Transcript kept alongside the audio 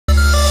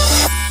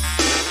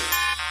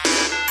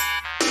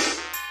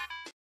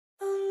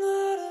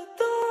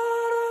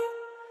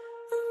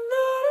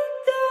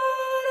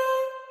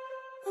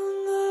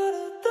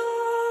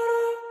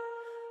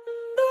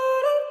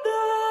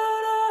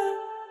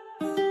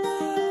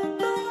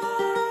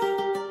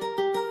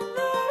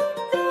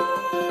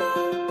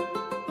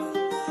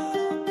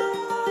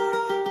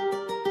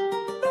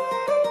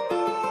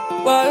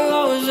5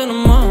 hours in a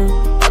month,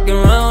 walking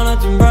around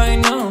acting right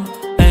now.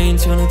 I ain't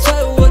tryna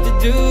tell you what to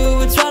do,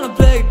 we're tryna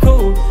play it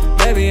cool.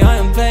 Baby, I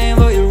am playing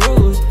by your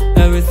rules.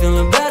 Everything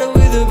look better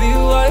with a view.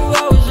 5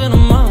 hours in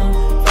a month,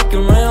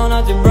 walking around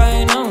acting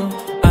right now.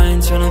 I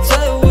ain't tryna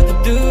tell you what to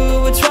do,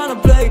 we're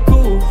tryna play it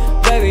cool.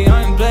 Baby,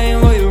 I ain't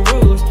playing by your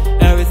rules.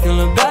 Everything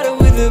look better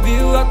with a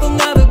view. I could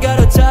never get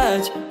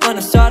attached when I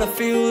start to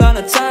feel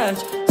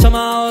unattached.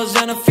 Somehow I was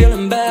in a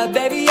feeling bad.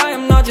 Baby, I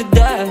am not your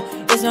dad.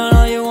 It's not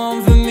all you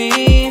want from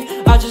me,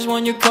 I just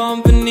want your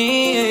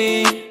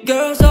company.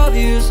 Girls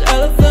obvious,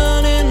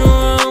 elephant in the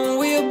room.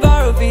 We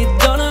about to be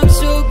done, I'm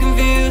so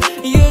confused.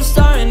 You're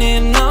starting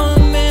it, now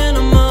I'm in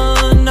a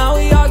month. Now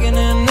we arguing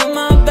in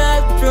my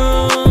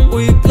bedroom.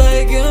 We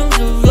play games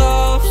of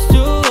love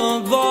to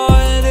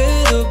avoid the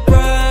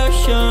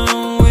depression.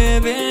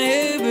 We've been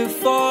here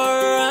before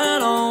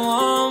and I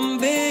won't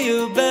be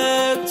your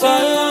bed. 5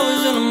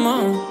 hours in a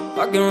month,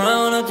 walking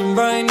around acting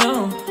right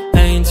now.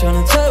 I ain't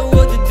tryna tell you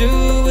what to do,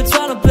 we're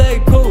tryna play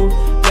it cool.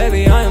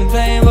 Baby, I am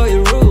playing by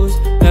your rules.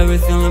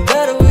 Everything look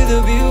better with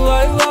a view.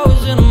 5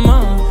 hours in a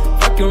month,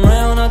 walking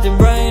around acting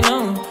right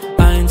now.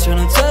 I ain't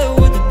tryna tell you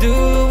what to do,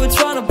 we're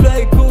tryna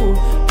play it cool.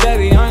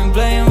 Baby, I ain't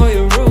playing by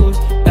your rules.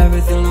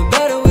 Everything look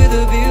better with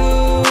a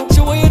view.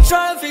 So when you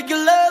try to figure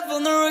love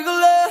on the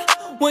regular,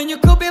 when you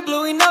could be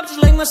blowing up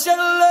just like my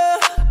cellular,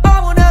 I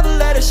won't ever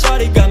let a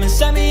shawty come and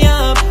set me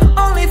up.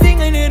 Only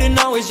thing I need to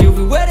know is you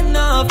be wet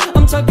enough.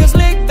 I'm talking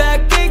slick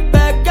back, kick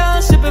back,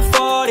 gun sipping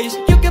 40s.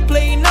 You can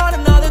play not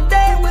another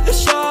day with a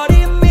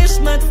shawty.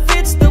 Mismatch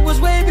fits, that was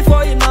way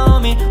before you know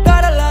me.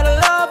 Got a lot of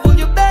love, well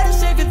you better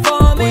save it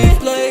for me. We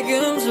play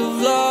games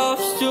of love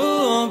to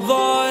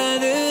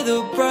avoid the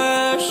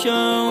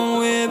depression.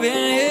 We've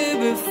been here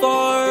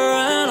before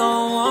and I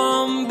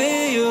won't be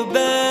your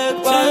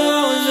bed. 5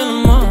 hours in a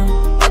month,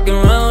 walking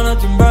around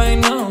acting right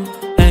now.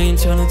 I ain't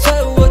tryna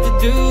tell you what to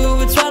do,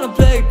 we're tryna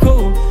play it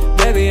cool.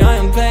 Baby, I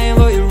am playing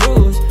by your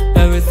rules.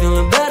 Everything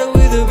look better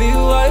with a view.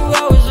 5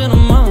 hours in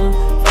a month,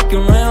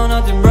 walking around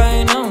acting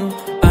right now.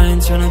 I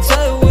ain't tryna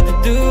tell you what to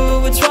do,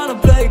 we're tryna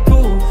play it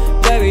cool.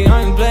 Baby, I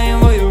ain't playing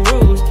by your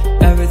rules.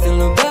 Everything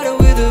look better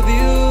with a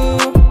view.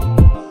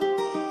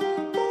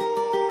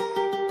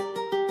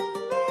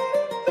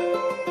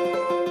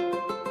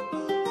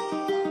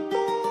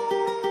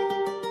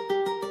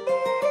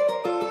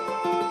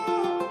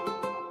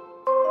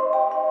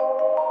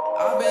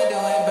 I've been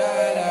doing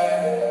better,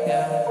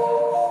 yeah.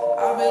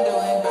 I've been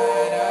doing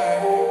better,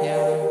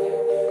 yeah.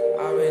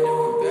 I've been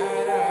doing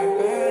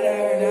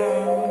better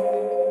now.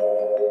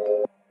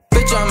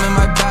 Bitch, I'm in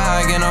my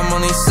bag and I'm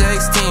only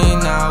 16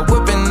 now.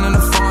 Whipping in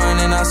the foreign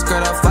and I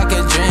skirt off like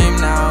a dream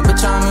now.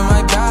 Bitch, I'm in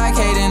my bag,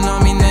 hating on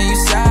me, now you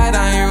sad. I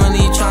ain't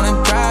really tryna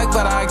brag,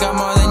 but I got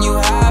more than you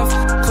have.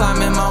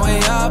 Climbing my way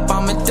up,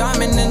 I'm a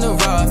diamond in the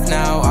rough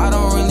now. I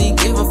don't really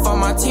give a fuck,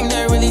 my team,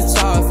 they're really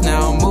tough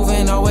now.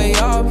 Moving our way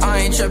up, I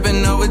ain't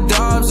tripping over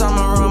dubs.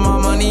 I'ma run my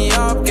money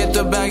up, get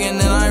the bag and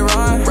then I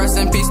run. Rest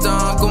in peace to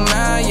Uncle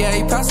Matt, yeah,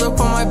 he passed up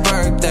on my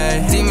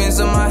birthday. Demons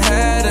in my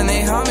head and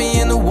they haunt me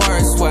in the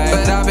worst way.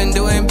 But I've been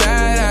doing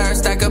better,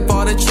 stack up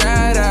all the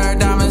cheddar.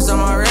 Diamonds on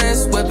my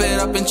wrist, whip it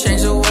up and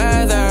change the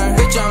weather.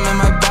 Bitch, I'm in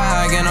my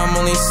bag and I'm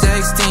only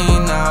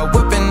 16 now.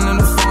 Whipping in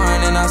the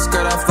foreign and I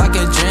skirt off like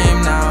a dream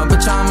now.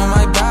 Bitch, I'm in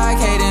my bag,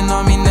 hating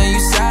on me, now you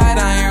sad.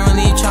 I ain't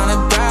really tryna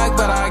brag,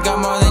 but I got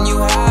more than you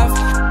have.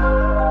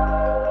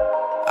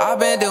 I've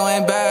been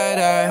doing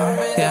better,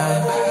 yeah.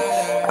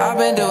 I've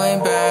been doing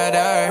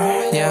better,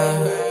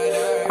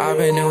 yeah. I've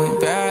been doing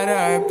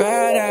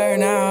better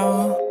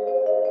now.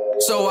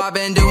 So I've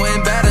been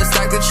doing better,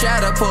 stack the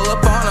chatter, pull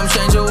up on them,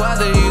 change the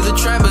weather. You the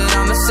trend, but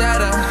I'm the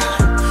setter.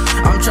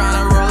 I'm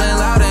tryna roll it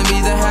loud and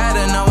be the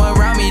header. No one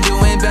around me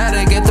doing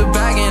better, get the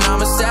bag and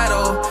I'ma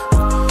settle.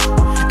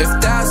 If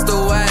that's the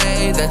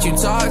way that you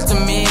talk to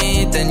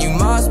me, then you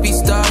must be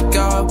stuck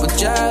up with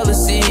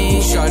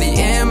jealousy. Shorty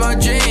in my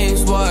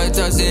dreams, what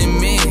does it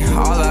mean?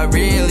 All I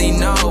really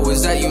know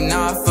is that you're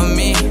not for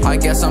me. I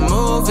guess I'm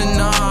moving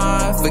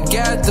on,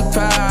 forget the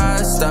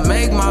past. I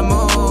make my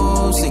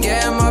moves and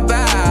get my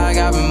bag.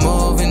 I've been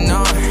moving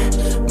on,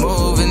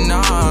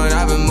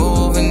 I've been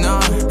moving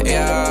on,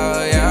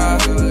 yeah.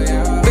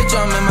 Bitch,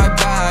 I'm in my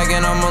bag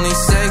and I'm only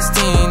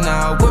 16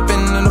 now.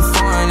 Whipping in the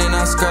foreign and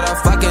I skirt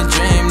off like a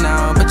dream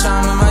now. Bitch,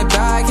 I'm in my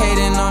bag,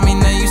 hating on me,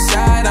 now you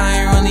sad. I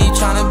ain't really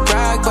tryna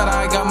brag, but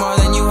I got more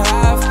than you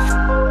have.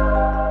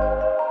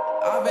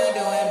 I've been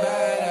doing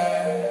better,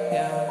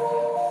 yeah.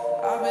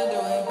 I've been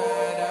doing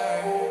better,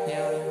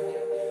 yeah.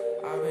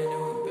 I've been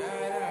doing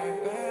better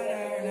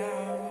now.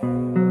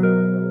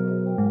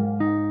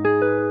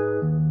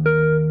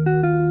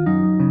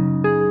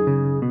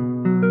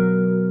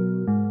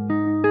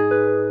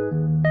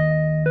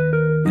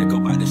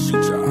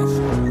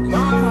 My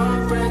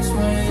heart breaks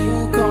when you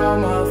call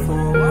my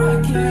phone. Why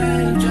can't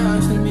you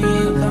just leave me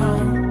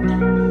alone?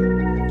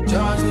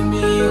 Just leave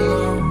me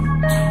alone.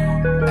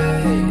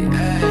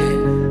 Hey.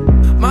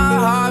 My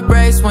heart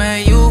breaks when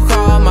you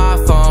call my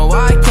phone.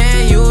 Why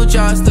can't you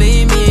just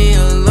leave me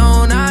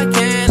alone? I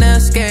can't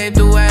escape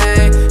the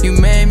way you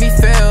made me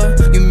feel,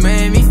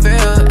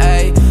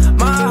 ayy.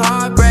 My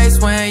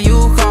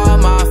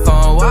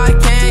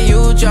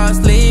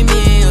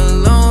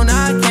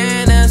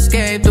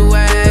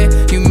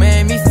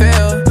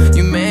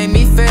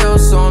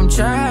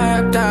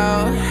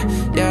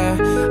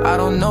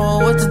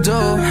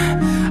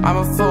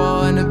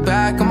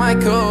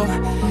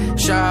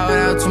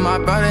my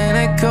brother in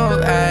a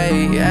coat,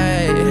 ayy,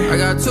 ayy. I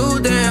got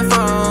 2 damn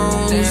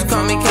phones,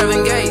 call me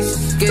Kevin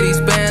Gates. Get these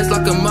bands,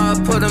 lock them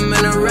up, put them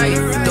in a race.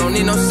 Don't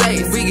need no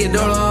safe, we get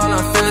all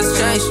I'm feeling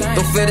change.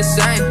 Don't feel the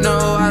same, no,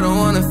 I don't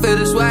wanna feel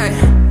this way.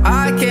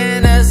 I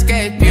can't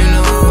escape, you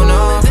know,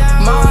 no.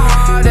 My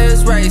heart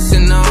is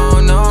racing, no,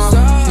 no.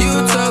 You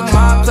took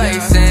my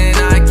place and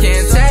I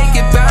can't take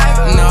it back,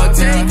 no,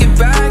 take it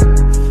back.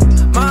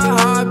 My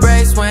heart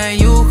breaks when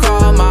you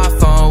call my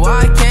phone.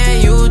 Why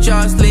can't you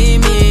just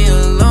leave me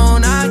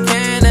alone? I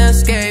can't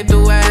escape the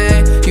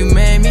way you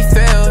made me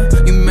feel,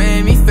 you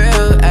made me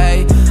feel,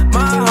 ayy.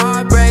 My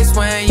heart breaks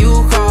when you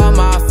call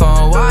my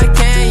phone. Why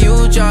can't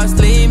you just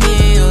leave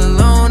me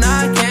alone?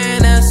 I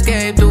can't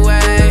escape the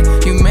way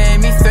you made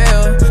me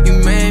feel, you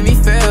made me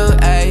feel,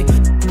 ayy.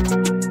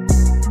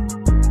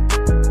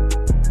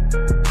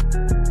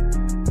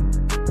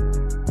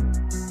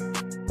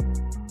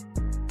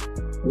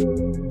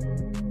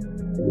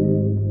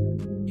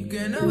 You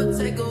can never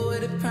take away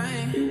the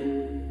pain.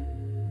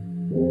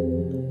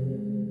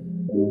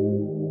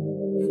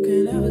 You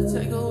can never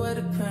take away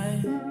the pain.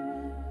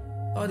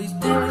 All these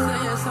demons that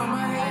yes on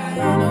my head,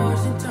 I know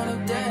it's eternal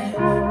day.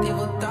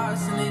 Evil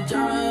thoughts and they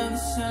drama in the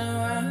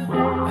center.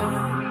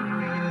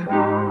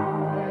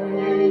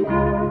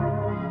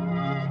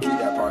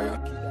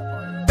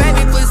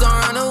 Baby, please don't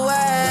run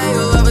away.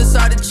 Your love is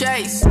hard to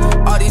chase.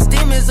 All these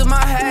demons in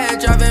my head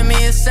driving me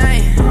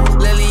insane.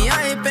 Lately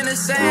I ain't been the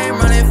same,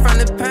 running from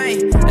the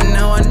pain. And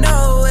now I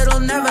know it'll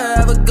never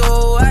ever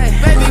go away.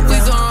 Baby,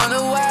 please don't run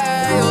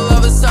away. Your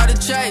love is hard to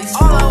chase.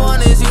 All I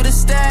want is you to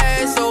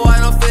stay, so I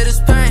don't feel this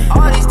pain.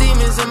 All these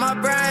demons in my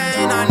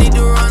brain, I need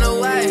to run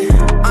away.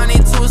 I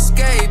need to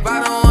escape,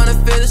 I don't wanna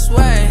feel this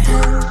way.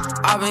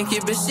 I've been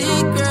keeping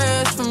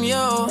secrets from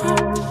you,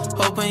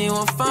 hoping you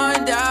won't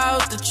find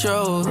out the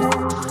truth.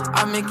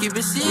 I've been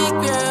keeping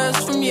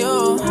secrets from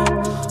you,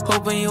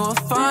 hoping you won't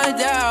find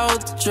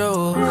out the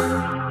truth.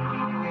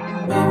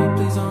 Baby,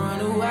 please don't run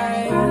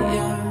away,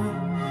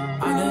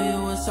 yeah. I know you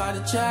was hard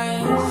to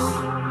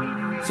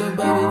chase, so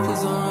baby,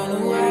 please don't run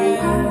away.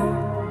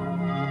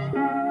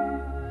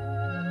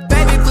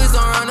 Baby, please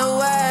don't run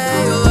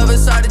away. Your love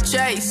is hard to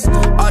chase.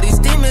 All these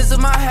demons in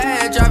my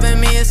head driving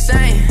me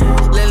insane.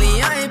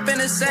 Lately I ain't been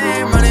the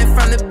same, running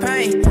from the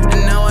pain.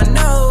 And now I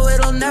know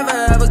it'll never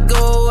ever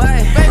go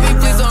away. Baby,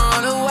 please don't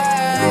run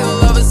away. Your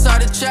love is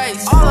hard to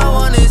chase. All I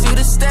want is you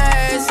to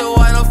stay, so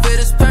I don't feel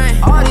this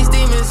pain. All these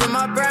demons in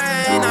my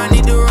brain, I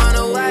need to run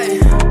away.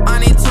 I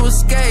need to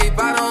escape,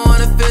 I don't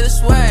wanna feel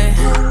this way.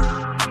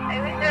 I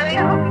was really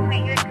hoping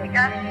that you'd pick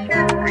up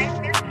because I miss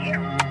you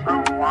a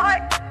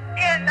lot.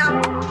 And I'm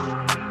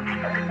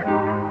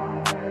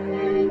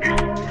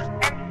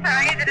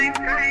sorry that I'm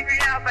crying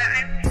right now, but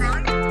I'm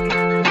strong.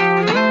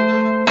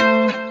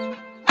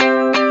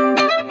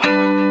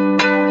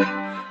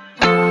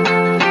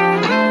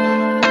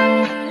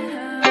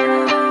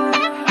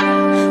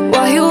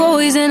 Why you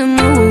always in a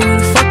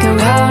mood? Fucking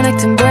around,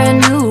 acting brand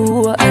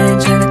new. I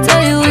ain't tryna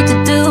tell you what to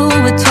do,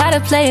 but try to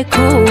play it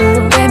cool.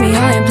 Baby, I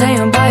ain't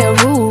playing by your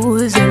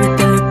rules.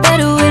 Everything look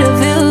better with a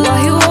view. Why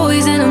you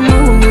always in a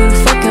mood?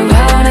 Fucking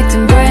around,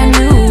 acting brand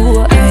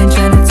new. I ain't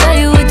tryna tell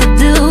you what to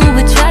do,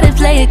 but try to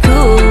play it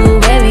cool.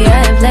 Baby, I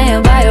ain't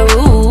playing by your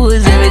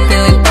rules.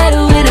 Everything look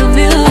better with a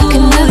view. I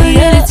can never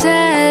get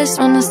attached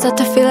when I start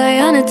to feel like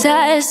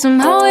unattached.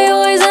 Somehow I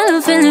always end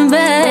up feeling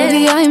bad.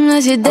 Baby, I'm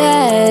not your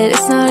dad.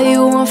 It's not what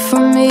you want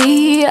from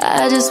me.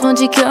 I just want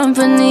your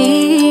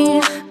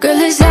company. Girl,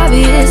 it's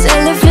obvious,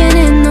 elephant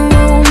in the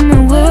room,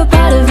 and we're a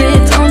part of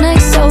it. Don't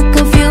act so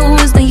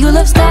confused, and you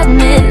love starting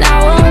it.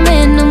 Now I'm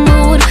in the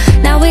mood.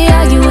 Now we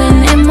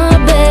arguing in my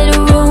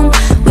bedroom.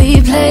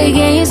 We play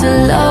games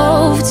of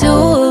love to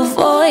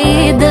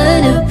avoid the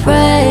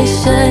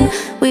depression.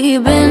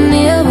 We've been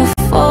here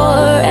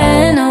before,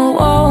 and I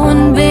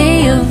won't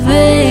be a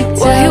victim.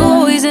 Why you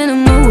always in a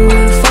mood?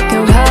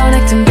 Fucking around,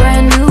 acting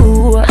brand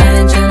new. I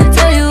ain't tryna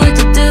tell you what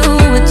to do,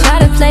 but try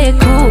to play it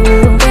cool.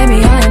 Baby,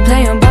 I ain't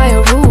playing by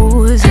your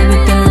rules.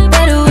 Everything look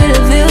better with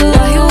a view.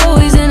 Why you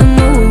always in a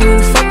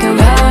mood? Fucking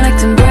around,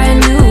 acting brand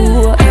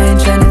new. I ain't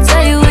tryna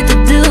tell you what to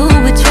do,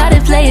 but try to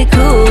play it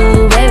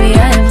cool. Baby,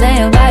 I ain't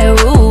playing by your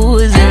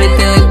rules.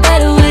 Everything look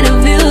better with a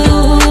view.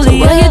 So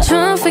why you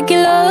tryna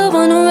figure love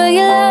on the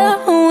regular?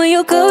 When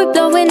you could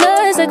blowing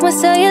us like my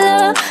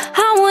cellular.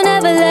 I won't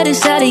ever let a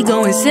shawty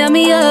go and set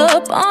me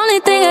up. Only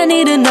thing I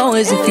need to know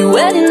is if you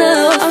wet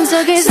enough. I'm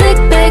talking slick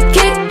back,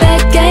 kick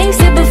back, gang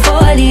sipping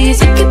 40s.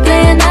 You keep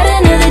playing out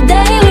another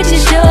day with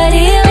your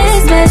shorty.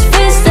 Mismatch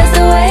fists, that's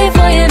the way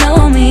for you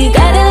know me.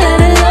 Gotta let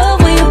it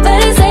love when you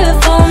better save it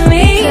for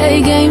me.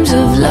 Play games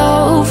of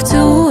love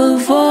to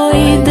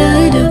avoid the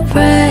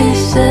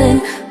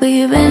depression.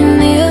 We've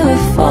been here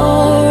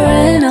before,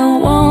 and I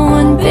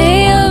won't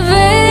be a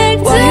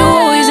victim. Why you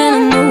always in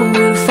a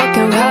mood?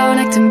 Fucking around,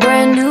 acting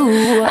brand new.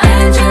 I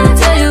ain't tryna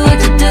tell you what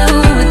to do,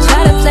 but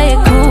try to play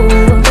it cool.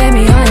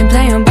 Baby, I ain't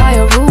playing by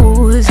your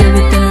rules.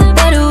 Everything look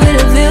better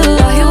with a view.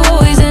 Why you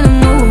always in a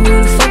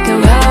mood? Fucking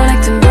around,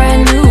 acting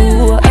brand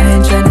new. I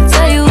ain't tryna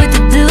tell you what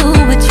to do,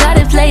 but try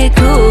to play it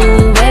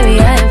cool. Baby,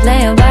 I ain't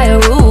playing by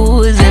your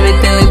rules.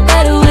 Everything look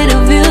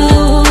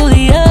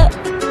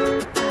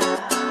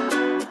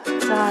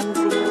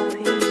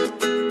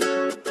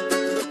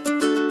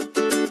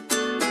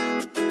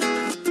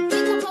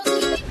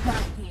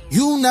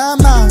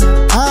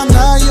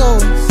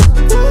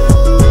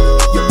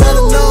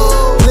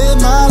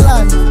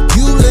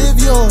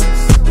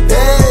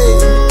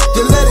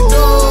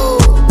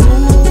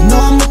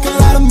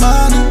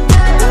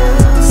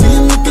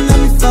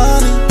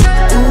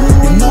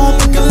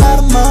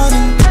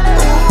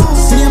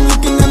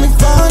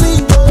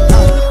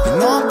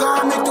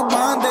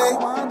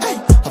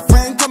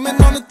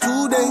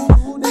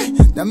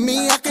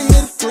me, I can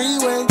hit a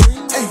three-way.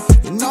 Hey,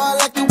 you know I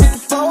like it with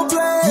the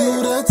foreplay.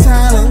 You the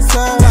talent, so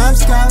I'm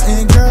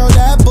scouting. Girl,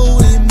 that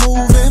booty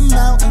moving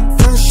mountain.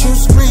 First you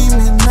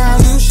screaming, now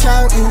you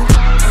shouting.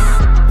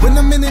 When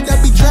I'm in it, I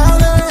be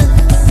drowning.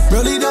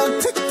 Really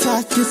don't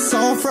tick-tock, it's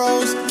all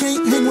froze.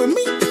 Can't hang with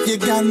me if you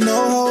got no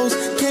hoes.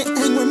 Can't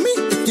hang with me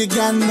if you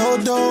got no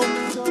dough.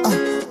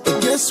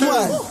 But guess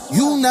what?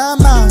 You not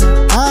mine,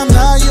 I'm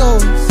not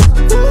yours.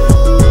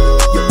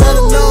 You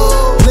better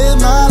know, live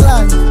my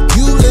life,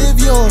 you live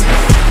yours.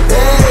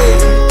 Hey,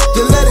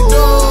 you let it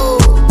go.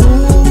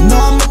 You know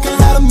I'm making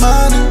a lot of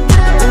money.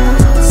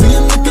 See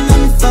him looking at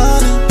me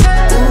funny.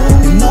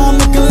 You know I'm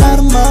making a lot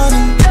of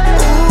money.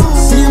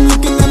 See him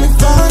looking at me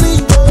funny.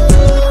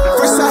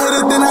 First I hit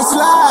it, then I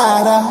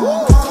slide out.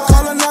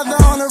 Call another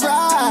on the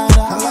ride.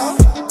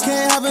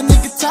 Can't have a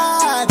nigga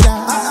tied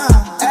down.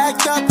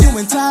 Act up, you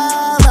in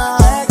time out.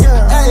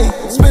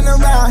 Hey, spin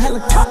around,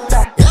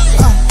 helicopter.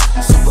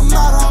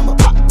 Supermodel, I'ma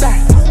pop that.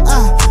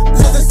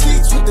 Leather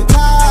seats with the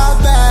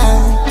tie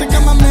back. Think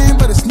I'm a man,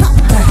 but it's not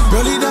that.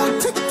 Really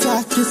don't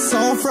tick-tock, it's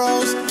all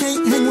froze.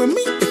 Can't hang with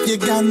me if you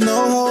got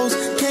no hoes.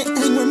 Can't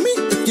hang with me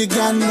if you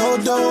got no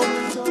dough.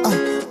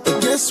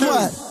 But guess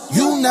what?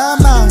 You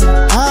not mine,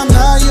 I'm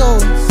not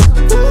yours.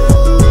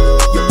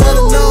 You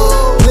better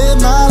know, live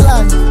my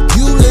life,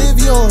 you live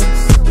yours.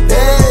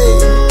 Hey,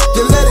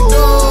 you let it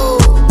go.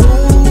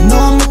 You know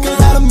I'm making a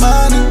lot of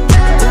money.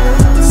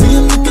 See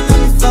him looking at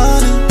me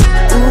funny.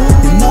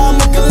 You know I'm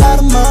making a lot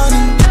of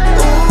money.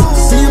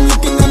 See him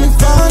looking at me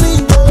funny.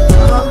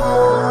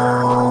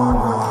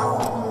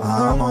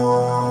 I'm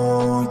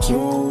on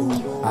two,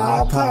 I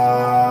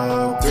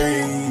pop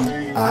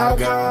three, I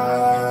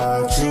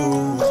got you.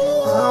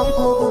 I'm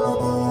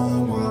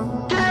on one,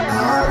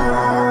 I'm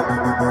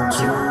on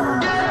two,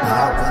 I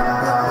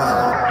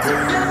pop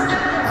three,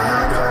 I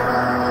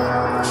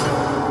got you.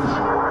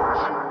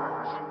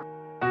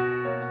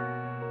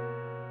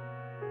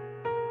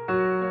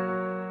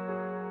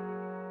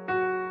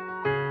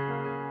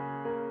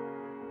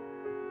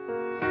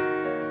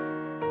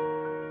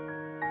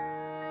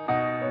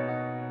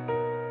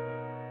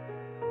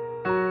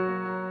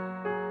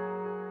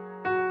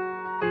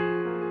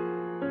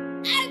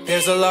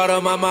 There's a lot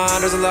on my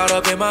mind, there's a lot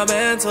up in my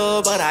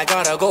mental, but I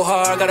gotta go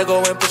hard, gotta go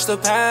and push the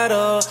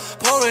pedal.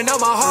 Pouring out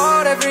my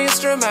heart, every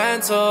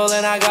instrumental,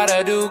 and I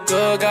gotta do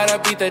good, gotta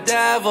beat the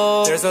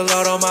devil. There's a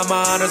lot on my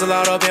mind, there's a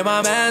lot up in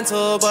my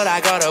mental, but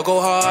I gotta go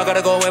hard,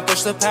 gotta go and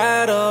push the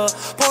pedal.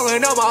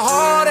 Pouring out my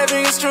heart,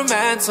 every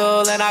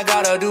instrumental, and I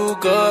gotta do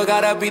good,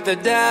 gotta beat the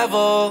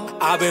devil.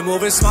 I've been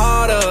moving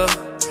smarter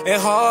and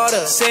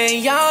harder,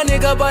 saying young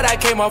nigga, but I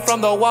came up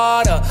from the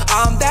water.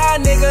 I'm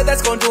that nigga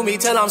that's gon' do me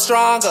till I'm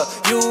stronger.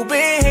 You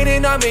been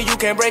hating on me, you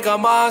can break a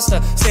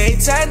monster. Stay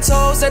 10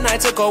 toes and I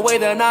took away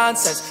the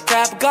nonsense.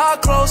 Cap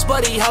got close,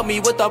 but he helped me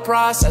with the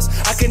process.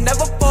 I can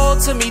never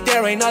fold to me,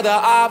 there ain't other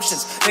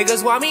options.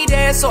 Niggas want me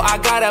dead, so I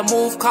gotta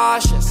move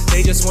cautious.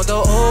 They just want the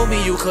old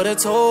me, you could've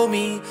told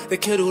me. The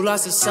kid who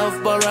lost himself,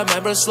 but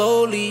remember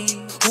slowly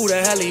who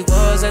the hell he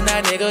was, and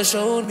that nigga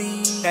showed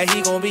me that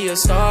he gon' be a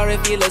star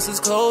if he listens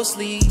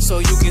closely. So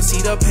you can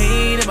see the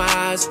pain in my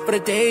eyes for the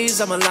days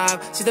I'm alive.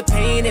 See the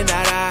pain in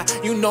that eye,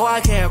 you know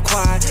I can't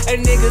cry.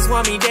 And niggas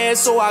want me dead,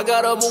 so I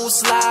gotta move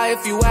sly.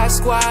 If you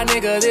ask why,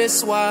 nigga,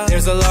 this why.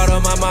 There's a lot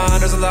on my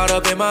mind, there's a lot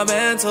up in my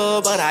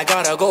mental, but I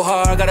gotta go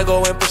hard, gotta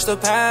go and push the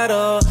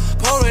pedal.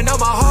 Pouring out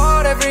my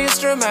heart, every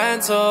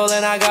instrumental,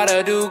 and I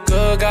gotta do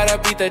good, gotta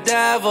beat the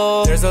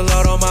devil. There's a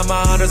lot on my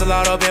mind, there's a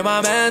lot up in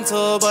my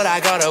mental, but I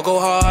gotta go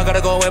hard,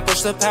 gotta go and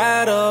push the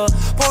pedal.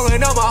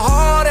 Pouring out my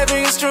heart,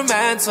 every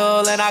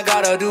instrumental, and I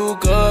gotta do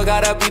good,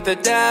 gotta beat the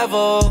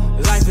devil.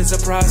 Life is a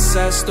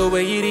process, the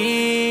way it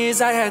is.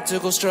 I had to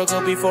go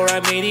struggle before I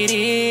made it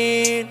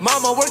in.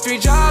 Mama worked 3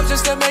 jobs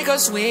just to make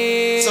us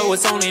win, so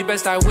it's only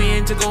best I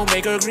win to go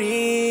make her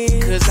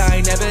green. Cause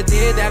I never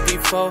did that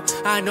before,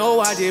 I know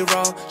I did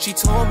wrong. She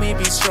told me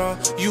be strong,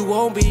 you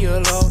won't be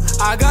alone.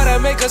 I gotta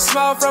make her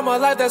smile from a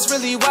life that's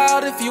really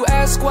wild. If you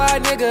ask why,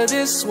 nigga,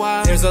 this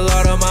why. There's a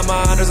lot on my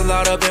mind, there's a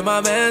lot up in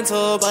my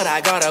mental, but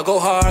I gotta go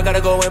hard,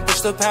 gotta go and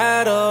push the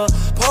pedal.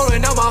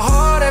 Pouring out my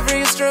heart, every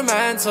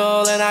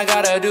instrumental, and I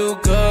gotta do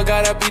good,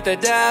 gotta beat the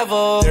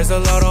devil. There's a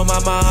lot on my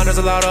mind, there's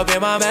a lot up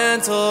in my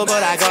mental,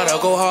 but I gotta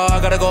go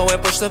hard, gotta go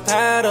and push the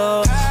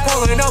pedal.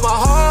 Pouring out my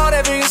heart,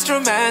 every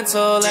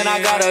instrumental, and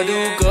I gotta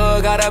do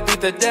good, gotta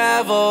beat the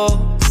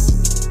devil.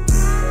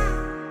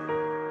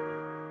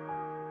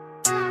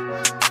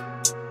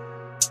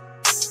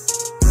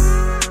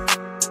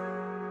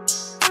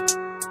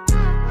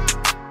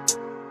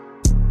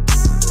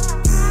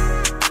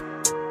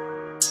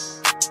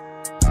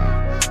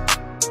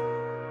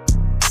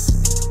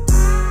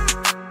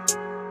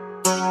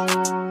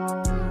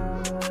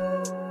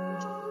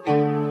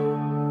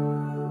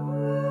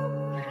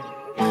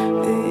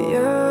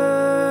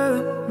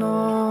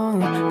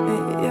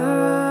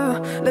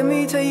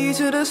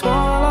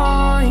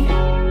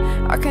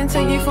 I can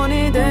take you for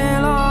the day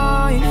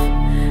life.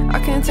 I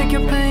can take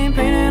your pain,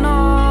 pain and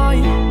I.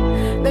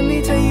 Let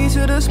me take you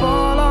to the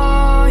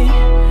spotlight.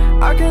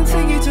 I can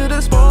take you to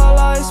the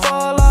spotlight,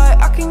 spotlight.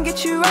 I can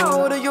get you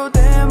out of your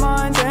damn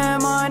mind,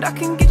 damn mind. I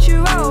can get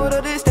you out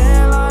of this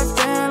damn life,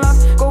 damn life.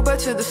 Go back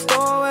to the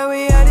store where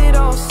we had it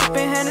all,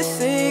 sipping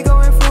Hennessy,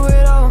 going through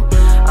it all.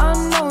 I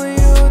know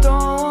you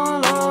don't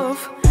want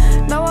love.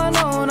 Now I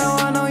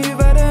know you've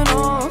had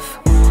enough.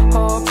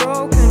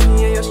 Heartbroken,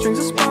 yeah, your strings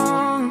are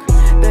sprung.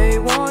 They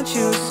want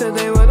you, said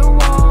they were the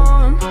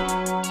one.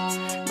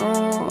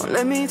 Oh,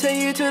 let me take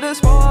you to the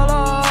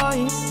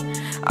spotlight.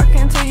 I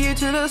can take you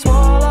to the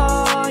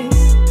spotlight.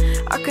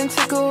 I can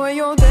take away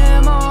your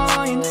damn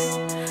mind.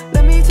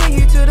 Let me take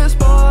you to the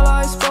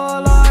spotlight,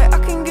 spotlight. I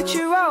can get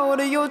you out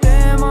of your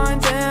damn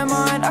mind, damn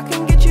mind. I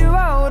can get you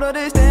out of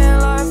this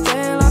damn life,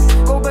 damn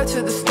life. Go back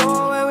to the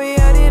store where we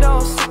had it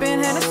all,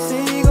 sipping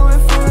Hennessy, going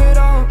through it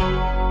all.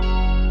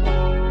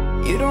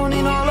 You don't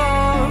need no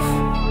love,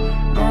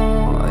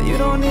 no, you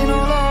don't need no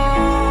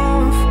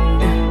love,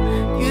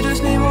 yeah. You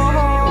just need more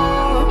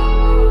heart,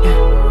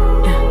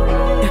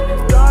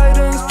 yeah.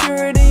 Guidance,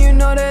 purity, you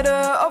know that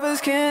others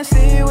can't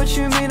see what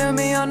you mean to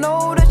me. I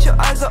know that your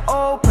eyes are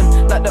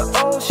open like the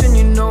ocean,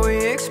 you know we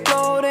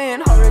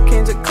exploding.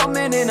 Hurricanes are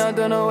coming in, I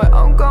don't know where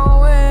I'm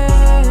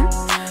going.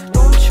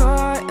 Don't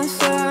try and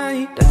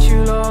say that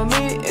you love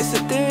me, it's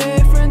a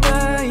different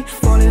day.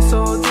 Falling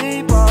so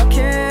deep, I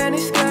can't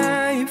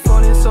escape.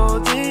 Falling so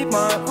deep,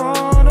 might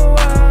run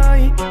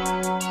away.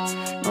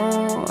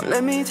 Oh,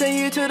 let me take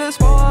you to the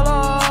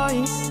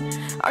spotlight.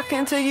 I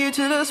can take you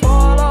to the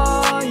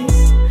spotlight.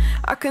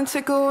 I can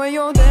take away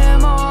your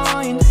damn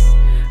mind.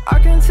 I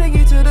can take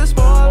you to the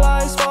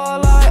spotlight,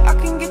 spotlight. I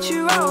can get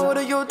you out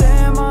of your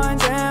damn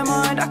mind, damn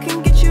mind. I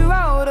can get you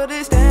out of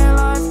this damn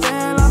life,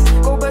 damn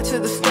life. Go back to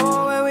the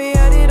store where we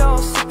had it all,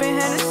 sipping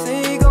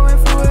Hennessy, going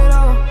through it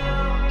all.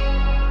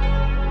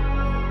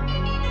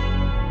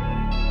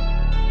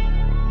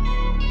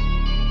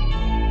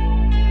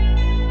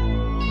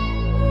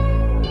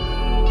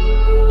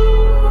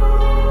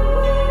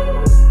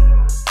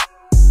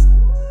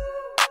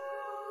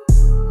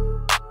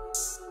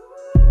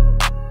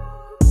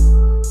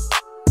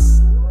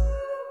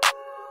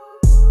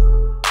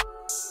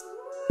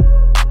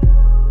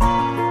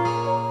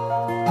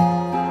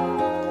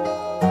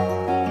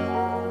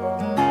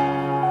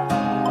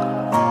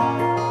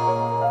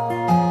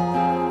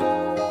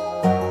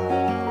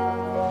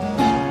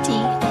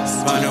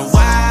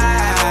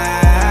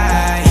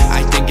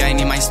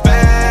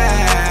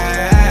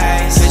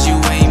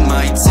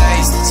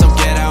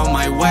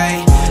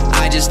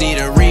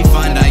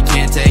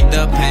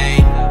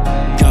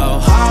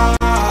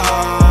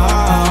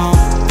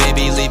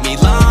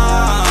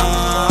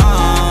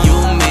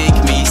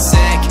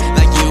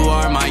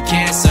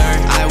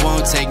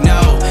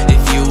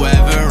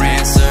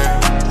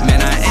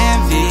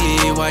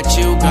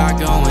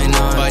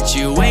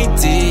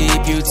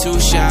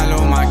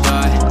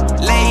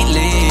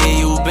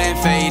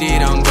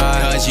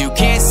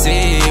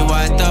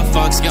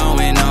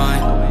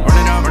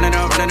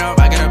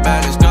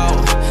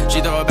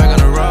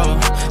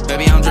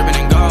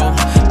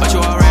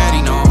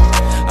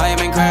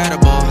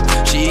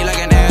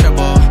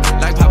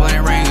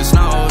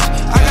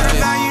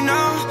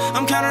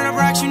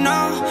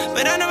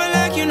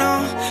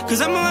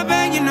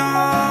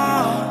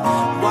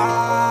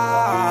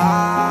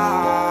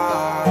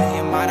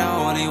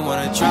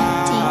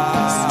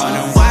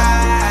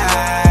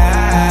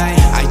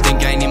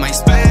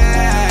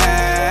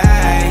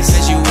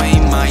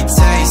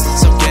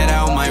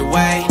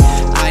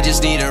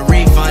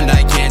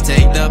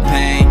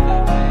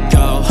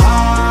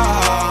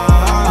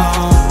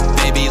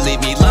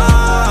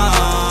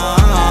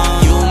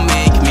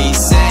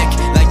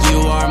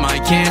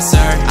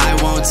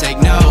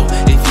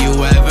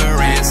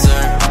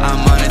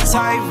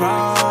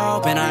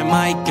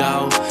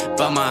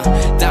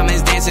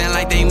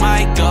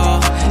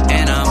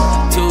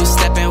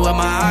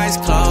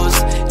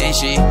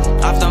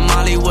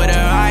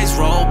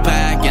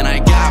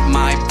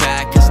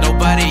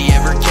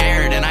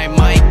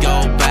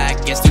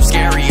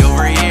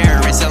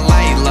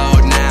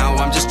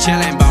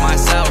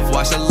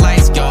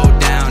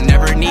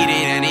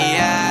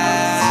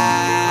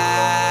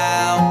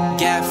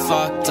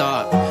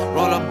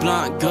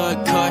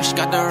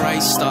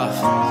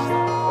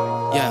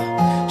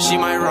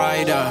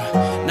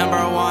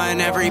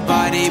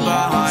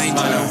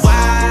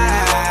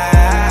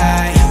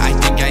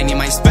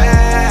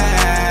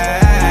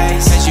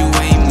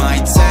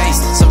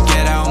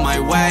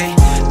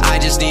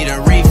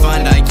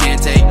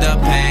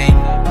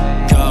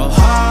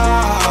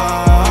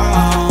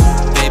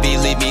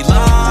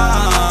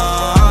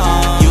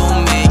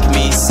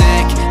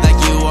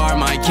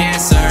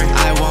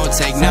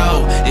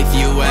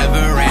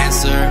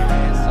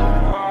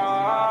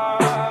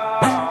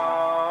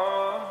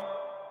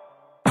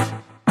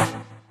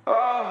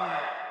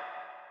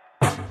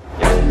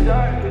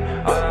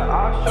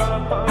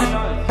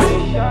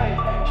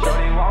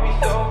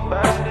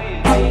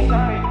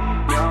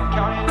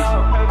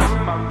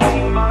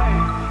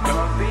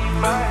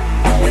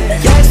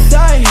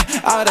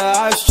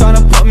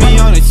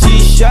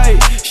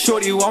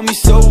 Shorty want me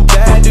so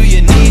bad, do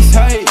your knees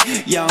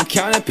hurt? Yeah, I'm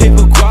counting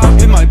paper guap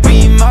in my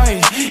beamer,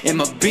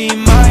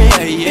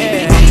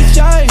 yeah.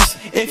 Choice.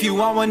 If you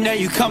want one, then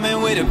you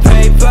coming with a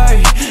paper.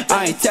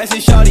 I ain't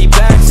texting shorty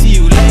back, see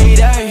you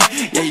later.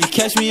 Yeah, you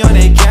catch me on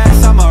that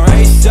gas, I'm a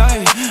racer,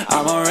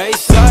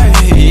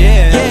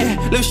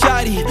 yeah. Lil'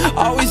 shawty,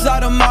 always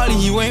out of molly,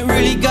 you ain't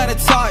really gotta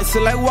talk, so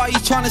like why you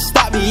tryna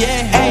stop me,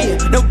 yeah. Hey,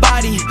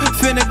 nobody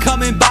finna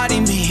come and body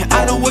me.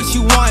 I know what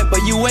you want,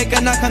 but you ain't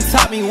gonna come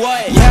top me,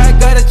 what? Yeah, I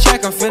gotta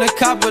check, I'm finna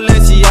cop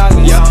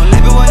Balenciagas. Yeah, I'm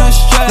living with no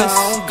stress,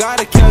 I don't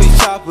gotta carry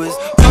choppers.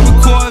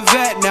 Purple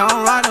Corvette, now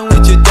I'm riding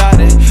with your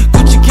daughter.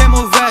 Gucci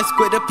camo vest,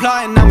 quit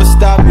applying, I'ma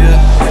stop ya.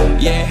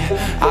 Yeah,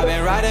 I've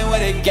been riding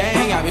with a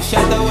gang, I've been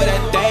strapped up with a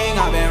thing,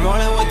 I've been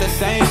rolling with the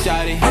same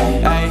shawty.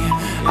 Ay,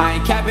 I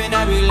ain't capping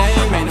every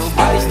lane, ain't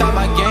nobody stop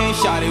my game,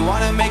 shawty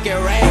wanna make it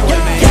rain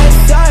with me. Yes,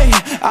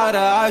 out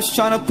of eyes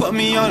tryna put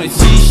me on a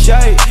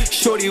t-shirt.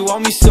 Shorty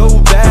want me so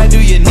bad,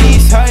 do your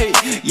knees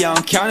hurt? Yeah,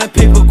 I'm counting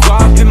paper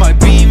guap in my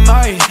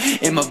beamer,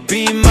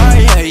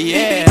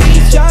 yeah.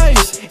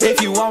 Choice.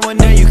 If you want one,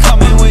 then you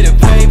coming with a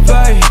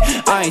paper.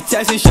 I ain't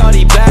texting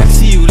shorty back,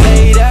 see you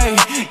later.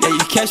 Yeah, you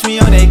catch me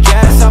on that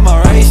gas, I'm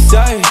a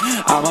racer,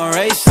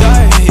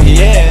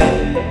 yeah.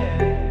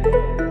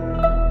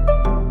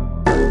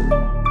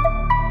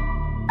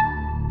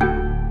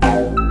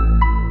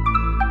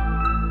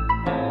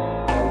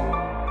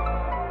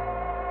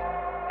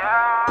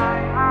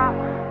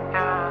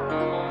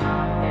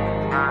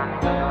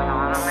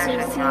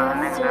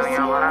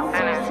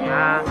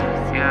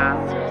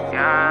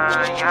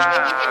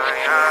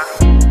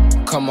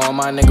 Come on,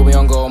 my nigga, we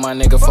on go, my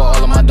nigga, for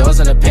all of my doors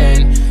in the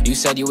pen. You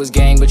said you was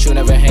gang, but you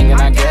never hanging,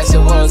 I guess it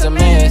was a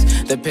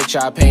miss. The picture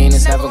I paint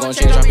is never gonna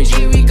change,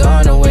 RPG, we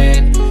gonna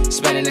win.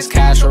 Spending this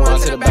cash, we'll run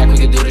to the back, we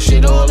can do this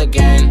shit all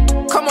again.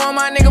 Come on,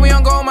 my nigga, we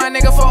on go, my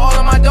nigga, for all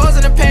of my doors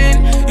in the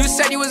pen. You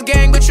said you was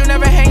gang, but you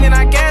never hanging,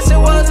 I guess it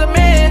was a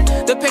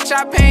myth. The picture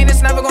I paint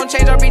is never gonna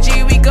change,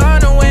 RPG, we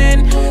gonna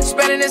win.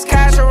 Spending this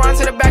cash, we'll run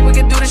to the back, we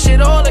can do this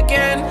shit all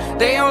again.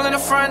 They all in the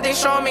front, they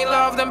showing me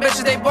love, them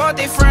bitches, they bought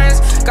their friends.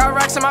 Got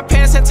racks in my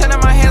pants and 10 in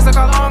my hands, look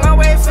how long I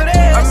wait for this.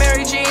 I'm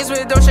Mary jeans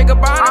with Dolce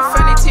Gabbana,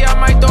 Fendi T, I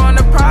might throw in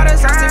the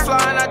Pradas. I stay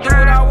fly and I do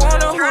what I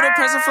wanna, who the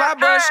Prince of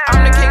Flatbush?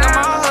 I'm the king of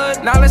my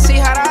hood, now let's see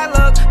how that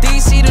look.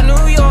 DC to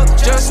New York,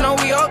 just know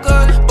we all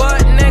good.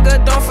 But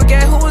nigga, don't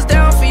forget who was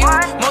down for you.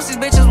 Most these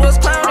bitches was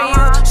clowning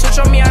you. Switch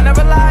on me, I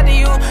never lied to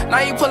you.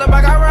 Now you pull up,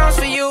 I got rounds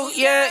for you,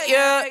 yeah.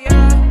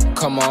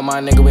 Come on, my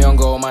nigga, we on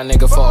go, my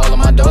nigga, for all of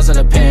my doors in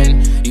the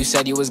pen. You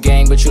said you was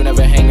gang, but you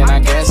never hanging, I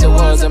guess it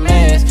was a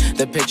miss.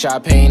 The picture I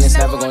paint is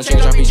never gonna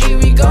change,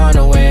 RPG, we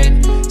gonna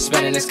win.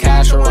 Spending this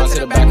cash, we'll run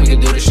to the back, we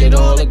can do this shit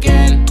all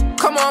again.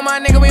 Come on, my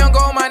nigga, we on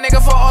go, my nigga,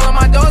 for all of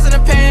my doors in the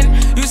pen.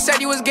 You said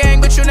you was gang,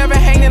 but you never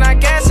hanging, I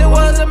guess it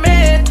was a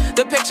myth.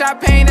 The picture I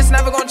paint is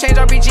never gonna change,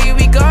 RPG,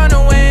 we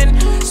gonna win.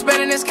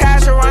 Spending this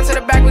cash, we'll run to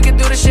the back, we can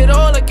do this shit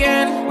all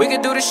again. We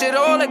can do this shit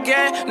all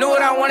again. Knew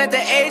what I wanted at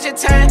the age of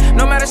 10.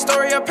 No matter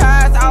story or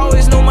path, I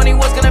always knew money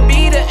was gonna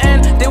be the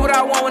end. Did what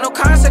I want with no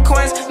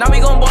consequence. Now we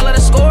gon' ball at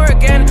the score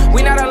again.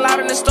 We not allowed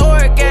in the store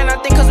again. I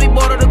think cause we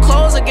bought all the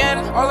clothes again.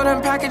 All of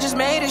them packages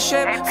made a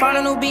ship. Found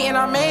a new beat and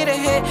I made a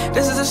hit.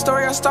 This is a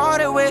story I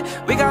started with.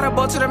 We got a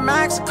boat to the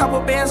max, couple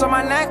bands on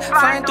my neck,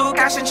 flying through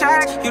cash and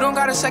checks. You don't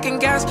gotta second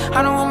guess.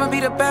 I know I'ma be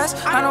the best.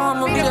 I know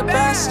I'ma be the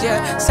best,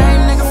 yeah.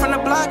 Same nigga from the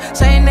block,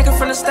 same nigga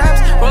from the steps.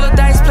 Roll the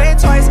dice, play it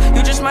twice.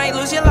 You just might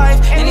lose your life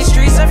in these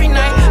streets every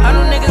night. I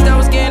know niggas that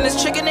was getting this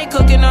chicken, they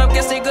cooking up.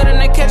 Guess they good in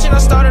the kitchen. I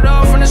started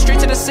off from the street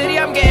to the city.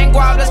 I'm getting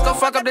guap, let's go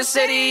fuck up the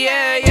city,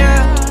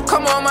 yeah.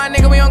 Come on, my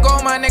nigga, we on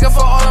go, my nigga,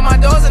 for all of my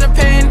doors in the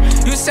pen.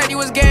 You said you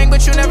was gang,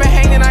 but you never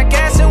hanging, I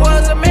guess it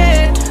was a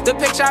myth. The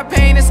picture I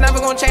paint is never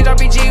gonna change,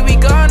 RPG, we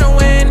gonna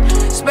win.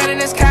 Spending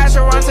this cash,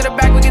 we'll run to the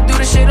back, we can do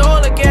this shit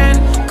all again.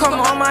 Come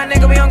on, my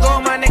nigga, we on go,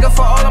 my nigga,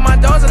 for all of my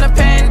doors in the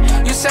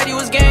pen. You said you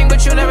was gang,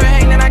 but you never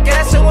hanging, I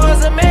guess it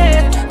was a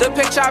myth. The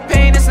picture I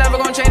paint is never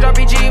gonna change,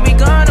 RPG, we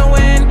gonna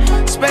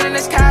win. Spending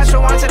this cash,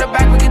 we'll run to the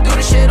back, we can do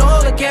this shit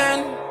all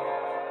again.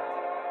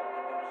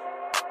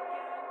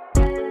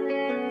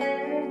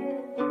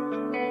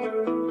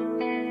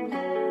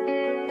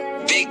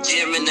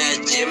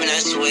 Gemini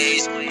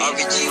ways,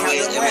 RPG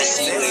ways, MSC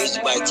ways,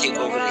 you might take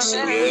over this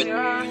shit, you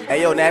heard?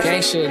 Hey yo, Napsnick,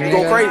 Gang shit, you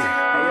go crazy.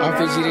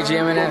 RPG to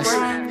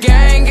GMNS.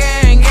 Gang,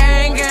 gang,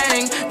 gang,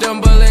 gang.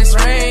 Them bullets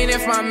rain.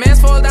 If my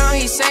mans fall down,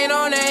 he say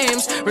no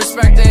names.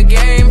 Respect the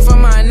game for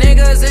my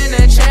niggas in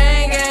the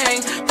chain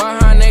gang.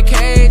 Behind the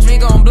cage, we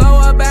gon'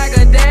 blow a bag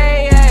a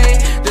day,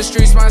 yeah. The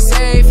streets my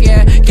safe,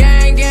 yeah.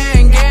 Gang,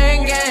 gang,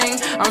 gang, gang.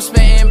 I'm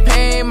spitting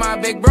pain, my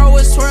big bro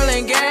is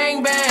twirling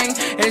gang bang.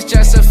 It's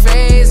just a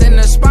phase, in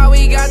the spot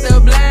we got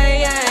the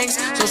blangs.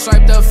 So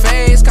swipe the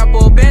face,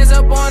 couple bands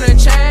up on the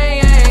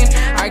chain.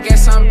 I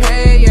guess I'm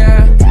paid,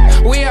 yeah.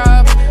 We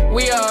up,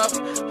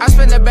 I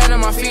spend the bed on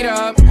my feet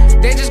up.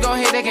 They just gon'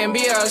 hate, they can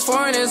be us.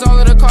 Foreigners, all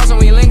of the cars when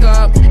we link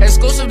up.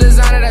 Exclusive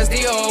designer, that's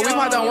Dior. We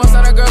popped on once,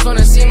 now the girls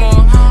wanna see more.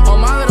 Oh,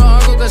 my little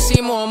uncle could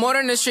see more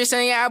than the streets,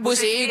 and yeah, I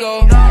boost the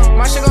ego.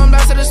 My shit gon'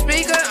 blast to the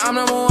speaker, I'm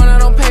number one, I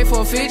don't pay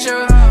for a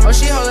feature. Oh,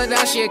 she hold it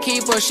down, she a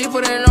keeper, she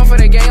put it on for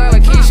the game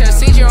like Lakeisha.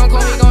 CG on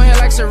call, he gon' hit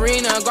like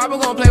Serena.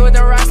 Garba gon' play with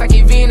the rocks like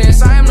he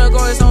Venus. I am the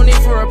goal, there's no need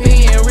for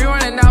repeating. We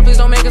running down, please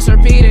don't make us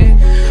repeat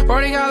it.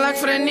 Brody got luck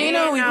for the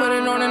Nina, we put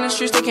it on in the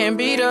streets, they can't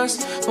beat us.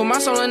 Put my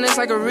soul in this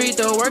like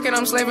Aretha, working,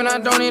 I'm slaving, I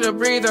don't need a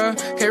breather.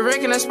 Okay,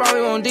 Rick and that's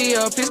probably won't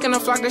D-up. Please gonna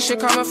flock this shit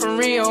coming from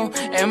Rio.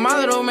 And my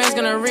little man's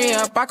gonna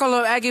re-up. I call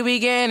up Aggie, we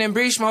getting in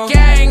breach mode.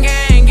 Gang,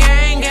 gang,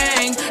 gang,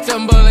 gang.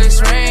 Them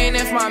bullets rain.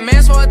 If my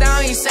mans fall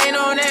down, he say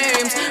no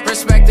names.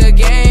 Respect the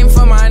game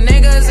for my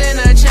niggas in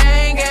the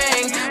chain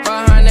gang.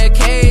 Behind the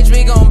cage,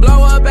 we gon'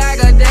 blow a bag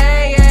a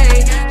day,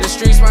 yeah. The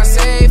streets my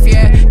safe,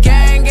 yeah.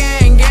 Gang,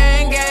 gang,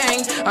 gang,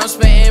 gang. I'm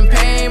spitting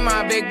pain.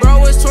 My big bro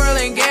was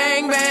twirling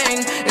gang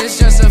bang. It's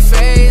just a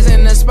phase.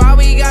 In the spot,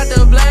 we got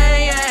the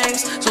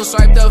blangs. So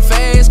swipe the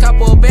face.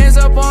 Couple bands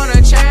up on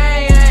a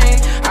chain.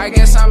 I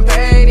guess I'm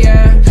paid,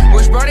 yeah.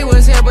 Wish Brody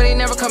was here, but he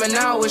never coming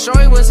out. Wish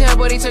Joey was here,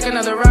 but he took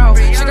another route.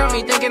 She got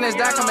me thinking, is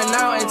that coming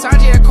out? And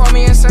Tajia called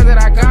me and said that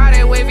I got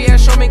it. Wavy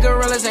ass showed me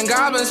gorillas and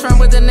goblins. From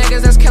with the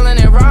niggas that's killing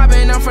and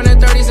robbing. I'm from the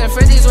 30s and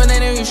 50s when they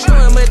knew you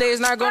shooting, but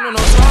they's not going to no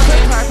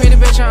talking. Pack me the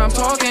bitch, I'm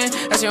talking.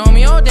 That's your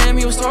homie, oh damn,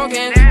 he was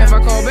talking. If I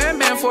call Bam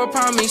Bam for a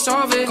problem, he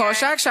solve it. Call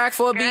Shaq Shaq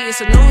for a beat,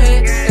 it's a new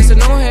hit. It's a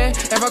new hit.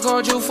 If I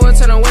called you for a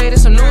 10 away,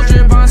 it's some new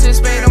drip. Bouncing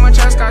spade on my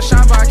chest, got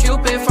shot by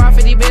Cupid.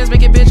 550 bands,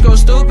 make a bitch go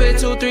stupid.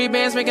 2-3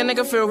 bands, make a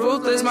nigga feel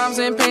ruthless. Mom's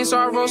in pain, so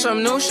I roll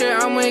some new shit.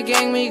 I'm with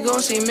gang, we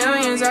gon' see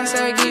millions. I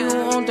said, Gee, who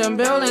owned them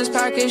buildings?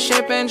 Package,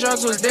 ship, and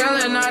drugs was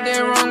dealing. I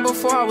did wrong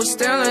before I was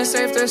stealing.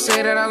 Safe to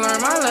say that I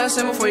learned my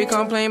lesson before you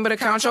complain, but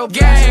count your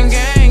gang,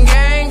 gang,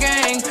 gang,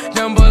 gang.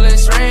 Them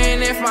bullets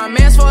rain. If my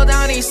mans fall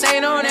down, he say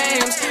no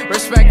names.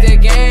 Respect the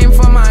game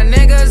for my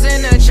niggas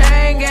in the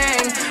chain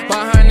gang.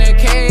 Behind the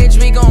cage,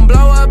 we gon'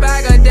 blow a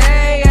bag a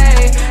day,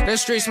 yeah. The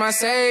streets my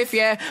safe,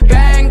 yeah.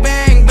 Bang,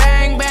 bang,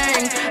 bang,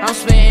 bang. I'm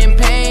spitting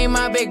pain.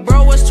 My big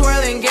bro was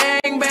twirling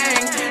gang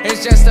bang.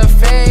 It's just a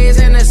phase.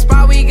 In the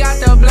spot, we got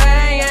the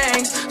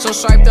blangs. So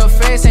swipe the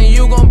face and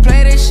you gon'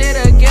 play this shit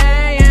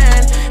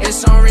again.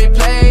 It's on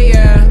replay,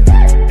 yeah.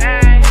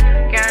 Gang,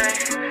 gang,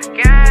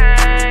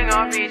 gang.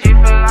 RPG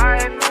for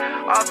life.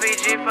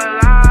 RPG for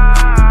life.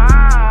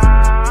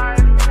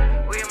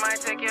 We might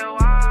take your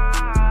wife.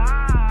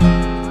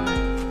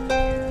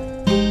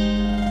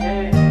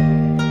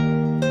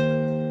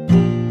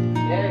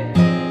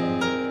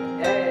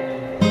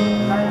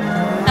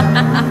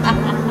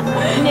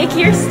 Nick,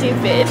 you're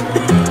stupid.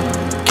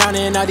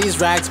 Counting all these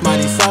racks,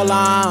 money so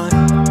long.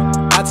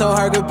 I told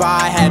her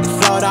goodbye, had to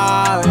float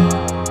off.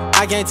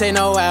 I can't take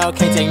no L,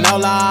 can't take no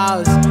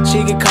loss.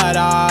 She get cut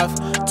off,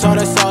 told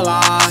her so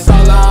long, so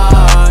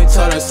long,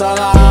 told her so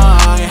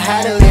long.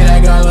 Had to leave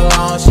that girl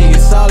alone, she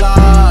get so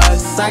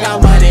lost. I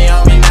got money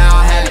on me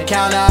now, had to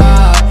count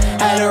up.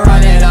 Had to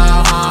run it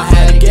up,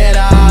 had to get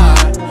up.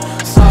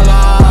 So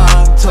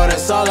long, told her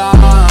so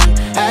long.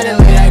 Had to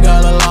leave that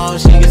girl alone,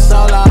 she get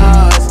so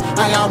lost.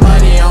 I got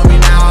money on me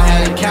now,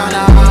 had to count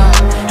up.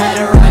 Had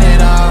to run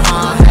it up,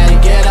 had to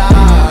get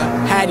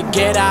up. Had to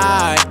get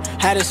out,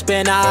 had to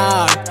spin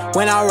out.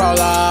 When I roll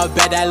up,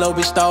 bet that little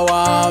bitch throw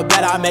up.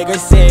 Bet I make her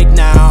sick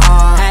now,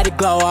 had to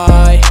glow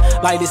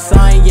up like the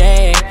sun,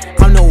 yeah.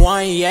 I'm the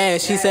one, yeah.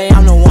 She say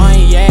I'm the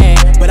one,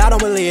 yeah. But I don't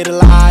believe the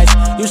lies.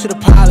 You should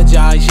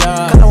apologize,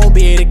 yeah. Cause I won't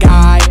be the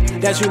guy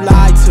that you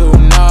lied to,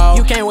 no.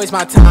 You can't waste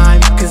my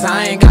time, cause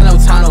I ain't got no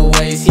time to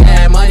waste,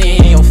 yeah. Money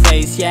in your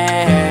face,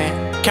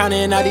 yeah.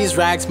 Counting all these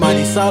racks,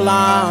 money so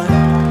long.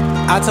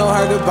 I told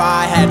her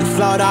goodbye, had to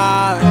float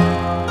off.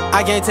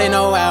 I can't take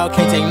no L,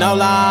 can't take no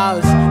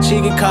loss. She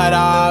get cut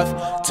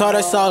off, told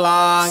her so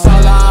long, so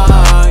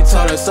long,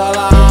 told her so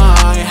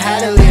long.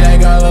 Had to leave that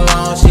girl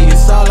alone, she get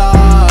so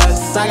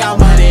lost. I got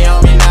money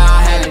on me now,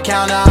 had to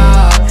count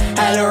up.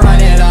 Had to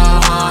run it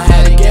up,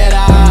 had to get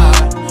up.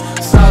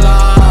 So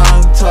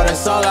long, told her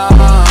so long.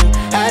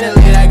 Had to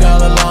leave that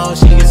girl alone,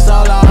 she get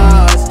so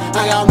lost.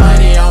 I got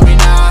money on me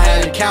now,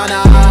 had to count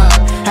up.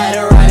 Had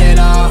to run it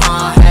up,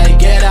 had to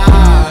get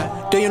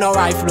up. Do you know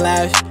right from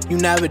left? You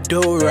never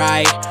do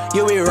right.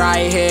 You be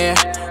right here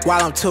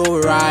while I'm too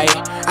right.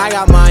 I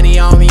got money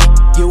on me,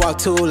 you walk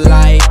too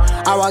light.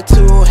 I walk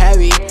too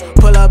heavy,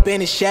 pull up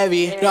in a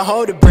Chevy. Don't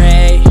hold the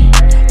brake,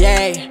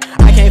 yeah.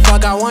 I can't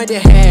fuck, I want the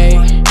hay,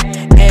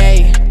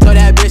 hey. Told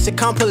that bitch to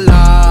come pull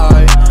up,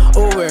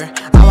 Uber.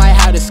 I might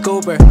have the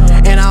scooper,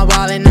 and I'm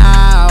ballin'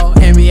 out,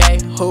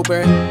 NBA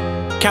hooper.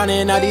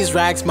 Counting all these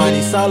racks,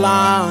 money so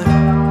long.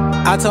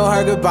 I told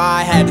her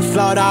goodbye, had to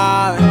float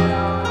off.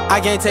 I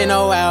can't take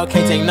no L,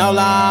 can't take no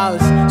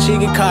loss. She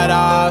get cut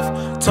off,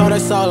 told her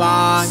so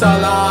long, so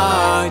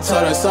long,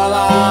 told her so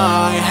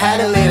long. Had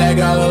to leave that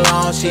girl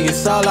alone, she get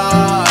so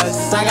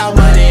lost. I got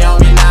money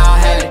on me now,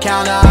 had to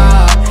count up.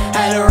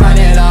 Had to run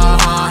it up,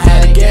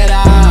 had to get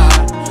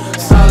up.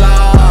 So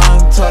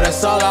long, told her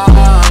so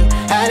long.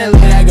 Had to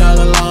leave that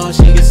girl alone,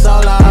 she get so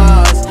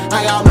lost.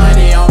 I got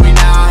money on me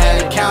now,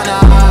 had to count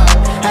up.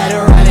 Had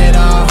to run it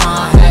up,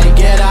 had to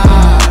get up.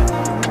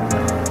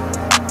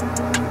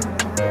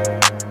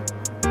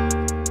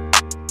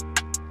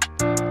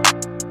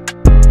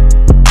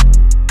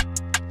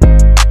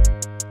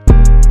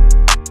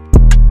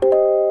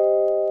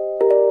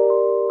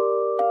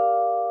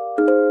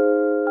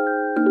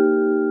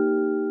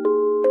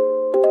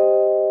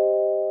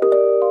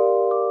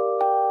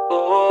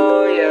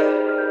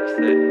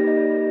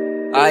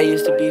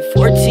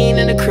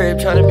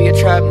 tryna be a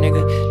trap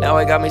nigga. Now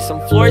I got me some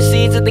floor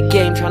seats at the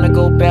game, tryna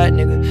go bad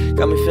nigga.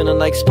 Got me feeling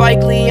like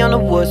Spike Lee on the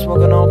wood,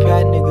 smoking on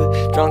Pat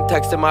nigga. Drunk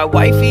texting my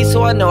wifey,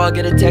 so I know I'll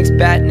get a text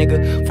back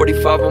nigga.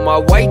 45 on my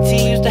white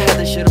tee, used to have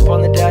this shit up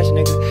on the dash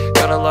nigga.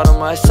 Got a lot on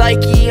my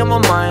psyche, on my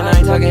mind, I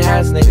ain't talking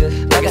hats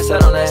nigga. Like I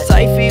said on that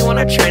Syfy, when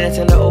I train I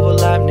tend to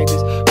overlap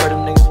niggas. Heard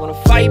them niggas wanna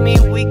fight me,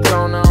 we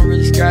grown, I don't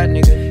really scrap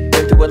nigga.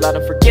 Through a lot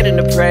of forgetting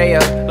to pray,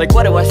 like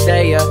what do I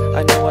say,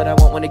 I know what I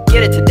want when I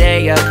get it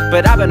today,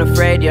 but I've been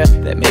afraid,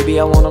 that maybe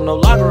I won't, I'm no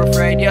longer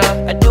afraid,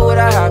 I do what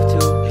I have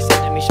to. You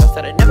sending me shots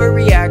that I never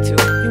react to.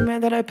 You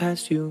mad that I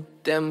passed you?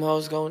 Them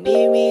hoes gon'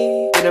 need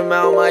me. Get them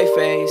out my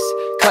face,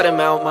 cut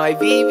them out my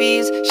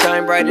VVs.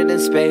 Shine brighter than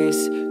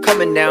space,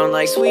 coming down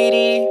like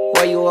sweetie.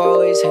 Why you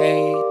always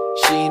hate?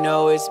 She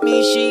know it's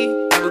me, she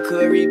never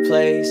could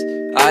replace.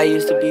 I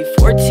used to be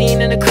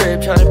 14 in the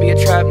crib, tryna be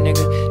a trap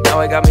nigga. Now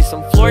I got me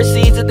some floor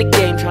seats at the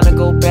game, tryna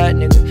go bad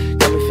nigga.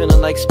 Got me feeling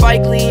like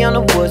Spike Lee on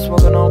the wood,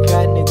 smoking on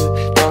Pat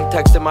nigga. Drunk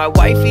texting my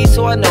wifey,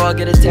 so I know I'll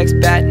get a text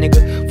back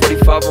nigga.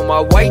 45 on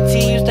my white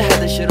tee, used to have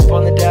this shit up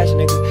on the dash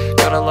nigga.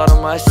 Got a lot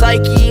on my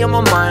psyche, on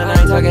my mind,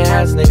 I ain't talking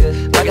hats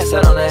nigga. Like I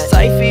said on that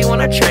Syfy,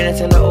 when I train I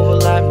tend to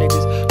overlap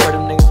niggas. Heard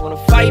them niggas wanna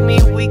fight me,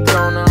 we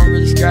grown, I don't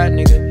really scrap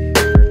nigga.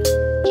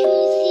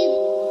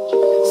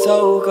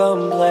 So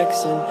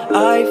complex and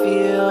I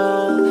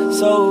feel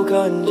so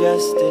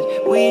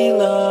congested. We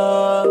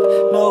love,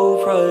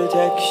 no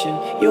protection.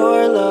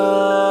 Your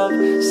love,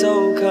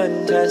 so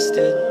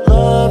contested.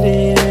 Love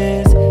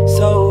is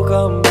so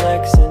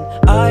complex and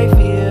I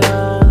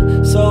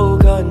feel so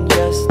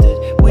congested.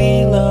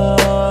 We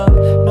love,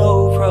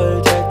 no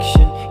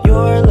protection.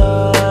 Your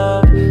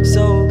love,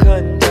 so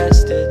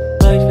contested.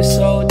 Life is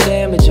so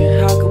damaging,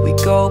 how could we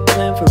go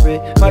plan for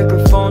it?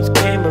 Microphones,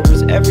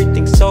 cameras,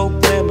 everything so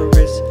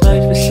glamorous.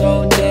 Life is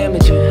so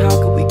damaging, how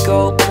could we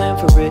go plan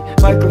for it?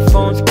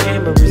 Microphones,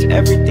 cameras,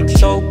 everything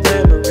so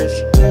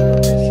glamorous.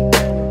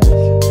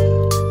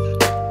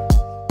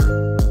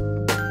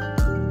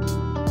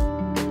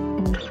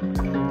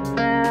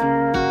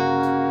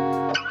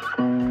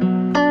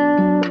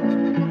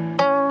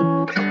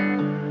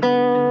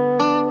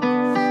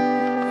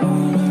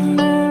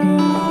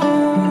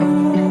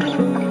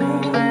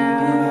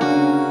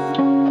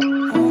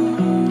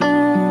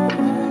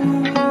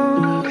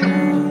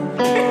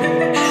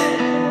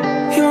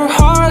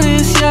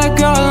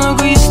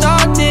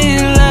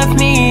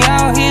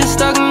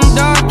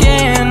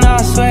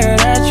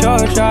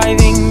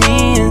 Driving me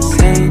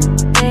insane.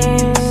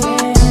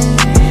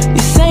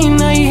 You saying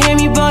that you hate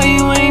me, but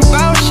you ain't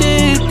bout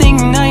shit.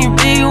 Thinking that you're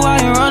big while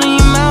you're running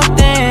your mouth.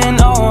 Then,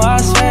 oh, I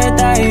swear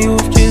that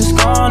you've just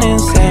gone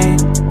insane.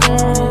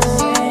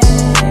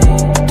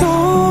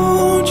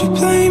 Don't you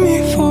play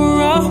me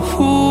for a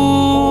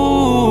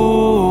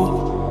fool.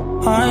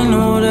 I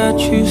know that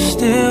you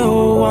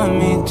still want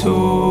me to.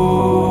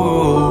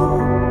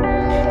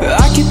 But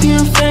I keep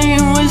hearing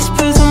faint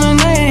whispers on my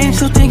name.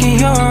 Still thinking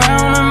you're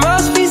around, I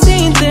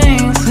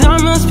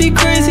must be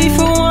crazy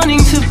for wanting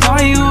to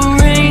buy you a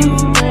ring.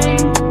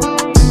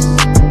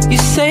 You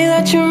say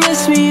that you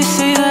miss me, you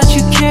say that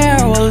you care.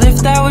 Well,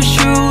 if that was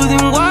true,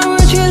 then why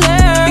weren't you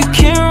there? You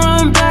can't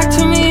run back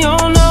to me,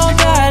 oh no,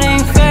 that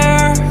ain't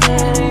fair.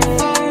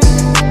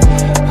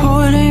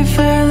 Oh, it ain't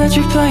fair that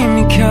you play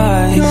me,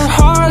 cause you're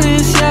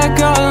heartless, yeah,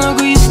 girl, look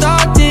where you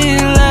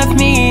started. Left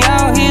me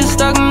out here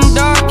stuck in the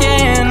dark,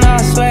 and I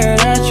swear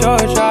that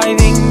you're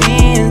driving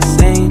me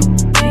insane.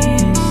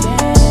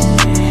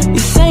 You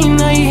saying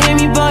that you hate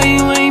me, but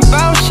you ain't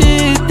bout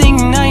shit.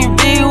 Thinking that you're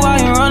big while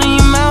you're running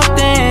your mouth.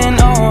 Then,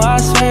 oh, I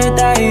swear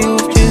that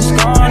you've just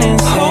gone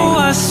insane. Oh,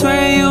 I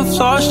swear you've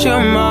lost your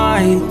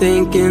mind,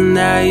 thinking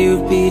that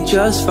you'd be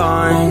just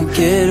fine. Won't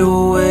get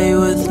away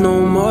with no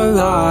more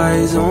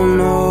lies. Oh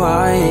no,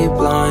 I ain't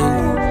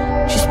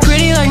blind. She's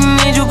pretty like an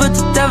angel, but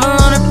the devil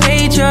on her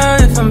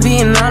pager. If I'm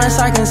being honest,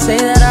 I can say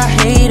that I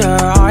hate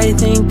her. I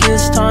think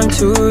it's time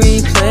to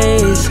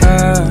replace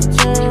her.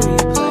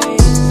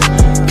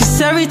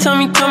 Every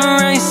time you come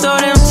around, you're so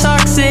damn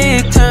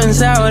toxic.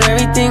 Turns out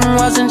everything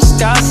wasn't just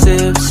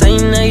gossip.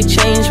 Saying that you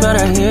changed, but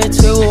I hear it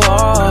too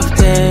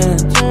often.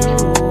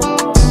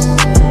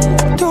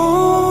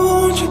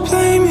 Don't you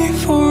play me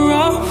for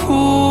a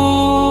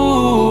fool.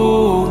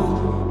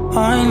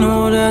 I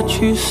know that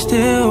you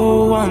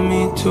still want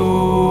me to.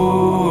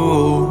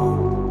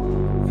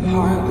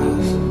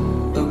 Heartless,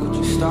 look what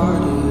you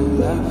started.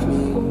 Left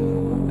me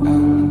out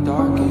in the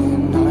dark,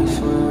 and I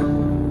swear,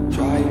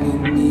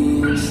 driving me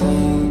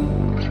insane.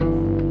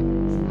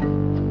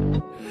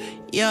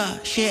 Yeah,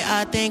 shit,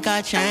 I think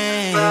I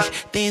changed.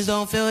 Things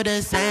don't feel the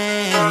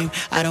same.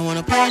 I don't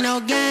wanna play no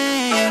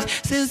games.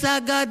 Since I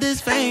got this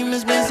fame,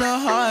 it's been so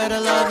hard to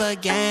love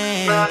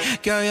again.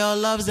 Girl, your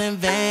love's in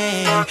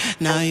vain.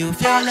 Now you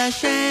feel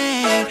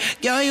ashamed.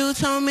 Girl, you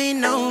told me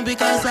no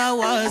because I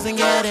wasn't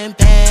getting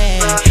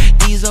paid.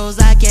 These hoes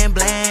I can't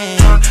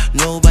blame.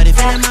 Nobody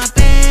feeling my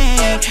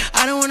pain.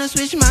 I don't wanna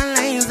switch my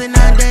lanes, and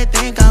now they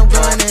think I'm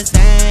going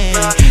insane.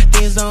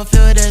 Things don't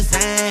feel the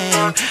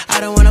same. I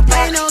don't wanna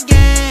play no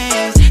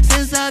games.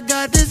 Since I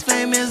got this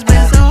fame, it's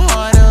been so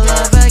hard to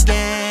love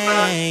again.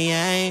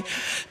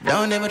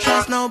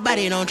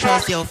 nobody don't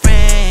trust your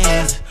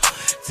friends.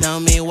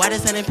 Tell me why they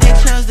sending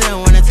pictures, they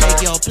don't wanna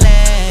take your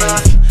place.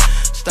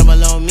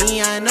 Stumble on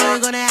me, I know you're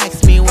gonna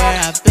ask me where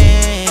I've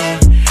been.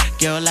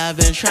 Girl, I've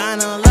been trying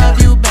to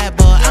love you back,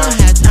 but I don't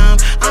have time,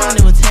 I don't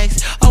even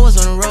text. Always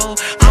on the road,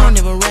 I don't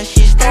even rush.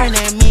 She's staring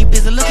at me,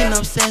 busy looking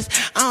obsessed.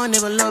 I don't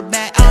even look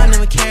back, I don't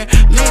even care.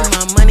 Make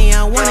my money,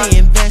 I wanna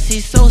invest.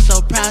 He's so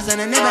proud that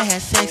I never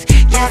had sex.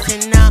 Yes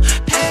and now,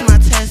 pass my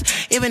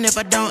test. Even if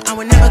I don't, I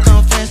would never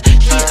confess.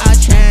 She I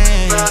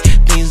change,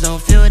 things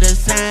don't feel the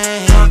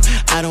same.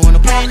 I don't wanna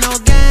play no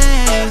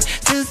games.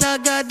 Since I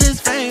got this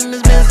fame,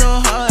 it's been so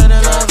hard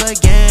to love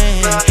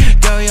again.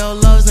 Girl, your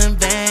love's in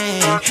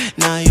vain.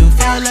 Now you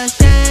feel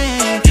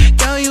ashamed.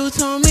 Girl, you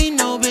told me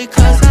no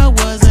because I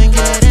wasn't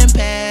getting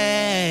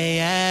paid.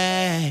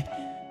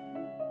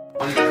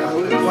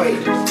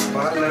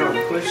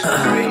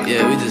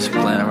 Yeah, we just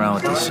playing around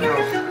with this shit.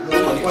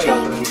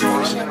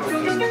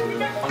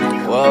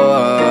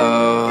 Whoa.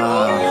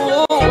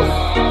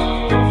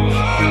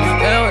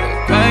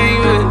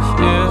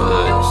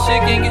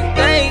 Shit can get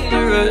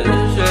dangerous,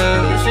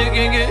 yeah. Shit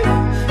can get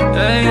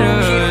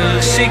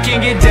dangerous. Shit can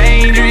get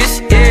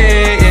dangerous,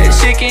 yeah.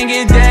 Shit can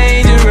get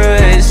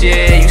dangerous,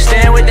 yeah. You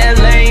stand with that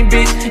lame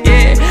bitch,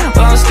 yeah.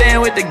 Well, I'm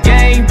staying with the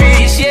gang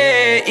bitch,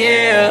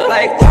 yeah.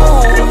 Like,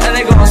 ooh, and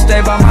they gon'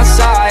 stay by my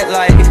side,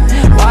 like,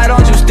 why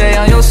don't you stay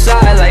on your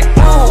side? Like,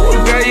 ooh,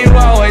 girl, you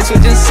always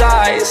switching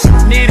sides.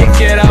 Need to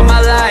get out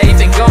my life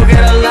and go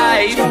get a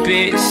life,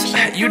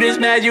 bitch. You just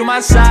mad you my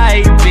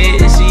side,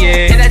 bitch,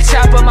 yeah. And that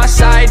chopper my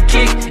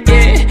sidekick,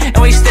 yeah.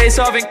 And we stay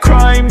solving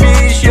crime,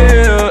 bitch,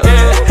 yeah.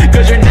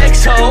 Cause your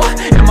next hoe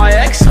and my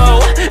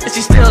ex-hoe, and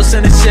she still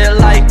sending shit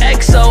like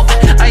EXO.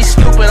 I ain't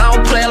stupid, I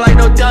don't play like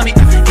no dummy.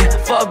 Yeah,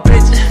 fuck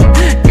bitch,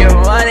 get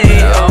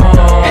money,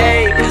 oh.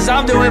 Hey, cause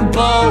I'm doing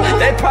both.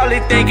 They probably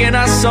thinking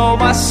I sold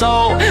my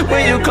soul.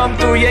 When you come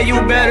through, yeah,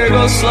 you better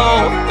go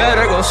slow.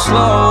 Better go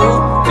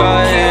slow,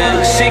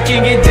 cause shit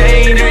can get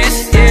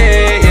dangerous,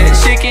 yeah.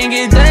 Shit can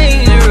get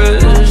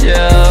dangerous,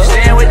 yeah.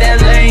 Staying with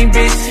that lame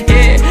bitch,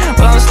 yeah.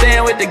 Well, I'm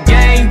staying with the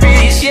gang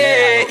bitch,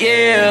 yeah.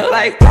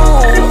 Like,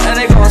 ooh, and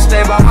they gon'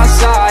 stay by my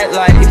side,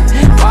 like,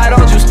 why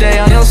don't you stay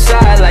on your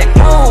side? Like,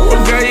 ooh,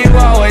 girl, you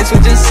always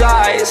switching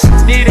sides.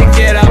 Need to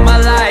get out my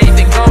life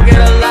and go get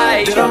a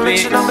life. Did I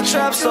mention I'm a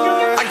trap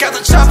star? I got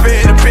the chopper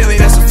in a Billy,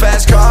 that's a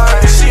fast car.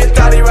 She a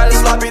thotty, riding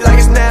sloppy like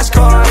it's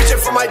NASCAR. Reaching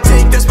for my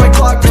dick, that's my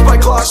clock, that's my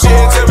clock. She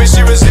didn't tell me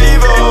she was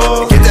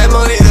evil. Get that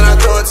money, then I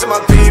throw it to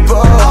my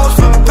people. I was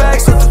flipping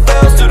packs, up the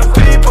bells to the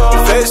people.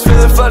 Face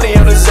feeling funny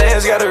on the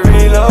sands, gotta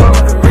reload.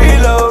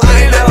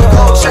 I ain't never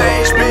gon'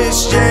 change,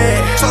 bitch, yeah.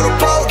 Total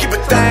pole, keep a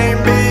thing,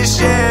 bitch,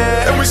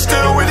 yeah. And we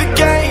still with the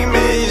game,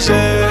 bitch,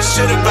 yeah.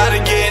 Shit about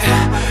to get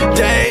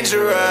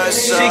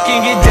dangerous. Shit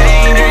can get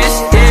dangerous,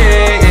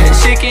 yeah.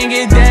 Shit can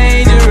get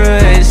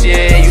dangerous,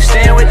 yeah. You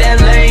stand with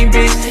that lame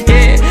bitch,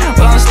 yeah.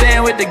 Well, I'm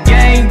staying with the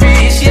gang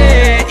bitch,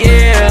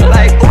 yeah.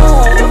 Like,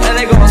 ooh, and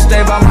they gon'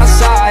 stay by my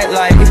side,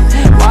 like,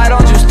 why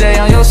don't you stay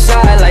on your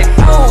side? Like,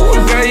 ooh,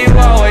 girl, you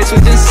always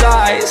switching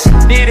sides.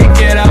 Need to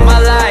get out my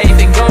life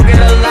and go get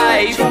a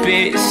life,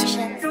 bitch.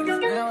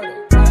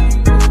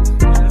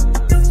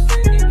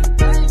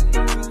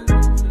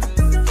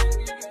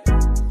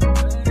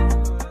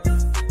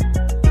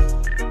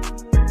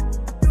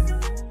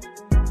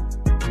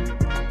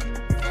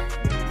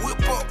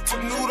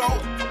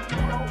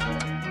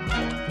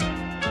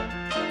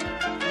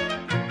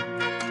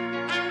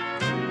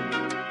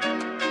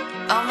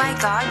 Oh my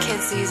god, kid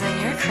season,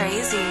 you're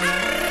crazy.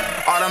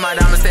 All of my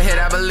diamonds to hit,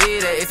 I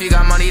believe it. If you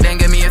got money, then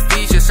give me a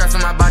feature. Stress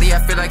on my body, I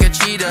feel like a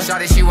cheetah.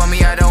 Shawty, she want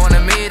me, I don't wanna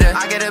meet her.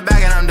 I get it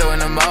back and I'm doing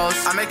the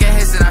most. I make it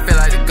hits and I feel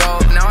like the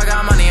GOAT. Now I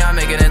got money, I'm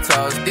making it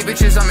toast. These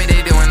bitches on me,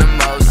 they doing the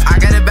most. I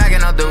get it back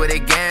and I'll do it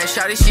again.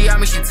 Shawty, she on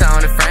me, she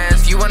telling her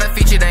friends. You want a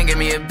feature, then give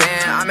me a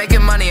band. I'm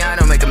making money, I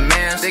don't make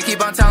amends. They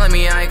keep on telling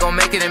me I ain't gon'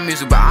 make it in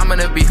music, but I'm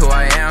gonna be who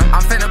I am.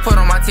 I'm finna put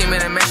on my team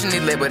and mention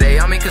these label, they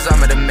on me cause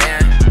I'm a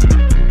demand.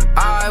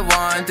 I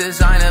want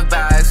designer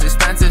bags,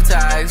 expensive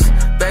tags.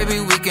 Baby,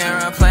 we can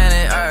run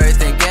planet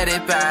Earth and get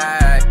it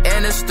back.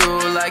 In the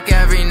stool like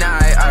every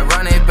night, I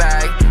run it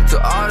back.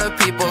 To all the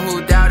people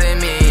who doubted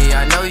me,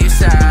 I know you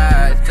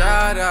sad.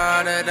 Da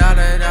da da da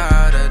da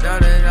da da da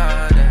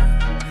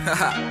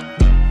da.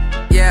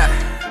 Yeah.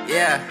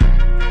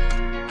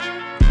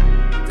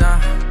 Da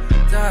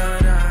da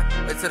da.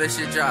 Wait till this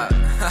shit drop.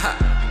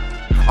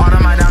 All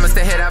of my diamonds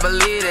to hit, I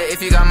believe it.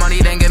 If you got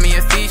money, then give me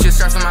a feature.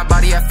 Stress on my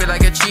body, I feel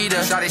like a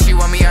cheetah. Shawty, she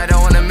want me, I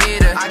don't wanna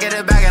meet her. I get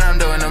it back and I'm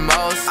doing the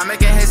most. I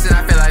make it hits and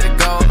I feel like the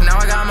GOAT. Now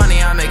I got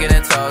money, I'm making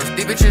it toast.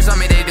 These bitches on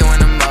me, they doing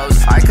the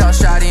most. I call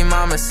Shawty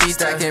Mamacita,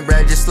 stacking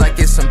bread just like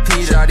it's some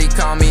pita. Shawty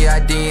call me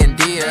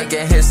ID&D, I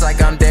get hits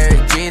like I'm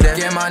Derek Jeter.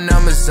 Get my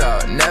numbers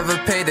up, never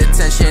paid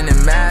attention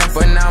in math.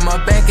 But now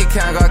my bank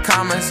account got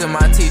comments and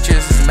my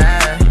teachers is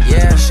mad.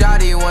 Yeah,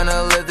 Shawty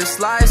wanna live this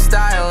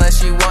lifestyle and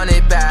she want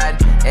it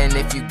bad. And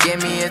if you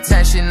give me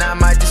attention, I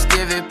might just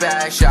give it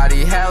back.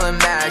 Shawty hella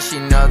mad, she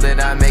know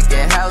that I make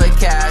it hella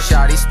cash.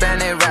 Shawty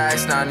spending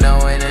racks, not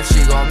knowing if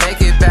she gon'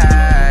 make it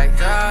back.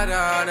 Da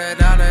da da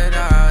da da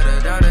da da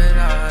da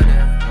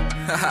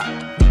da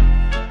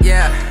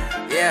Yeah.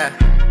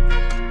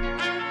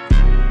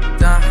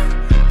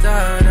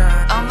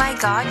 Oh my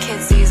god,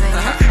 kid season,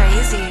 you're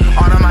crazy.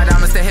 All of my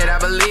diamonds to hit, I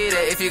believe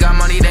it. If you got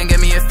money, then give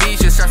me a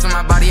feature. Stress on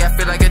my body, I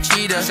feel like a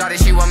cheater. Shawty,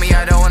 she want me,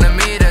 I don't wanna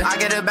meet her. I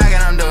get it back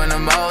and I'm doing the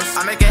most.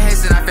 I make it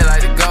haste and I feel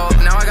like the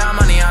GOAT. Now I got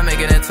money, I'm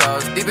making it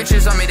toast. These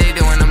bitches on me, they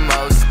doing the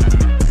most.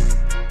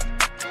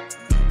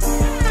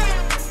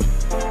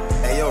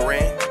 Hey yo,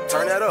 Rain,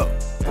 turn that up.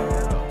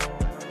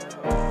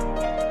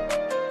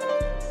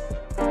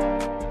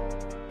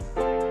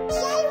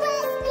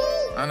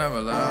 I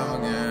never love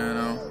again,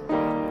 no.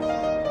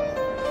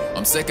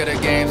 I'm sick of the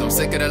games, I'm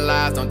sick of the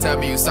lies. Don't tell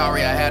me you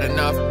sorry, I had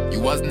enough. You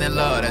wasn't in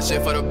love, that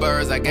shit for the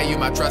birds. I gave you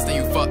my trust and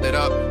you fucked it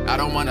up. I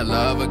don't wanna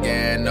love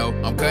again, no.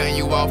 I'm cutting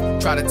you off,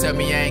 try to tell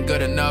me I ain't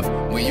good enough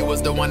when you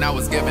was the one I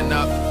was giving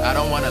up. I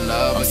don't wanna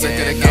love again. I'm sick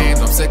of the games,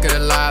 I'm sick of the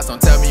lies.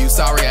 Don't tell me you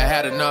sorry, I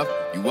had enough.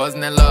 You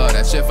wasn't in love,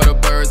 that shit for the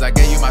birds. I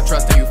gave you my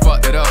trust and you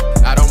fucked it up.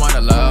 I don't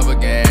wanna love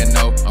again,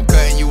 no. I'm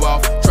cutting you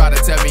off, try to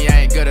tell me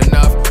I ain't good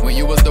enough when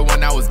you was the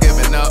one I was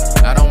giving up.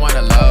 I don't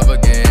wanna love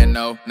again,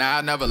 no. Nah,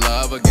 I'll never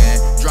love again.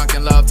 Drunk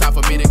in love, time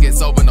for me to get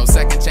sober. No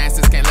second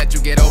chances, can't let you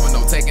get over.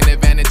 No taking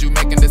advantage, you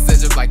making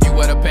decisions like you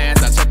wear the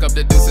pants. I check up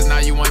the deuces, now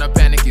you wanna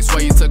panic. You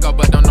swear you took up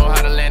but don't know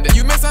how to land it.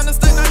 You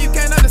misunderstood, now you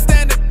can't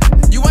understand it.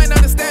 You ain't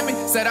understand me.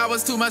 Said I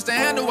was too much to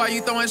handle while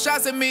you throwing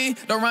shots at me.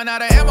 Don't run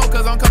out of ammo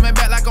cause I'm coming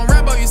back like on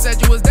Rambo. You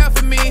said you was there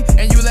for me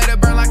and you let it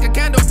burn like a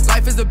candle.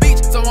 Life is a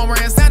beach, so I'm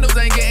wearing sandals.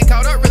 Ain't getting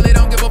caught up, really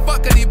don't give a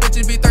fuck. Cause these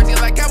bitches be thirsty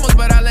like camels,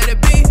 but I let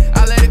it be.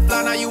 I let it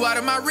fly, now you out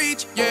of my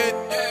reach, yeah.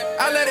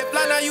 I let it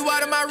fly, now you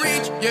out of my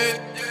reach, yeah.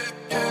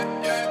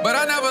 But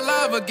I never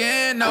love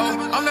again, no.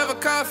 I'm never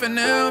cuffing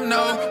them,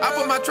 no. I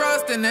put my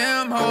trust in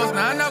them hoes.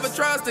 Now I never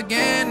trust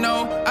again,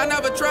 no. I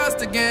never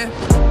trust again.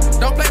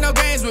 Don't play no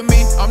games with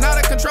me. I'm not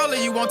a controller,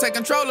 you won't take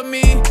control of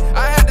me.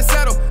 I had to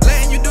settle,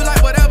 letting you do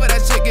like whatever.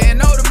 That shit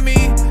getting old to me.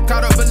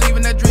 Caught up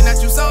believing that dream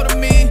that you sold to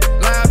me.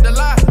 Lie after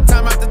lie,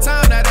 time after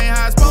time. That ain't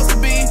how it's supposed to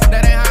be.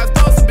 That ain't how it's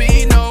supposed to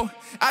be, no.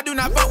 I do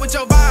not fuck with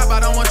your vibe, I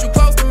don't want you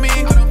close to me.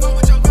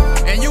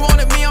 And you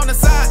wanted me on the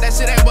side, that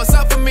shit ain't what's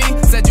up for me.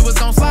 Said you was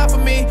gon' slide for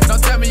me.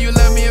 Don't tell me you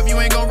love me if you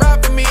ain't gon'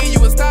 ride for me. You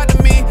was tied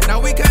to me, now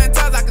we cutting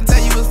ties. I can tell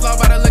you was flawed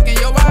by the look in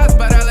your eyes.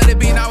 But I let it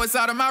be, now it's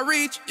out of my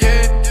reach,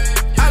 yeah.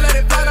 I let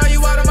it fly, now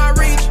you out of my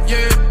reach,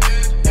 yeah.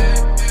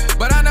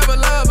 But I never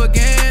love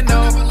again,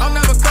 no. I'm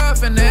never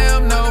cuffing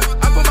them, no.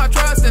 I put my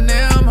trust in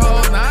them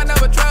hoes. Now I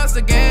never trust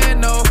again,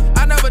 no.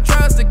 I never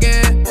trust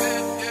again.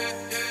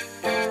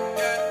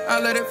 I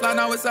let it fly,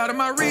 now it's out of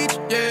my reach,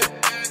 yeah.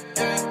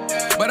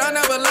 But I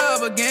never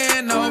love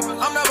again, no.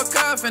 I'm never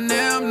cuffing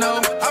them, no.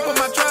 I put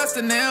my trust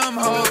in them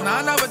hoes. Now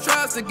I never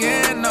trust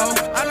again, no.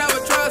 I never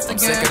trust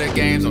again. I'm sick of the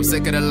games, I'm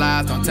sick of the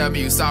lies. Don't tell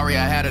me you sorry,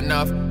 I had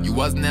enough. You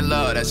wasn't in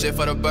love, that shit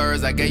for the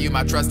birds. I gave you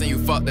my trust and you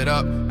fucked it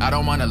up. I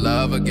don't wanna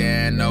love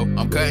again, no.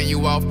 I'm cutting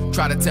you off,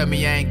 try to tell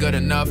me I ain't good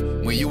enough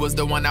when you was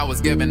the one I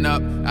was giving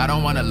up. I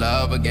don't wanna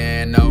love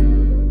again, no.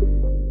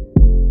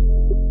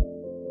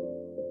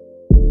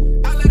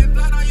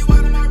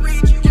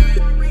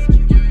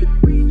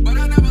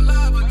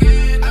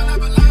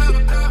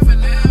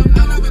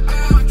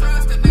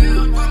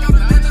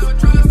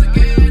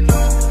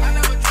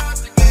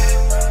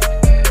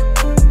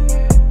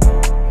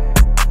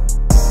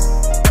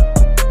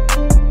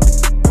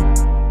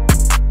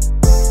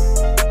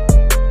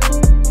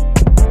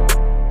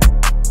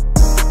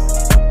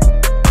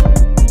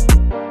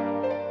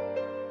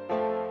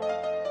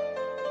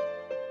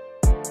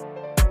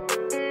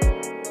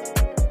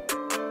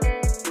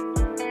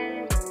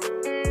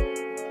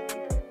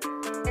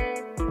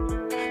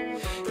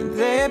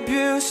 They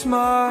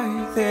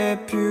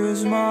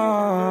abuse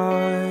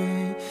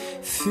my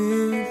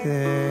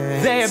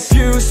feelings. They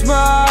abuse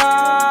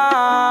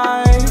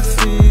my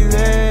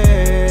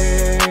feelings.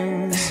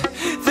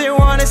 They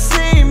wanna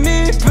see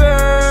me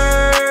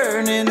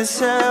burn in this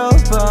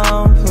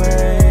hellbound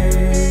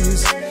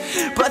place,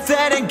 but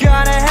that ain't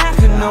gonna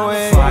happen, no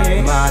way.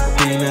 Fight my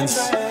demons,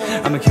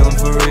 I'ma kill them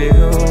for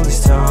real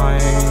this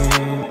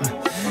time.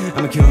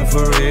 I'ma kill them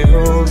for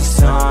real this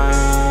time.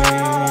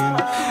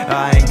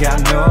 I ain't got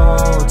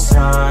no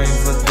time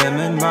for them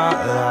in my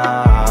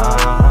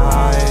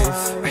life.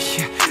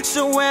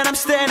 So when I'm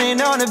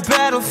standing on a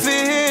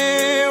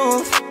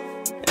battlefield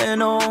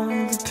and all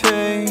the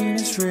pain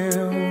is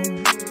real,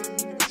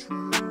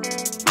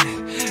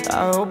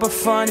 I hope I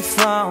finally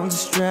found the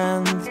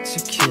strength to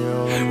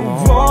kill them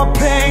all. War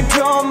paint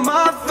on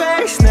my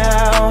face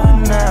now.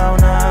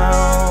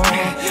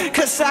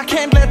 Cause I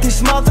can't let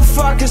these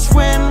motherfuckers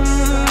win.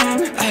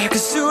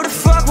 Cause who the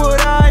fuck would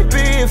I be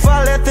if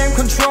I let them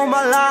control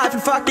my life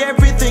and fuck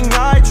everything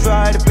I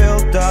try to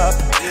build up?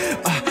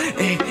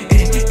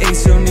 Ain't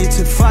so need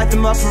to fight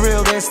them up for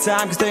real this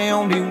time, cause they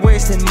only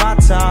wasting my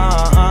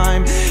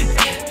time.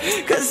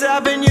 Cause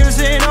I've been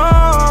using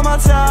all my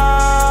time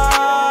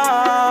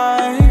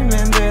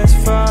in this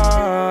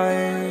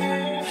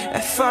fight,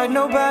 a fight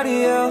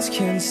nobody else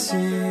can see.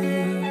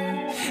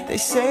 They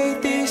say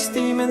these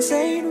demons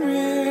ain't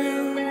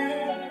real,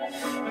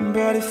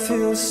 but it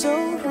feels so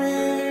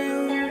real.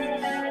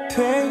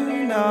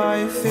 pain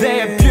I feel.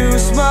 They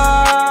abuse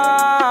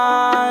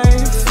my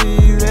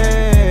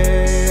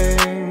feelings.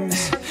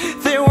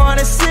 They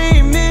wanna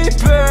see me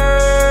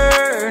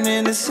burn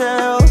in this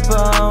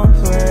hellbound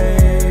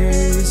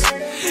place,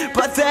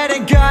 but that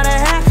ain't gonna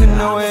happen,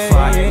 no way.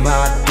 Fight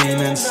my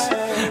demons,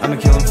 I'ma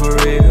kill them for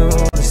real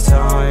this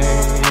time.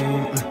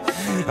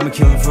 I'ma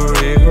kill them for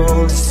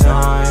real this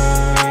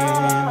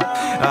time.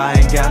 I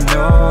ain't got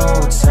no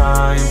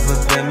time for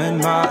them in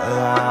my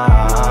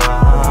life.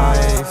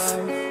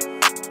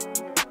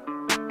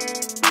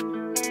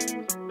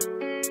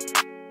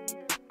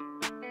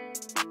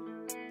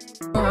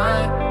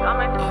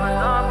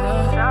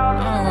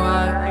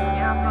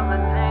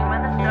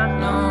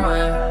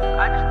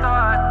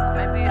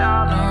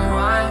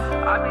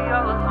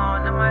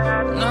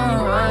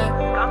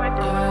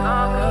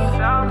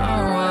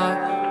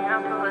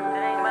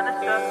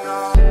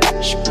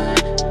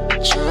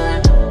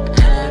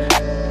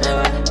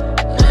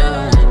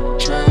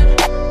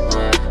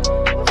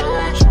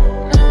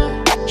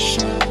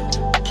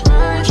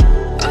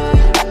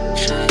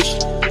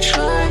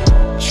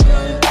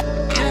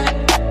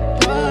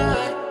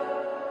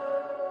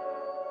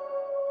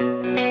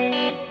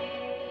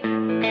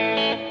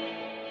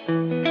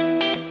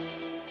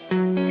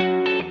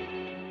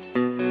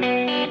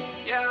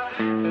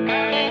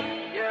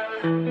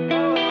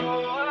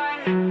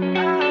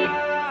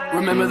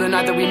 Remember the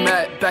night that we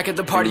met, back at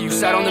the party you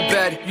sat on the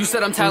bed. You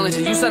said I'm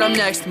talented, you said I'm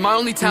next. My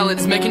only talent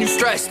is making you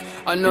stressed.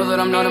 I know that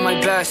I'm not at my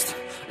best.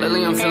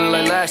 Lately I'm feeling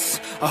like less.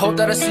 I hope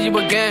that I see you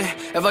again.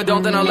 If I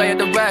don't, then I'll lay it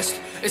to rest.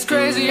 It's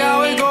crazy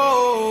how it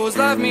goes,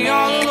 left me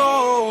all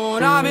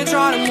alone. I've been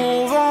trying to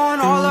move on,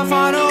 all I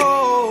find are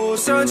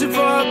holes. Searching for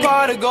a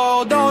pot to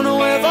go, don't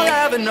know if I'll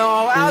ever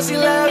know how she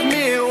left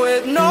me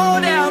with no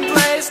damn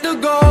place to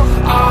go.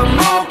 I'm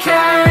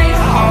okay,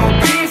 I'll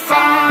be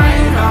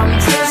fine. I'm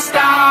just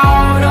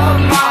out of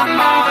my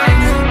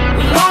mind.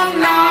 Long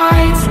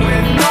nights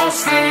with no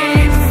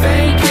sleep,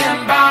 thinking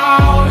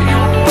about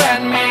you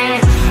and me.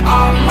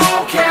 I'm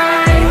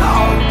okay,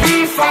 I'll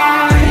be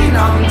fine.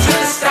 I'm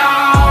just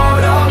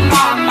out of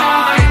my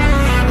mind.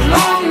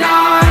 Long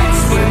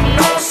nights with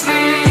no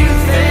sleep,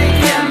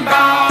 thinking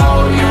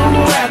about you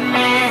and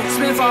me. It's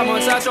been 5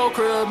 months at your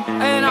crib,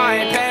 and I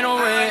ain't paying no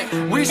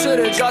rent. We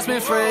should've just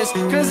been friends,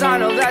 cause I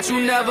know that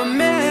you never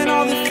meant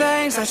all the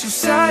things that you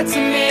said to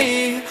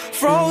me.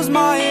 Froze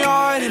my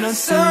heart in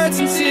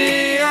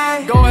uncertainty.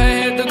 Go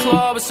ahead, hit the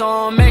club or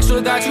something, make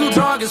sure that you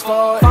drunk as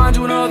fuck. Find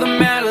you another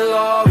man to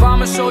love,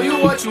 I'ma show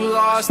you what you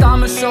lost.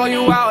 I'ma show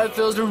you how it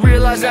feels to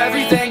realize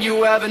everything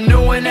you ever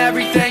knew and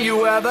everything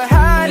you ever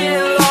had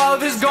in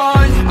love is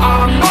gone.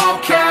 I'm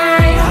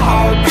okay,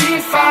 I'll be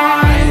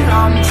fine.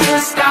 I'm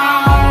just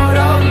out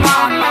of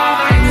my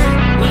mind.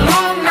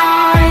 Long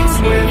nights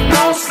with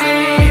no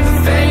sleep,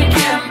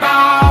 thinking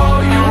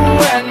about you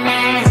and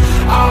me.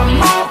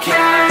 I'm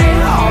okay,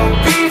 I'll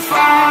be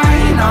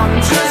fine. I'm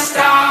just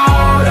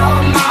out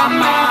of my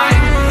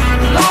mind.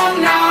 Long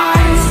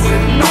nights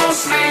with no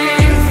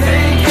sleep,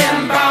 thinking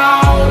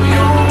about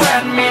you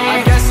and me.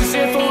 I guess it's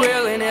it for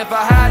real, and if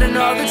I had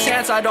another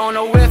chance, I don't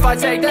know if I'd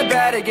take that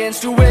bet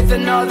against you with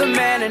another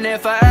man. And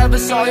if I ever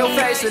saw your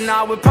face, then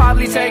I would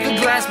probably take a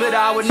glance, but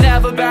I would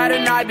never bat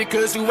an eye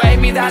because you hate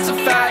me, that's a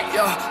fact.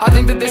 I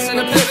think that this is an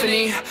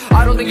epiphany,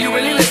 I don't think you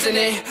really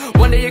listening.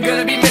 One day you're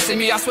gonna be missing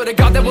me, I swear to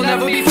God that we'll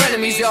never be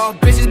frenemies, yo.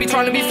 Bitches be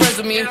trying to be friends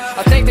with me,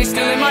 I think they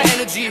stealing my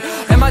energy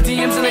and my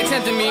DMs and they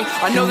tempting me.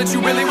 I know that you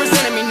really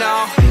resenting me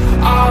now.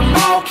 I'm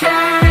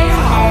okay,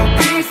 I'll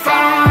be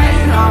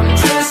fine. I'm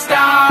just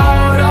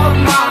out of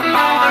my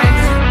mind.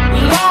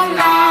 Long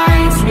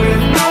nights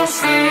with no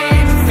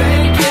sleep,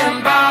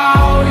 thinking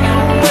about you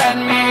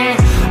and me.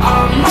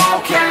 I'm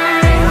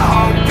okay,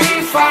 I'll be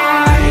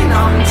fine.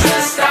 I'm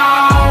just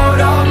out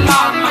of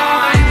my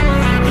mind.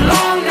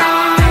 Long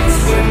nights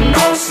with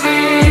no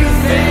sleep,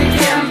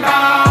 thinking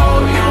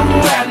about you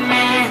and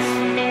me.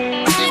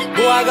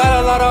 Oh, I got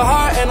a lot of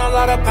heart and a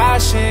lot of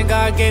passion.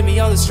 God gave me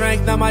all the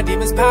strength, now my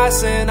demons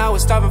passing. I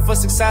was starving for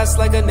success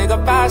like a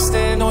nigga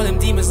fasting. All them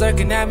demons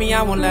lurking at me,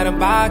 I won't let them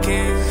back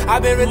in.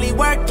 I've been really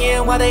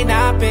working while they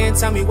napping.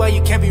 Tell me why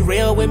you can't be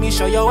real with me,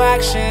 show your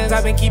actions.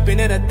 I've been keeping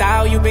it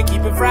 1,000, you've been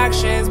keeping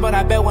fractions. But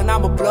I bet when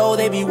I'm a blow,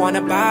 they be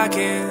wanna back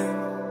in.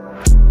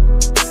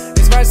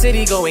 This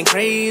Varsity going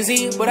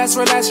crazy, but I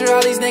swear last year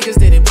all these niggas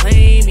didn't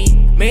play me.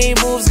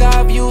 Made moves,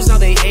 got views, now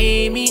they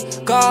hate me.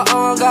 Got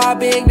on, got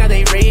big, now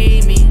they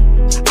rate me.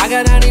 I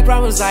got 90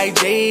 problems like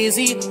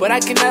Jay-Z, but I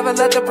can never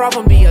let the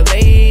problem be a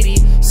lady.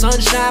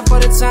 Sunshine for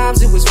the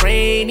times it was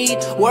rainy.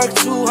 Worked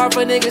too hard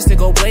for niggas to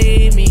go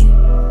blame me.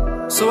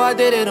 So I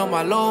did it on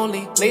my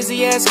lonely.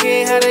 Lazy ass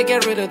kid, had to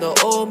get rid of the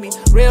old me.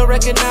 Real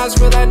recognize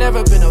real, I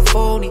never been a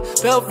phony.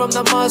 Built from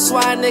the mud, so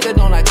I nigga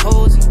don't like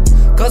cozy.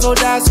 Cause old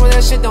dog swear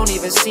that shit don't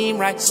even seem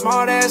right.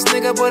 Smart ass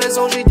nigga, but his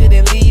OG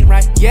didn't lead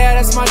right. Yeah,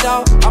 that's my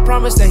dog, I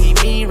promise that he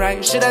mean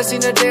right. Shit I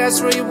seen the day, I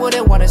swear you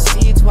wouldn't wanna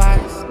see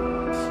twice.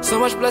 So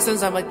much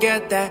blessings, I'ma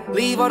get that.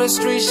 Leave all the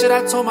street shit,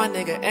 I told my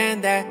nigga,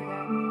 and that.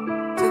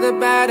 To the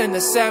bad and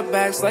the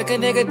setbacks, like a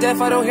nigga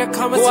deaf, I don't hear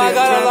comments. I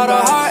got a lot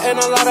of heart and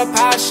a lot of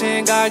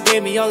passion. God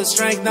gave me all the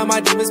strength, now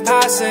my demons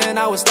passing.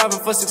 I was starving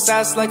for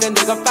success like a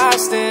nigga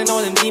fasting.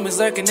 All them demons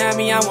lurking at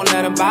me, I won't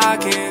let them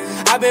back in.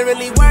 I've been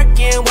really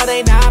working while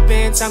they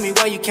napping. Tell me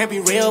why you can't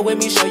be real with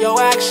me, show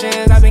your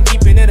actions. I've been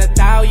keeping it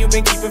 1,000, you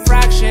been keeping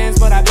fractions.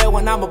 But I bet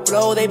when I'ma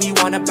blow, they be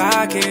wanna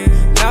back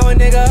in. Now a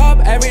nigga up,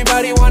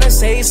 everybody wanna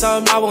say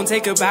something. I won't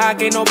take it back,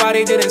 ain't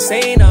nobody didn't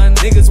say none.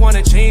 Niggas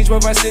wanna change,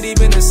 but Varsity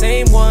been the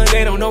same one.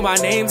 They don't know my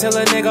name till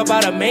a nigga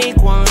about to make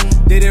one.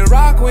 Didn't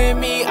rock with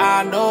me,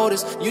 I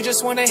noticed. You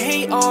just wanna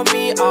hate on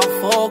me,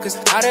 I'll focus.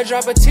 Had to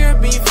drop a tear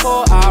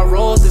before I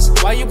wrote this.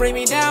 Why you bring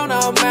me down,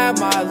 I'm at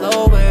my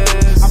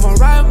lowest. I'ma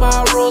write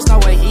my rules,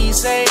 not what he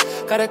say.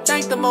 Gotta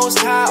thank the Most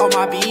High on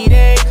my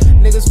B-day.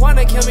 Niggas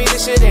wanna kill me,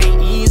 this shit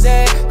ain't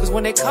easy. Cause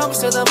when it comes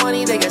to the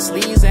money, they get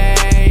sleazy,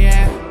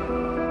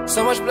 yeah.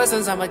 So much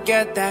blessings, I'ma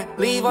get that.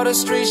 Leave all the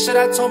street shit,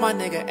 I told my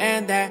nigga,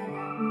 and that.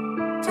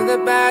 To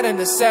the bad and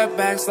the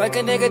setbacks, like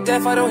a nigga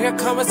deaf, I don't hear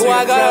comments.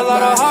 I got a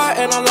lot of heart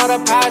and a lot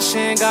of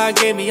passion. God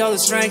gave me all the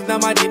strength, now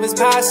my demons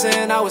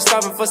passing. I was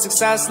starving for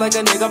success like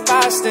a nigga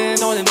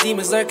fasting. All them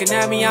demons lurking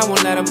at me, I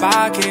won't let them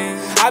back in.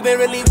 I've been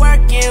really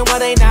working while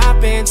they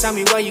napping. Tell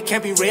me why you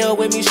can't be real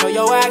with me, show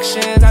your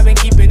actions. I've been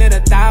keeping it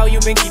 1,000, you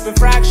been keeping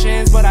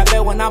fractions. But I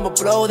bet when I'ma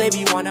blow, they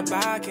be wanna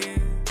back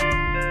in.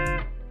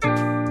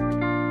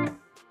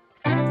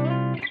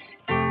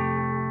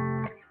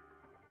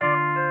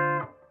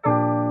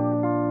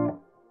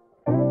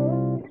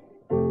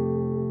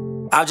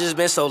 I've just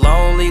been so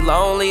lonely,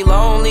 lonely,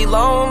 lonely,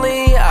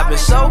 lonely. I've been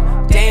so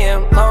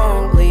damn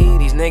lonely.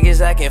 These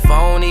niggas acting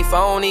phony,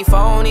 phony,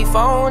 phony,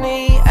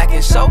 phony.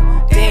 Acting so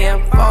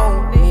damn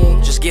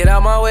phony. Just get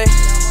out my way.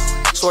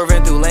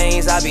 Swerving through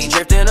lanes, I be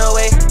drifting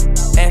away.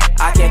 And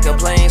I can't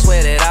complain,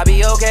 swear that I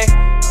be okay.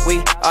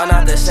 We are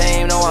not the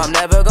same, no, I'm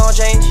never gonna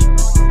change.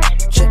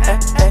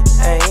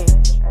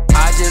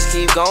 I just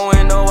keep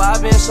going, no,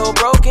 I've been so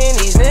broken.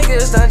 These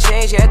niggas done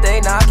changed, yet they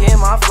knocking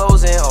my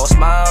flows in. All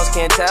smiles,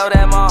 can't tell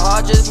that my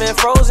heart just been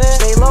frozen.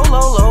 Stay low,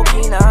 low, low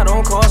key, now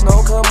don't cause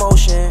no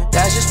commotion.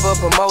 That's just for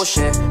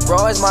promotion,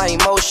 raw is my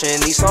emotion.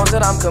 These songs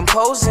that I'm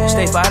composing,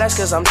 stay fly, that's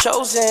cause I'm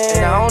chosen.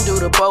 And I don't do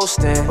the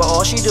boasting, but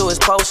all she do is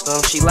post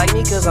them. She like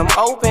me cause I'm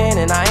open,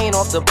 and I ain't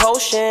off the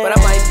potion. But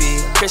I might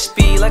be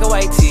crispy like a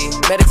white tee,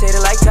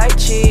 meditated like Tai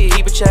Chi,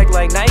 keep a check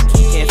like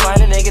Nike. Can't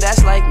find a nigga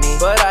that's like me,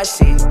 but I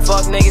see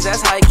fuck niggas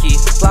that's high key.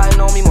 Plotting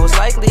on me most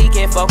likely,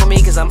 can't fuck with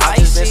me cause I'm icy. I've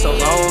just been so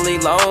lonely,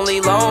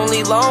 lonely,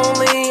 lonely,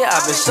 lonely.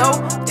 I've been so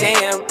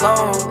damn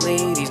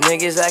lonely. These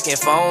niggas acting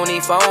phony,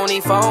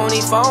 phony,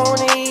 phony,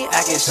 phony.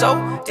 Acting so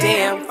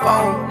damn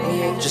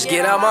phony. Just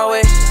get out my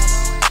way.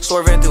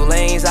 Swerving through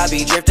lanes, I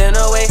be drifting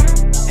away.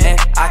 And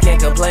I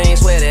can't complain,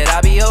 swear that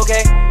I be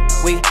okay.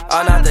 We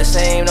are not the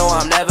same, no,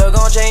 I'm never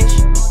gonna change.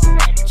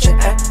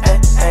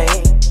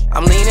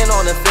 I'm leaning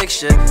on the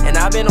fixture, and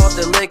I've been off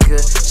the liquor.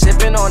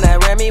 Sipping on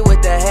that Remy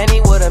with that Henny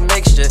with a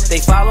mixture. They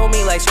follow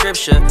me like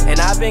scripture, and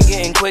I've been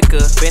getting quicker.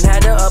 Been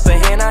had the upper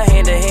hand, I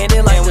hand to hand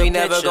it like and we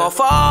never gon'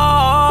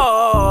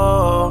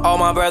 fall. All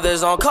my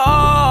brothers on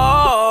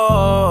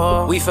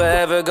call. We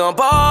forever gon'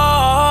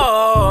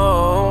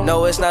 ball.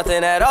 No, it's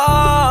nothing at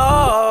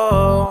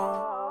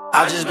all.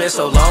 I've just been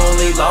so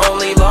lonely,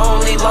 lonely,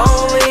 lonely,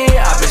 lonely.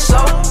 I've been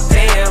so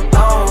damn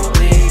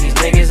lonely. These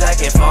niggas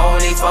acting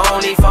phony,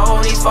 phony,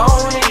 phony,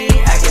 phony.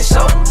 Acting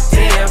so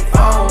damn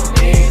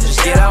phony.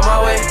 Just get out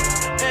my way.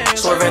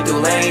 Swerving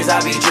through lanes,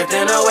 I be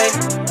drifting away.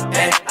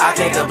 And I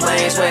can't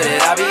complain, swear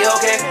that I be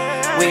okay.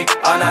 We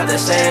are not the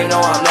same,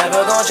 no, I'm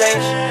never gonna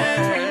change.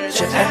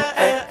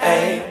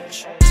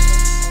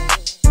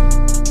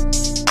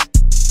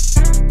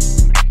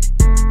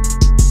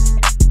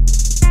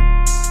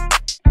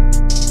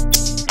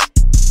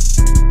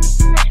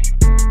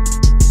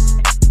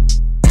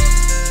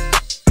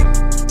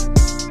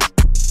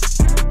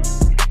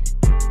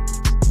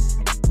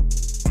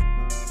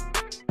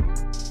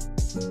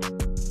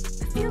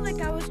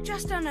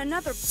 On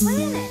another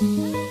planet.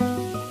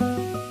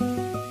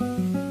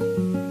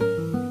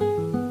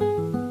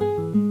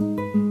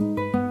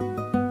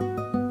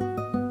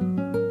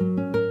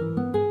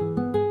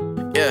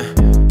 Yeah,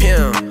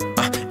 Pim,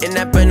 in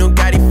that brand new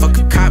Gotti, fuck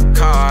a cop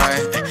car.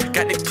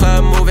 Got the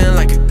club moving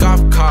like a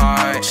golf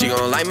cart. She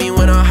gon' like me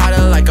when I'm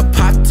hotter like a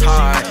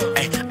Pop-Tart.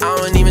 I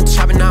don't even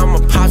chop it, now I'm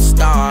a pop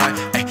star.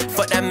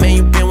 Fuck that man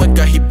you been with,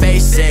 girl, he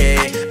basic.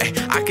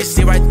 I can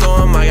see right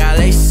through him, I got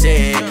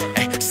LASIK.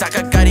 Sock,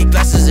 I got these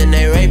glasses and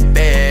they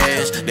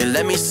Ray-Bans. Then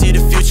let me see the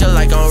future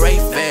like on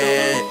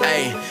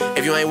Ray-Ban.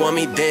 If you ain't want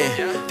me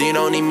then you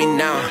don't need me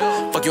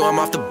now. Fuck you, I'm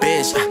off the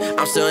bench.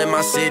 I'm still in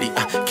my city.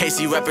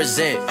 KC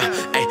represent.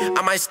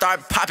 I might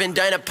start popping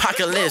during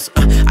apocalypse.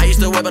 I used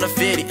to whip on a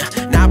 50.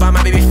 Now I buy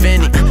my baby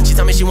Fendi. She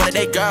tell me she one of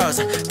they girls.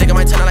 Think I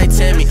might turn her like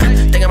Timmy.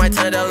 Think I might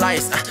turn it the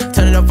lights.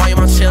 Turn it up volume,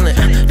 I'm chillin'.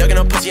 Don't get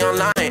no pussy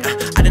online.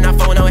 I did not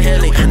phone no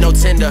Hilly. No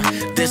Tinder.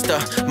 This the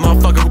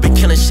motherfucker who been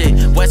killing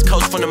shit. West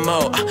Coast from the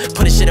mo.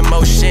 Putting shit in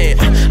motion.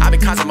 I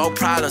been causing more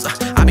problems.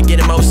 I been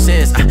getting more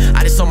sins.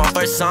 I just sold my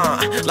first song.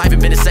 Life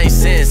ain't been the same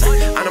since.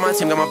 I know my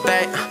team got my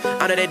back.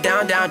 I know they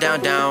down, down,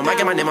 down, down. Might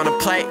get my name on the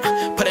plate.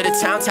 Put it in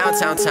town, town,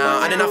 town,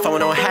 town. I did not phone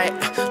no hate.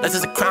 Let's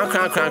just a crown,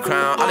 crown, crown,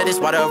 crown. All of this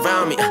water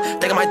around me.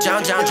 Think I might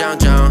drown, drown, drown,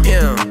 drown.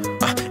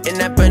 In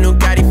that brand new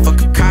Gotti,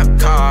 fuck a cop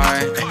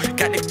car.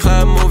 Got the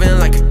club moving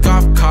like a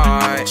golf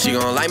cart. She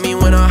gon' like me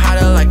when I'm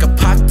hotter like a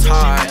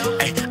Pop-Tart.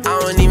 I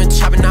don't even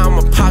chop it, now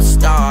I'm a pop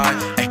star.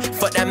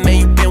 Fuck that man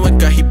you been with,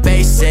 girl, he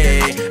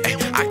basic.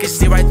 I can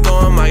see right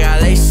through him, I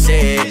got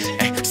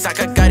LASIK.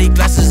 Saka got these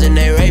glasses and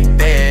they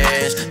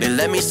Ray-Bans. They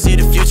let me see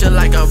the future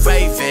like I'm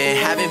Raven.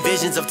 Having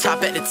visions of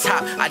top at the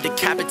top. I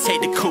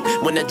decapitate the coupe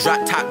when the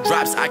drop top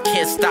drops. I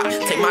can't stop.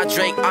 Take my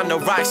drink on the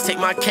rocks. Take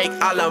my cake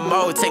a la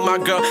mode. Take my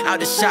girl out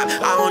the shop.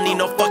 I don't need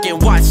no fucking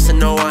watch to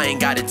know I ain't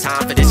got the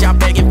time for this. Y'all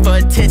begging for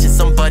attention.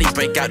 Somebody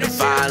break out the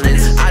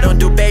violence. I don't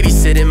do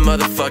babysitting.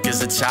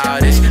 Motherfuckers are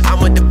childish. I'm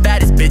with the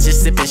baddest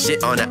bitches sipping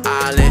shit on the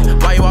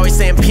island. Why you always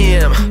saying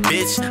PM?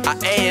 Bitch, I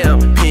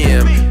am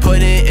PM.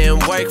 Putting in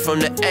work from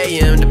the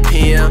AM to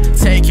PM.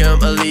 Take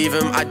him or leave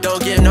him. I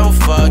don't give no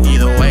fuck.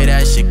 Either way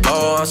that shit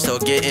go, I'm still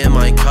getting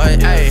my cut.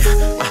 Ayy,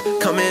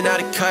 coming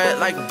out of cut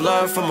like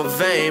blood from a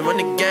vein. Run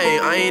the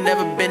game, I ain't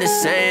never been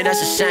insane.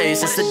 That's a shame.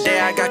 Since the day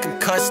I got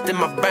concussed in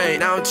my brain,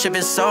 now I'm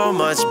tripping so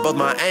much, both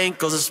my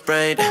ankles are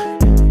sprained.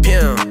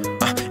 PM,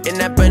 in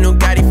that brand new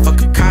Gotti,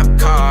 fuck a cop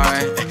car.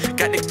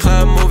 Got the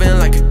club moving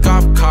like a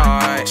golf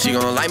cart. She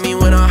gon' like me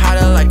when I'm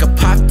hotter like a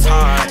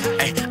Pop-Tart.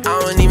 I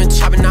don't even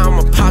chop it, now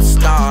I'm a pop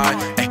star.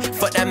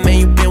 Fuck that man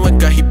you been with,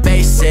 girl, he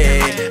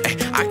basic.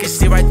 I can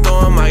see right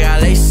through him, I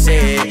got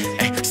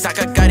LASIK.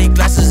 Saka got these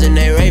glasses and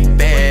they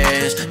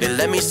Ray-Bans. They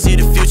let me see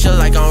the future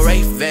like I'm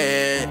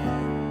Raven.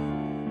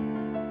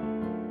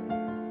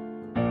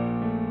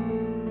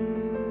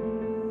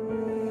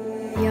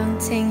 Young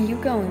Ting, you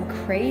going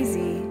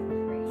crazy.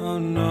 Oh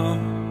no,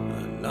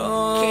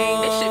 no.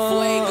 King, this shit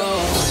fuego.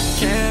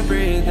 Can't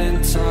breathe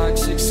in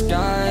toxic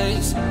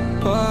skies.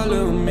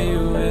 Pollute me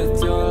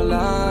with your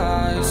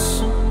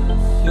lies.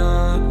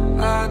 Yeah,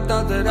 I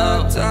thought that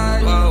I'd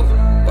die. Whoa,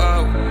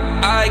 whoa.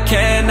 I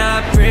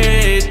cannot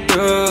breathe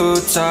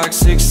through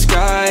toxic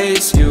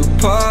skies. You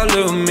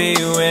pollute me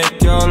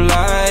with your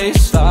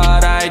lies.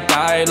 Thought I'd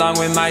die along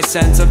with my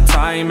sense of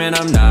time, and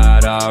I'm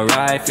not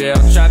alright. Feel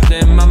trapped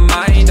in my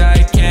mind,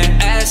 I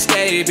can't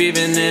escape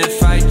even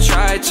if I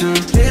try to.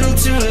 Little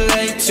too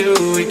late,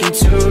 too weak and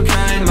too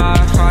kind. My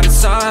heart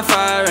is on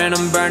fire and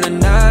I'm burning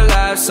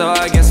alive, so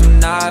I guess I'm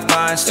not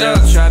fine. Still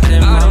trapped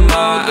in my mind.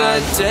 I know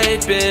the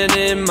date been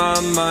in my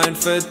mind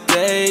for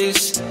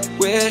days.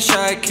 Wish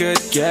I could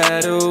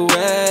get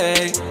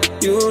away.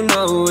 You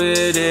know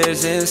it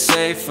isn't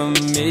safe for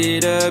me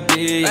to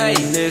be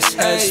in this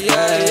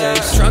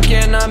headspace. Drunk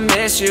and I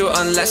miss you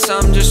unless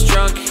I'm just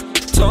drunk.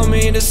 Told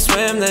me to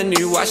swim, then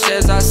you watched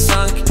as I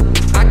sunk.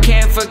 I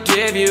can't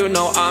forgive you,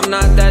 no I'm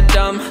not that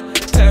dumb.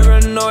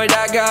 Paranoid,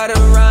 I gotta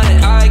run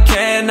it. I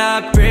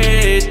cannot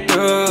breathe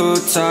through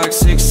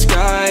toxic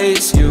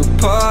skies. You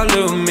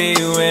pollute me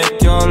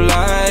with your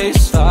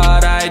lies.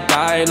 Thought I'd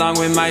die along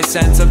with my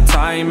sense of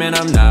time, and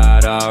I'm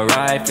not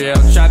alright.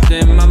 Feel trapped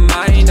in my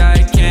mind,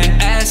 I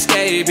can't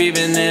escape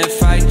even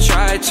if I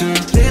try to.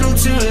 Little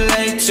too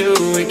late, too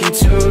weak and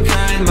too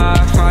kind. My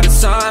heart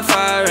is on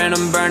fire and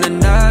I'm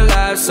burning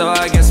alive, so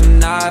I guess I'm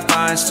not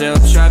fine. Still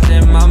trapped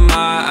in my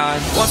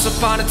mind. Once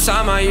upon a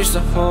time I used to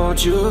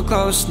hold you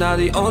close. Now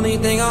the only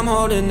thing I'm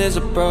holding is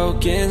a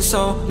broken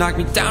soul. Knock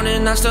me down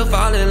and I'm still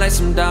falling like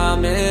some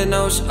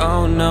dominoes.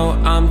 Oh no,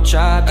 I'm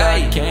trapped,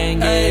 I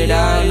can't get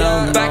out,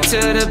 no. Back to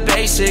the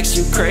basics,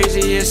 you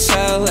crazy as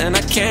hell, and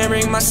I can't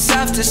bring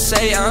myself to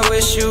say I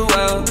wish you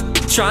well.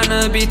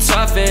 Tryna be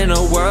tough in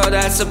a world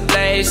that's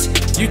ablaze.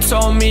 You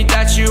told me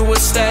that you would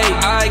stay.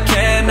 I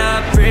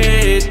cannot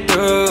breathe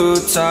through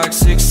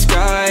toxic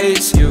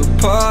skies. You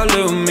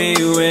pollute me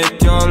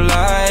with your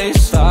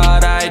lies.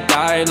 Thought I'd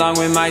die along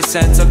with my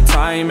sense of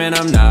time, and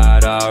I'm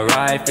not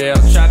alright. Feel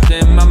trapped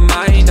in my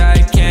mind,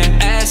 I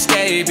can't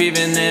escape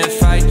even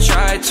if I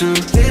try to.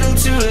 Little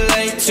too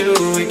late, too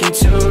weak and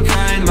too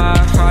kind. My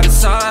heart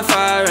is on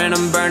fire and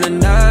I'm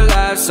burning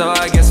alive, so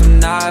I guess I'm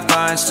not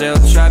fine. Still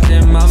trapped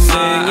in my mind.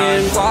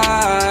 Singing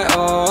why,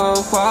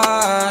 oh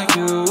why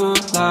you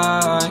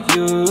lie,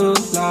 you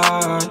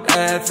lie.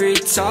 Every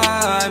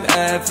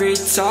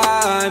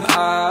time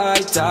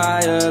I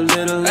die a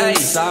little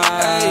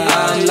inside.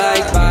 I'm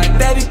like bye,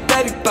 baby,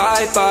 baby,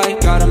 bye, bye.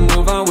 Gotta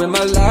move on with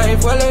my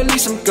life, well at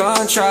least I'm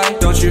gonna try.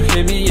 Don't you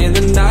hear me in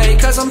the night,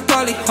 cause I'm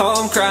probably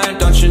home crying.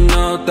 Don't you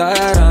know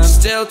that I'm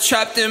still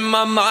trapped in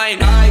my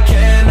mind. I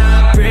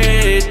cannot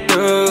breathe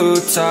through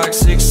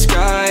toxic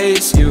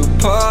skies. You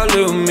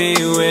pollute me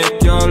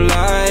with your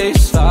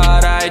lies.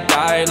 Thought I'd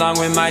die along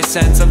with my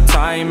sense of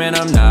time, and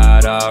I'm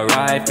not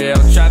alright.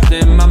 Feel trapped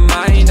in my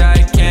mind,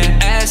 I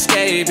can't escape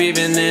escape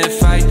even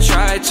if I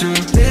try to.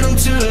 Little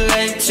too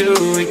late, too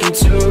weak and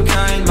too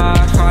kind. My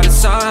heart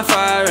is on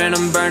fire and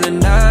I'm burning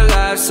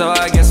alive, so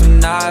I guess I'm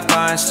not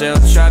fine, still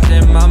trapped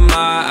in my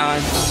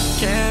mind.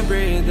 Can't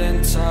breathe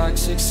in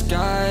toxic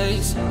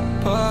skies,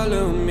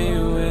 pollute me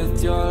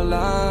with your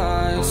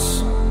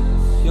lies.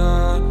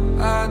 Yeah,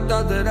 I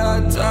thought that I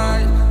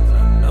died,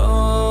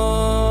 no.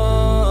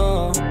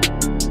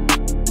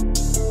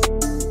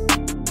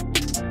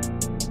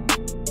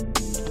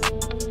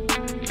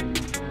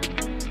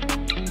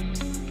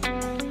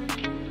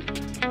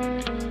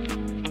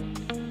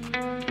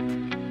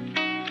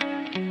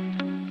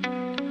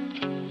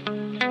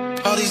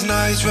 All these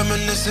nights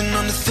reminiscing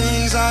on the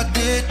things I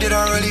did. Did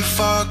I really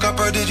fuck up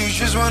or did you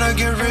just wanna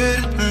get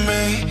rid of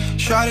me?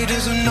 Shawty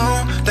doesn't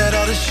know that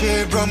all this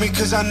shit broke me,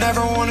 cause I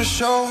never wanna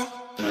show.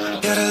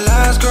 Yeah, the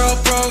last girl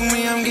broke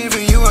me, I'm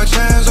giving you a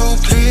chance. Oh,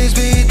 please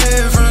be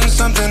different,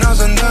 something else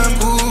than them.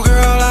 Ooh,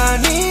 girl, I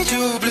need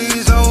you,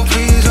 please, oh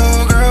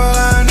girl,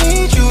 I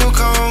need you,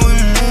 come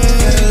with me.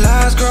 Yeah, the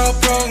last girl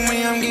broke me,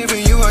 I'm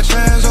giving you a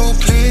chance. Oh,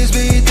 please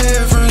be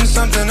different,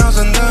 something else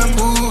than them.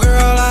 Ooh,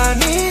 girl, I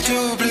need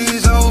you,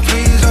 please, oh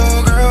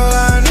girl,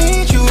 I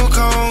need you,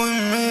 come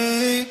with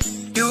me.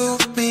 You,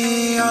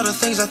 me, all the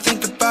things I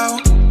think about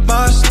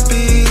must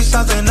be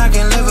something I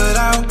can live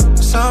without.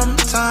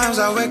 Sometimes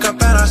I wake up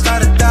and I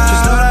start to doubt.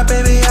 Just know that,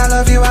 baby, I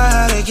love you, I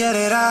had to get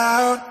it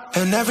out.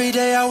 And every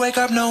day I wake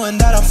up knowing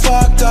that I'm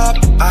fucked up.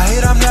 I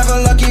hate I'm never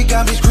lucky,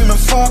 got me screaming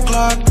fuck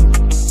luck.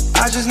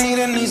 I just need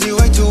an easy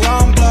way to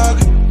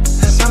unplug, and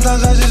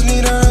sometimes I just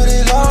need a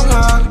really long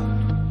hug.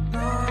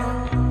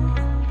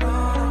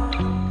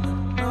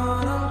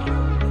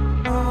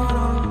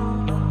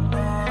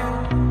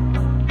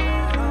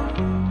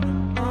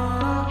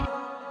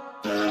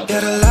 Yeah,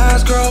 the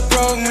last girl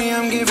broke me,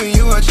 I'm giving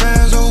you a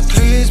chance. Oh,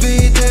 please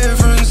be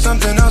different,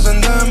 something else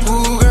than them.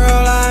 Ooh,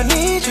 girl, I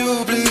need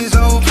you, please,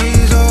 oh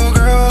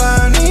girl,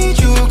 I need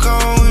you,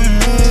 come with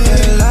me. Yeah,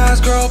 the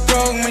last girl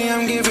broke me,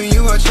 I'm giving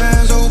you a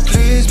chance. Oh,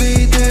 please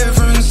be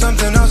different,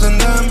 something else than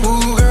them.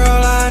 Ooh,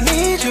 girl, I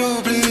need you,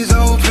 please,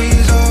 oh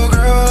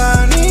girl,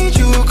 I need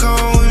you,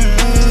 come with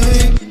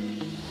me.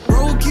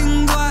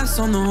 Broken glass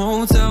on the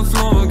hotel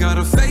floor,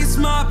 gotta face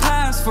my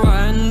past before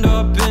I end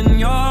up in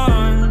your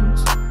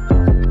arms.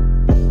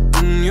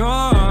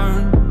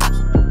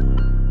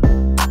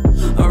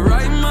 I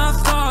write my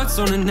thoughts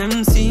on an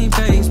empty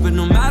page, but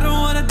no matter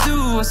what I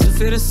do, I still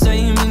feel the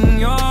same in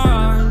your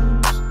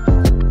arms.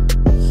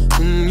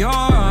 In your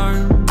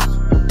arms.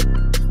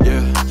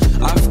 Yeah,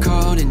 I've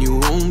called and you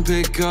won't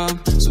pick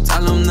up, so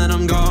tell them that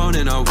I'm gone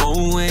and I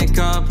won't wake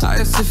up. I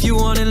guess if you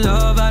wanted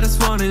love, I just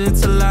wanted it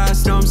to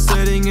last. I'm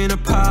sitting in a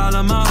pile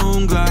of my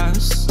own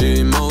glass. The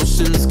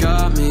emotions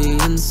got me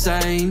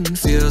insane,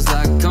 feels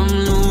like I'm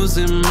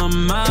losing my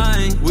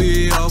mind.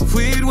 We hoped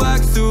we'd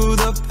work through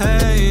the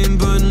pain,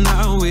 but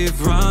now we've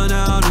run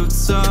out of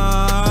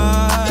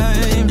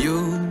time.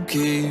 You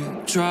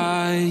keep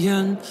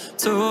trying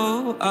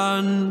to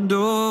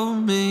undo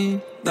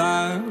me,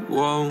 that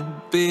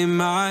won't be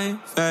my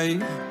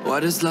fate.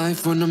 What is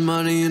life when the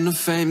money and the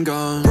fame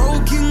gone?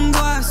 Broken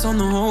glass on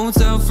the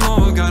hotel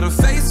floor, gotta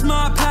face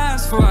my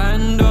past before I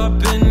end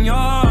up in your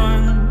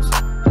arms.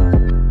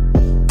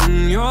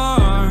 In your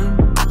arms.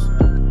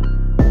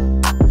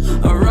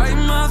 I write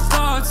my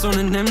thoughts on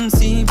an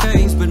empty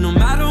page, but no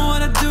matter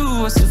what I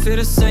do, I still feel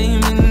the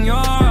same in your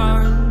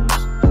arms.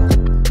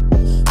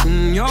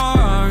 In your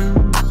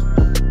arms.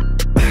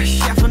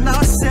 Yeah, for now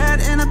I sat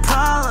in a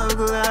pile of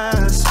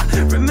glass,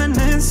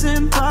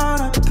 reminiscing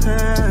about our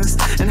past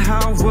and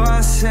how I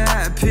was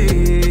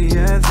happy,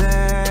 yeah,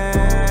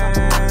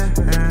 then.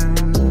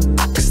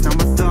 Cause now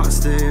my thoughts,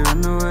 they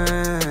run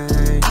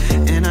away,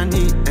 and I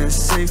need a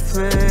safe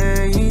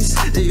place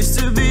that used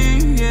to be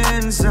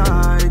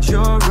inside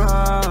your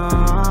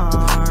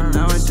arms.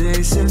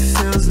 Nowadays it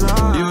feels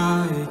like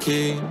you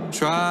keep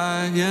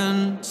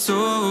trying to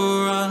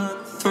run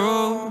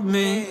through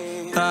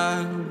me,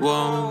 that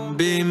won't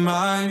be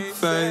my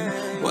fate.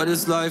 What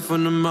is life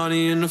when the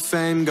money and the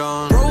fame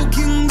gone?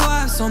 Broken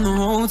glass on the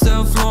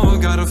hotel floor,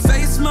 gotta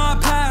face my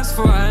past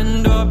before I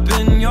end up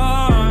in your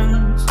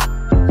arms.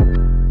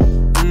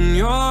 In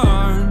your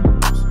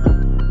arms.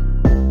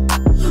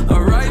 I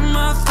write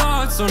my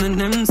thoughts on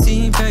an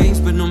empty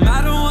page, but no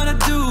matter what I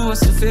do, I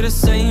still feel the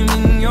same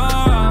in your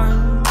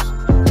arms.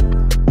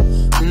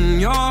 In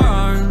your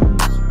arms.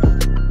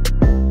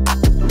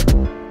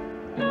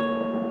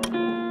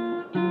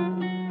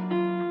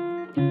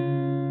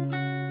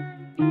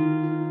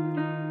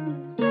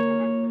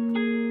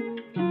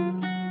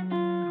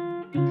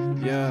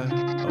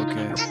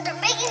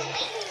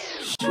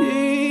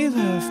 She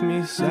left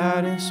me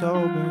sad and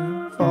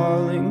sober,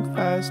 falling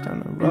fast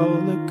on a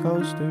roller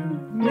coaster.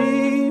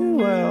 Me,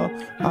 well,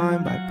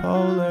 I'm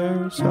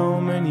bipolar, so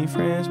many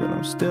friends, but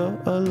I'm still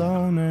a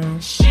loner.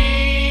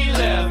 She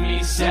left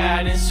me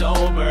sad and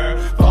sober,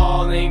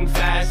 falling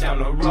fast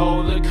down a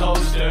roller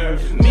coaster.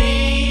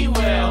 Me,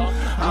 well,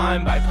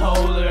 I'm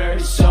bipolar.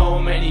 So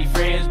many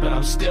friends, but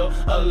I'm still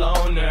a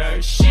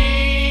loner.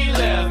 She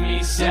left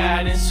me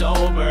sad and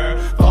sober,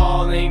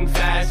 falling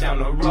fast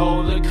down a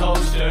roller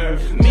coaster.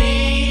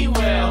 Me,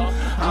 well,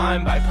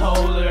 I'm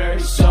bipolar.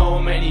 So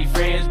many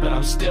friends, but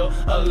I'm still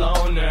a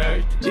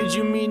loner. Did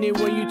you mean it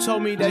when you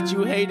told me that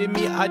you hated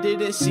me? I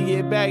didn't see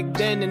it back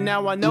then, and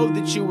now I know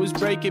that you was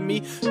breaking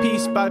me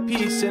piece by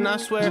piece, and I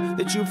swear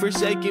that you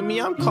forsaken me.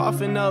 I'm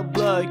coughing up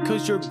blood,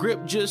 cause your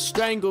grip just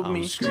strangled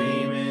me. I'm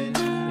screaming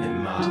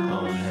in my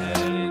own head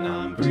and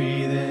I'm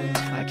breathing.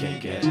 I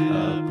can't get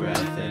a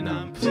breath and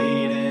I'm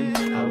pleading.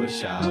 I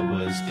wish I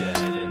was dead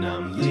and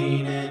I'm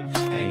leaning,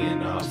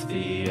 hanging off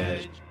the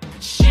edge.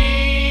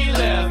 She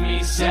left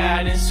me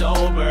sad and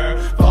sober,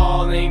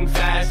 falling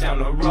fast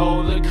down a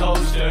roller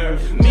coaster.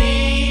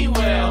 Me,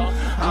 well,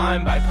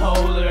 I'm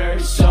bipolar.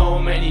 So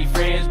many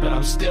friends, but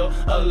I'm still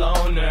a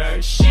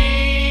loner.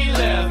 She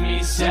left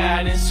me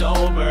sad and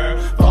sober,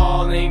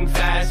 falling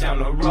fast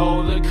down a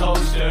roller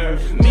coaster.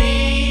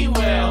 Me,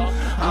 well,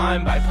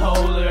 I'm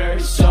bipolar.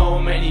 So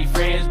many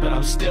friends, but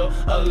I'm still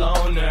a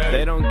loner.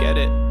 They don't get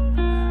it.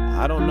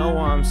 I don't know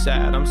why I'm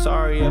sad. I'm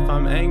sorry if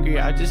I'm angry.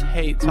 I just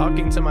hate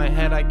talking to my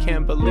head. I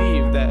can't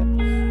believe that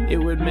it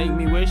would make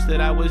me wish that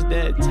I was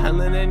dead.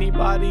 Telling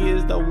anybody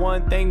is the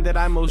one thing that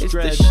I most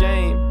dread. It's the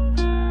shame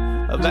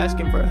of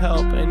asking for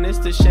help, and it's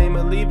the shame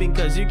of leaving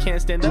cause you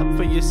can't stand up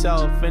for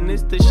yourself, and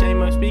it's the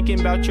shame of speaking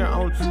about your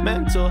own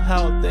mental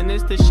health, and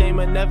it's the shame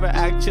of never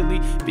actually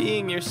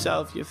being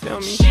yourself. You feel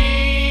me?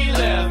 She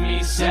left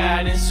me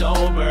sad and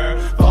sober,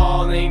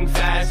 falling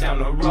fast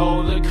down a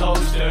roller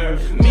coaster.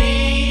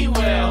 Me,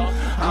 well,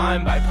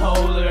 I'm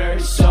bipolar.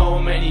 So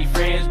many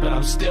friends, but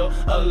I'm still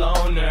a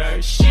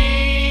loner.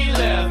 She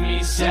left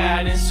me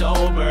sad and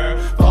sober,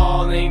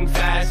 falling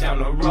fast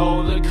down a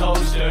roller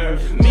coaster.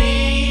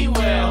 Me,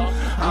 well,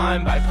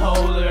 I'm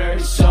bipolar.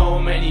 So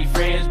many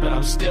friends, but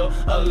I'm still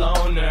a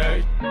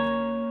loner.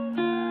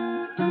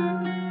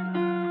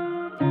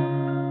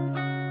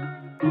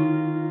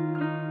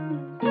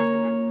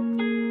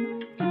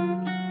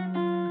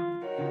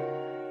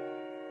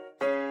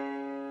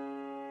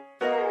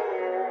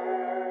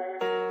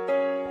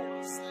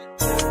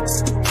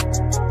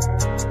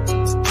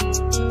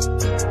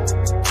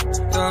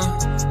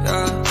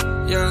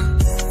 Yeah.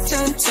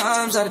 10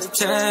 times out of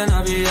 10,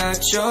 I'll be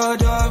at your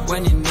door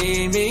when you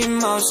need me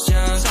most,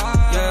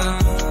 yeah.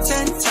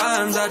 10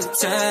 times out of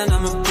 10,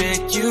 I'ma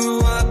pick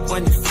you up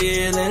when you're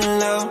feeling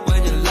low,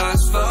 when you're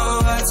lost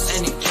for words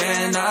and you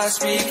cannot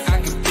speak.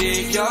 I can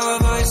be your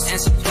voice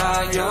and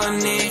supply your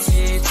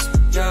needs,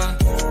 yeah.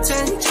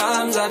 10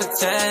 times out of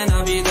 10,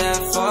 I'll be there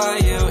for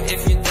you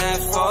if you're there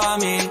for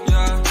me,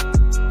 yeah.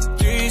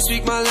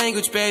 Speak my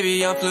language,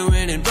 baby, I'm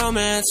fluent in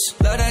romance.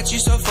 Love that you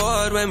so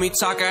forward when we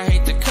talk, I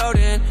hate the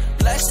coding.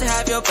 Blessed to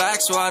have your back,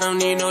 so I don't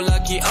need no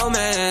lucky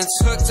omens.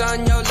 Hooked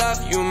on your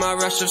love, you my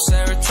rush of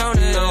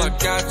serotonin. No, I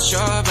got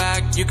your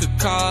back, you could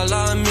call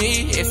on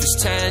me if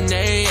it's 10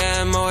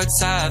 a.m. or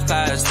it's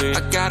 3:30.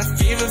 I got a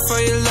fever for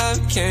your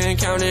love, can't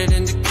count it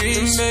in degrees.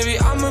 And baby,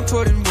 I'ma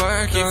put in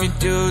work if you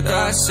do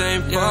the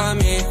same for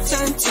me.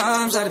 10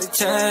 times out of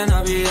 10,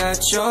 I'll be at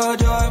your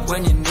door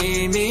when you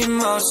need me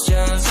most,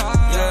 yeah.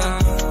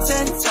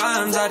 10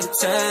 times out of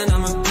 10,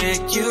 I'ma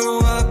pick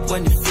you up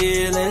when you're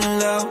feeling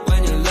low,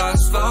 when you're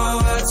lost for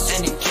words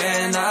and you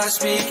cannot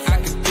speak. I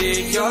could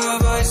be your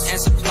voice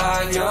and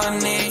supply your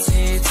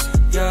needs,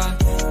 yeah.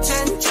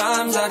 10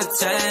 times out of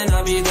 10,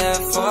 I'll be there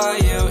for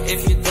you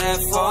if you're there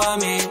for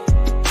me.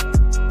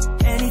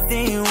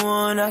 Anything you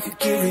want, I could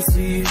give it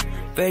to you.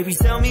 Baby,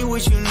 tell me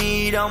what you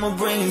need, I'ma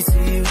bring it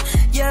to you.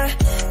 Yeah,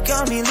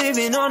 got me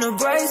living on the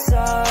bright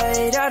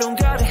side. I don't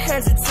gotta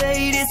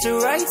hesitate, it's the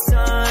right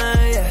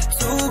time, yeah.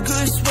 Too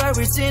good, swear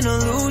it's an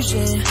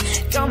illusion.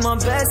 Got my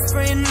best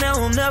friend, now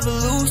I'm never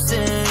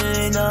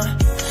losing,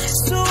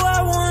 so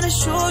I wanna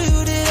show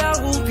you that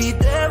I will be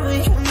there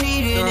when you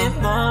need it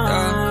in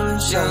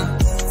most, yeah.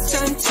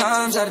 10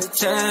 times out of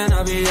 10,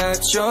 I'll be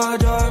at your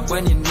door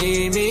when you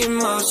need me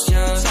most,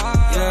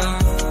 yeah.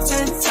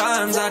 10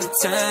 times out of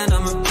 10,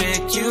 I'ma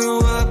pick you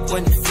up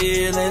when you're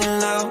feeling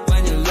low,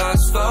 when you're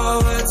lost for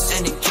words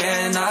and you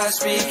cannot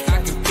speak.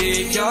 I could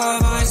be your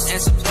voice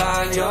and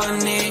supply your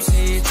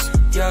needs,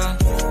 yeah.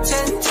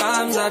 10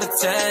 times out of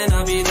 10,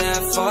 I'll be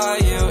there for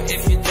you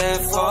if you're there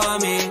for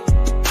me.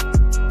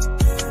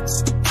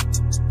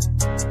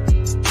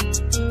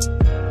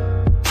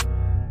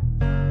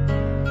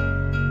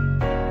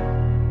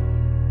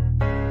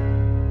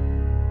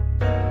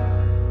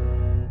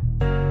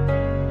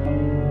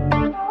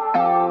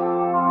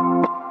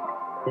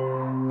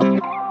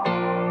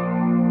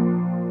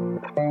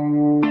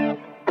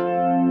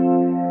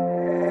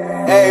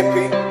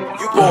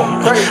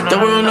 The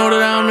world know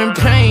that I'm in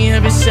pain,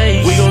 heaven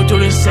sake. We gon' do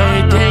this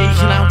every day.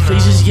 Can I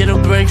please just get a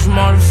break from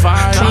all the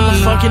fighting?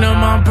 I'm fucking up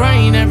my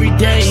brain every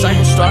day.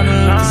 Cycle starting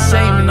to look the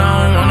same, and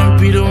I don't wanna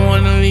be the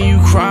one to leave you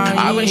crying.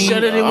 I been sure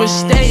that it would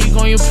stay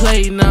on your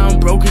plate. Now I'm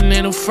broken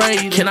and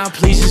afraid. Can I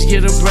please just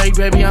get a break,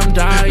 baby? I'm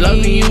dying.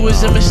 Loving you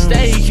was a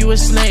mistake, you a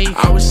snake.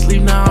 I was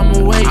asleep, now I'm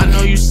awake. I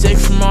know you sick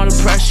from all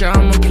the pressure. pressure,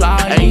 I'm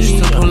applying. I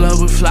used to pull up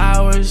with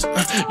flowers.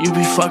 You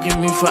be fucking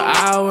me for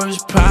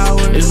hours.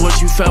 Power is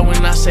what you felt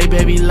when I say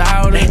baby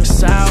louder. Ain't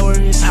sour,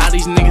 it's how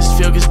these niggas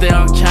feel cause they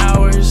all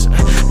cowards.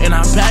 And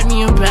I back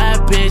me a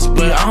bad bitch,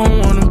 but I don't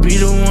wanna be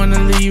the one to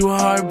leave you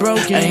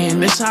heartbroken.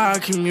 And this how I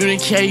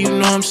communicate, you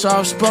know I'm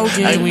soft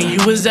spoken. When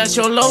you was at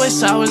your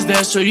lowest, I was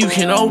there so you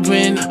can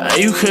open.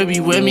 You could be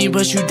with me,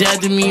 but you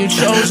dead to me, you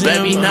chosen.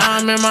 Baby, now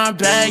I'm in my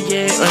bag,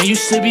 yeah.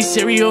 Used to be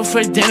cereal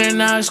for dinner,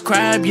 now it's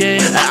crab, yeah.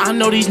 I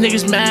know these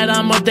niggas mad,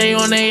 I'm up they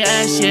on they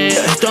ass, yeah.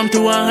 Thumb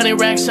through 100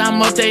 racks,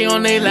 I'm up they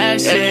on they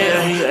last,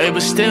 yeah.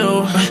 But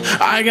still,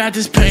 I got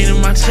this pain in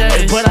my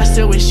chest, but I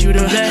still wish you the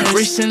best.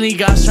 Recently,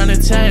 God's trying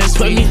to test,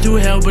 put me through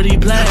hell, but he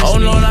blessed. Oh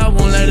Lord, I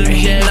won't let him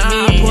get me.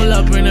 I pull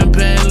up in a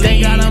Bentley.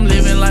 Thank God I'm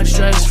living life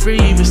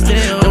stress-free, but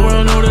still, the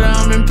world know that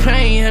I'm in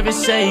pain,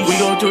 heaven's sake. We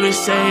go through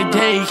this every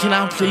day. Can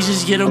I please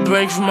just get a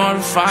break from all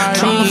the fighting?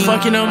 Trauma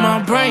fucking up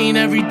my brain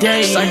every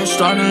day. Cycle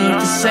starting to look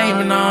the same,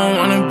 and I don't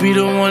wanna be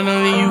the one to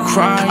leave you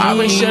crying. I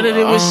wish that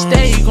it was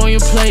steak on your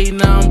plate.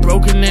 Now I'm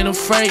broken and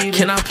afraid.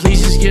 Can I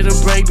please just get a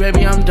break,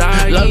 baby? I'm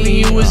dying. Loving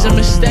you was a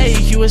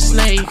mistake. You a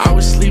snake. I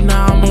was asleep,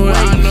 now I'm awake.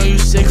 I know you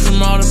sick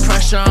from all the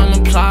pressure I'm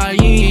applying.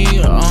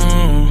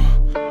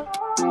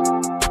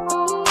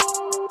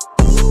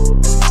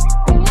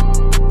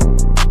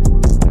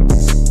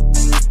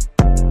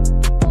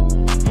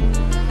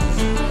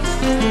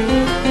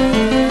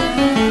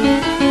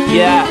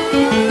 Yeah,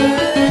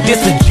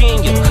 this a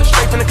genius.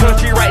 Straight from the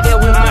country, right there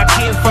with my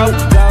kinfolk.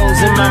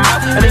 Goes in my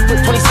mouth, and they put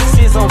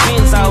 26s on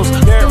benzos.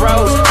 Dirt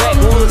roads,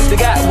 backwoods, they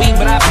got weed,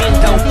 but I been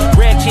dope.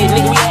 Red kid,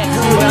 nigga, we act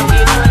good, but I'm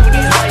getting money with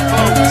these white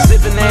folks.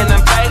 Sipping and I'm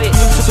faded,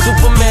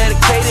 super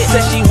medicated.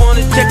 Said she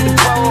wanna check the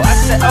pole, I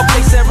said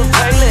okay, Sarah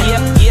Palin.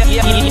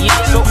 Yeah.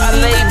 So I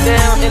laid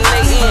down and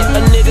lay in.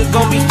 A nigga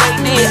gon' be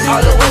faded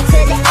all the way to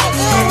the end.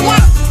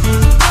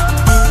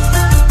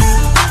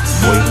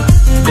 Way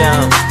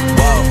down,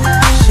 whoa.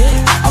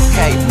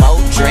 Okay, more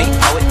drink,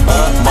 pour it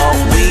up, more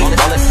weed,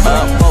 roll it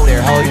up, whoa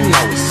there, ho, you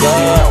know what's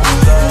up.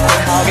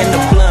 Quit hogging the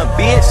blunt,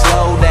 bitch,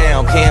 slow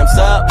down. Cams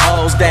up,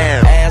 hoes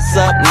down, ass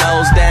up,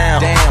 nose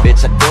down. Damn,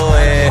 bitch, I do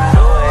it.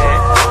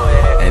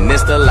 And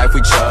this the life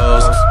we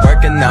chose.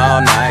 Working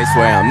all night,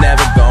 swear I'm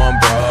never going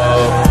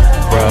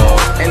bro.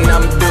 And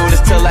I'ma do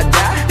this till I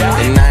die.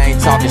 And I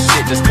ain't talking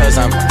shit just cause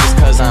I'm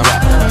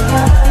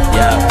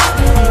yeah.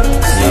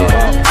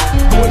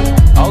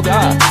 Oh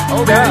God.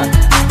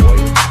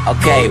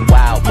 Okay,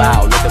 wow,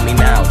 look at me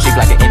now. Cheap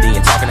like an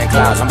Indian, talking in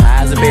clouds. I'm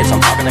high as a bitch, I'm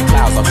talking in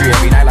clouds. I'm free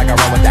every night like I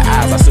run with the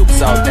eyes. I super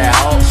soak that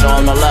hoe, show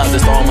them no love,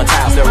 just throw them a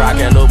towel. Still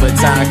rocking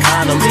Louboutin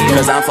condoms,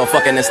 cause I'm so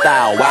fucking in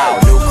style. Wow,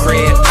 new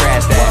crib,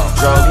 trash that.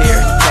 Drove here,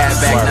 cash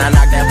back, now I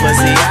knock that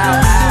pussy out.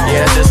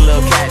 Yeah, that's just a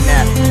little cat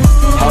nap.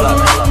 Hold up,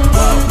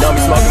 whoa. Don't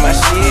be smoking my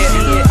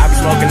shit, I be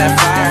smoking that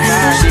fire.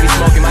 She be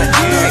smoking my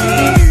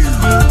dick.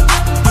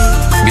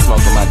 Be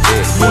smoking my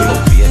dick, boy,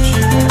 little bitch.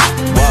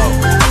 Whoa,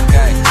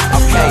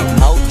 okay,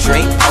 more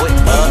drink, pour it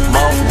up,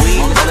 more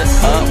weed, roll it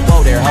up,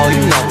 whoa there, ho,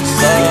 you know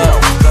what's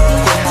up.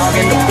 Quit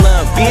hogging the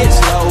blunt, bitch,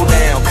 slow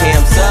down.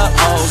 Cams up,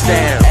 hoes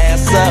down,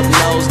 ass up,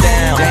 nose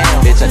down.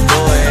 Bitch, I do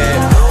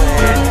it.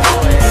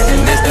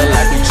 And this the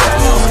life we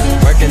chose.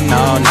 Working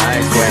all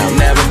night, swear I'm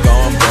never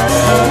going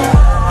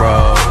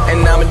bro.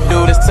 And I'ma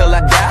do this till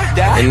I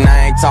die. And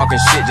I ain't talking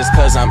shit just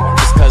cause I'm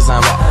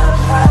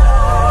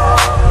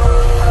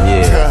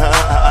yeah.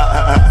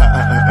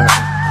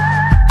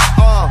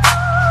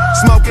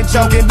 Smoking,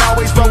 joking,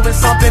 always rolling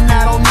something.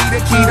 I don't need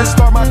a key to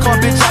start my car,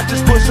 bitch. I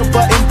just push a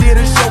button, did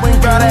a show and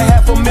got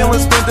 $500,000.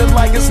 Spent it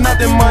like it's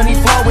nothing, money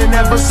flowing.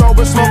 Never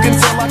sober, smoking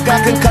till I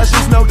got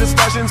concussions. No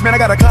discussions, man. I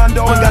got a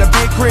condo and got a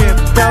big crib.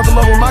 Found the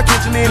low where my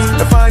kitchen is.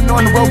 If I ain't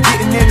on the road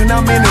getting it, then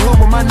I'm in the hood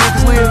where my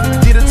niggas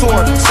live. Did a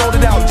tour, sold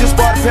it out, just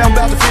bought a pound,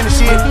 about to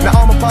finish it. Now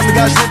all my pasta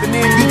guys living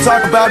in. You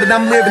talk about it,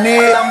 I'm living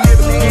it. A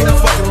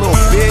fucking little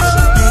bitch.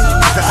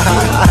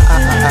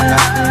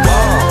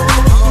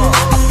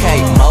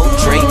 Okay, more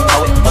drink,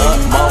 pour it up,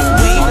 more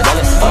weed,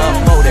 roll it up,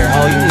 whoa there,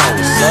 ho, you know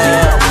what's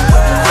up.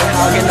 Quit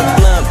hogging the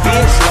blunt,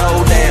 bitch,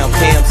 slow down.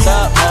 Cams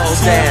up,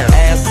 hoes down,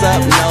 ass up,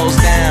 nose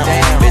down.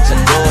 Bitch,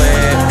 I do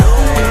it.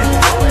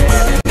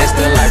 And this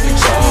the life we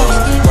chose.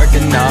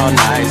 Working all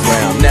night,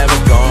 swear I'm never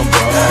going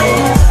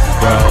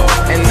bro.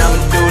 And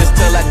I'ma do this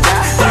till I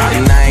die.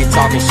 And I ain't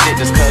talking shit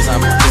just cause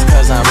I'm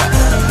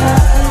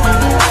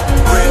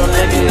real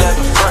nigga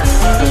never front.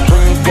 Cause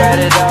when you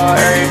got it all,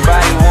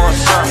 everybody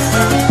wants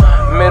something.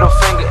 Middle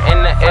finger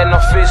in the air, no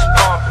fist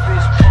pump.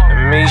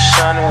 And me,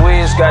 Shawnee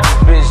Wiz, got this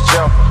bitch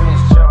jumping.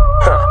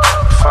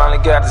 Finally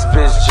got this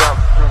bitch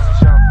jumping.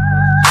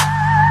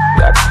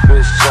 Got this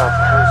bitch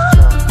jumping.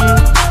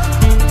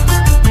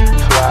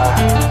 Fly.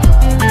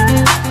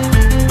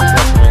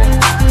 That's me.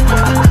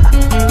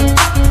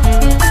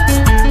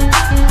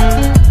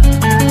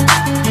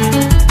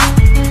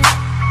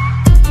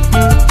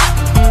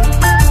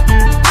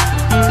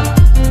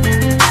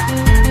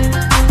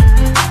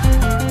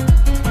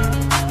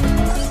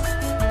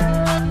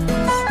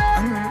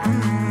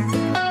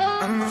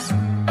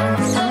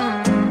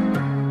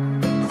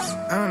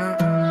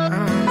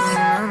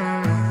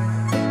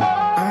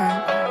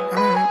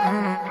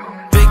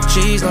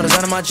 G's, no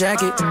design on my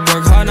jacket.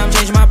 Work hard, now I'm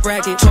changing my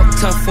bracket. Talk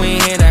tough, we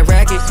ain't hear that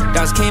racket.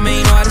 Dots came in,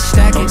 you know how to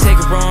stack it. Take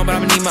it wrong, but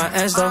I'ma need my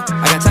ends though.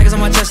 I got tigers on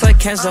my chest like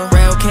Kenzo.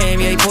 Rail came,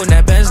 yeah, he putting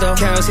that Benz though.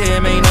 Carol's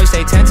here, man, you know he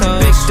stay 10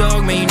 toes. Big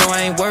dog, man, you know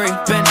I ain't worried.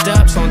 Bent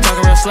up, so I'm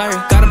talking real slurry.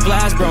 Got a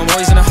blast, bro, I'm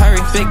always in a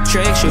hurry. Big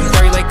Drake, shooting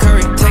dirty like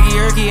Curry. Take a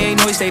yerky,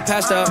 ain't know he stay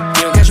passed up.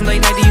 You don't catch him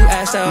late night, do you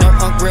ass out? No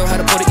Unc real, how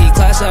to put an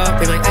E-class up.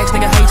 They like, X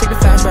nigga, how you take the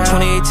fast ride?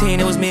 2018,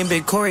 it was me and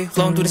Big Corey.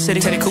 Flown through the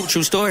city, had a cool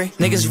true story.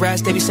 Niggas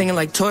rats, they be singing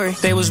like Tory.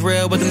 They was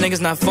real, but them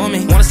niggas not for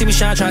me. Wanna see me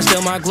shine, tryna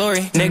steal my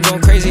glory. Nigga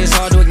going crazy, it's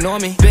hard to ignore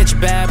me. Bitch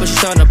bad, but she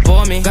starting to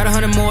bore me. Got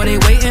 100 more, they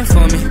waiting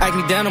for me. Ike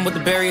me down, I'm with the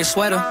barrier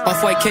sweater.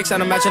 Off-white kicks, I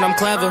imagine I'm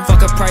clever.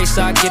 Fuck a price,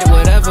 I get it,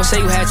 whatever. Say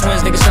you had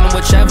twins, nigga, send them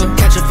whichever.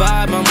 Catch a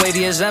vibe, I'm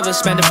wavy as ever.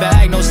 Spend a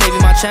bag, no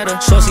saving my cheddar.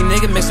 Saucy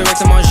nigga, mix the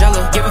Rex and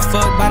Margiela. Give a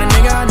fuck by the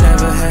nigga I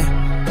never had.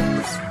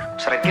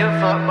 Should I give a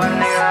fuck by the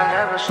nigga I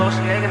never?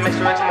 Saucy nigga, mix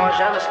the Rex and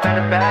Margiela. Spend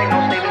a bag, no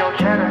saving no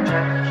cheddar.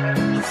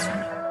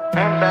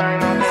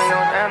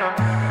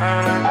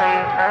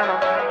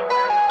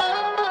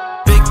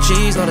 Big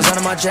G's, no design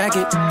on my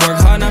jacket. Work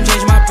hard, now I'm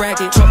changing my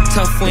bracket. Talk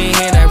tough, we ain't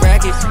hear that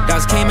racket.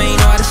 Dots came in, you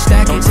know how to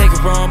stack it. Take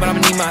it wrong, but I'ma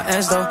need my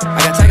ends though. I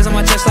got tigers on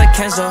my chest like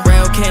Kenzo.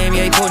 Rail came,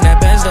 yeah, he putting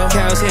that Benz though.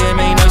 Carol's here,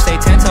 man, you know he stay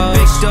 10 toes.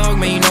 Big dog,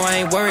 man, you know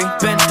I ain't worried.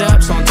 Bent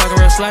up, so I'm talking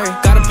real slurry.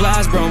 Got a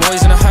blast, bro, I'm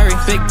always in a hurry.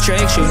 Big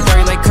Drake, shooting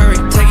dirty like Curry.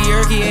 Take a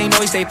yerky, ain't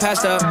know he stay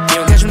passed up.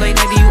 You don't catch him late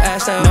night, do you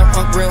ass out? No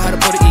Unc real, how to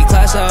put an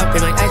E-class up.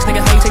 They like, X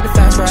nigga, how you take the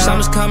fast ride?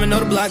 Summer's coming, know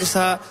the block is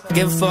hot.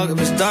 Give a fuck if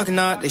it's dark or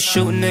not. They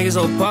shooting niggas,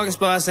 old parking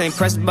spots. Ain't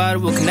pressed about it,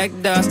 we'll connect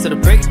the dots. Till the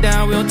break it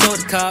down, we don't talk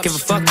the cops. Give a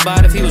fuck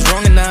about if he was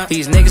wrong or not.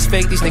 These niggas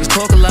fake, these niggas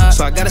talk a lot.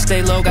 So I gotta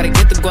stay low, gotta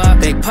get the guap.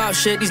 They pop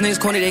shit, these niggas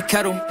corny, they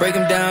kettle. Break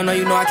them down, no,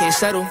 you know I can't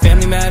settle.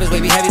 Family matters,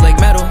 way be heavy like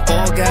metal.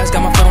 All guys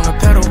got my foot on the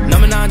pedal.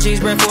 Number 9 G's,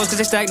 bread 4s cause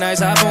they stack nice.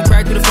 Hop on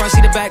crack through the front,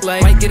 see the back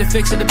light. Might get it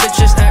fixed if the bitch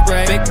just act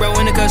right. Big bro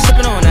in the cut,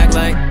 sippin' on act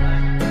like.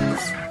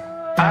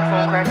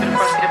 iPhone crack through the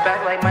front, see the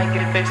back light. Might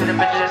get it fixed if the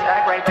bitch just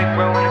act right. Big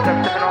bro in the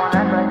cut, sippin' on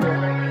act like.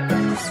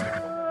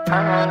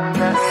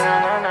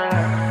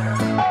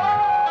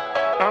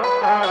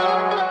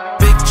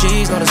 Big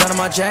G's, no design on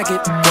my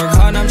jacket. Work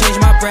hard, now I'm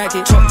changing my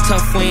bracket. Talk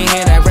tough, we ain't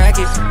hear that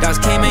racket. Dots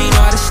came in, you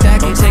know how to stack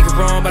it. Take it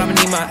wrong, but I'ma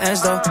need my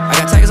ends though. I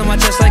got tigers on my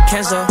chest like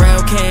Kenzo.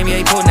 Rail came, yeah,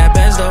 he putting that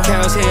Benz though.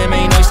 Carol's here,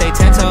 man, you know he stay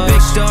 10 toes.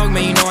 Big dog,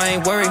 man, you know I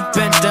ain't worried.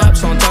 Bent up,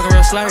 so I'm talking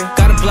real slurry.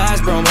 Got a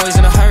blast, bro, I'm always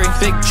in a hurry.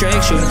 Big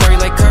Drake, shooting dirty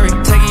like Curry.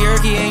 Take a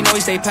yerky, ain't know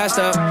he stay passed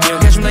up. You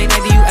don't catch him late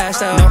night, do you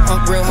ass out? No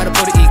Unc real, how to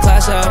put an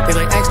E-class up. They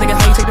like, X nigga,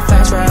 how you take the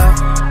fast ride?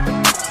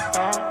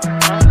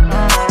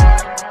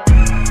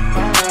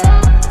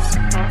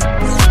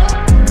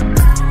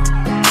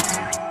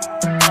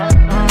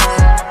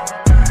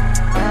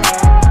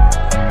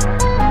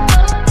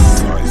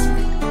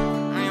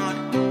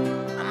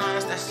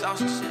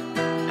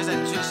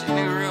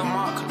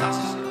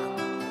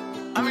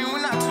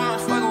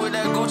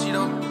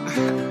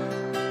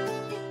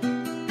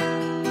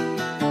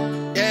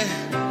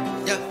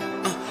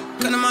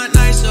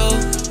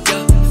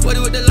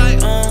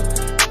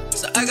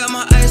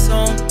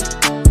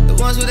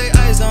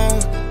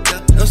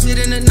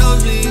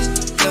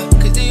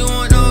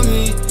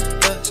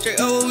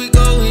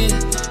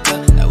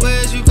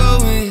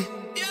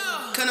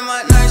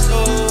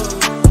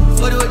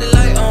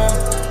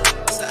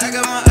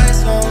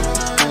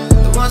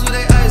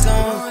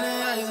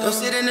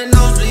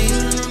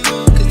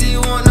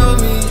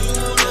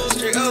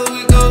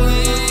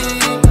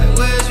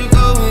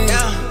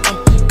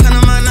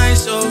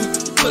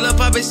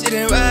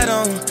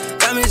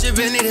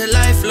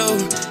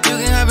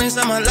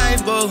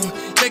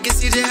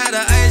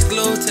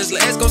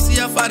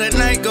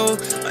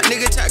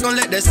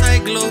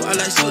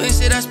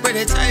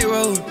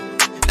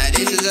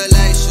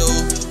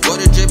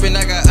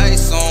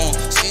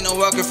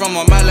 From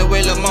a mile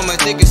away, lil' mama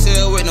thick as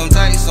hell with them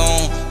tights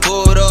on.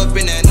 Pulled up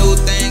in that new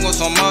thing on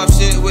some mob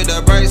shit with the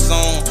brights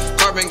on.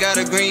 Carbon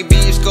got a green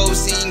beam scope,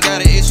 scene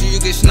got an issue you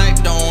get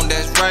sniped on.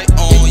 That's right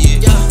on,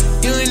 yeah.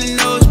 You in the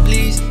nose,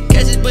 please.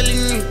 Catch this bullet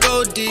and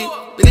go deep.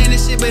 Been in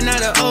this shit, but not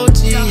an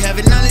OG.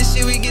 Having all this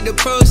shit, we get the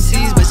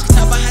proceeds. But she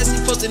talk about how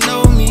she supposed to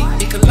know me.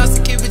 You can lost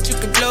the kid, but you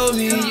can blow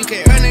me. You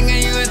can't run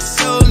again, you have to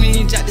show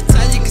me. Drop the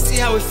tie, you can see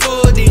how we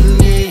folding,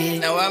 yeah.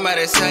 Now I'm out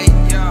of sight.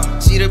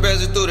 See the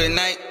bezel through the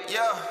night.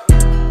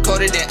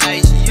 Coated in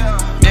ice,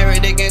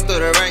 married again through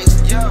the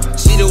rice.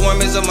 She the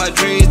woman's of my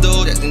dreams,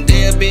 dude. That's in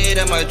their bed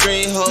at my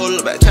dream hole.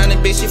 Look back trying to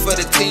bitch shit for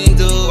the team,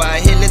 dude.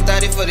 I hit the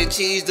 30 for the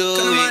cheese, dude.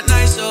 Cause I'm out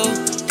nice, so,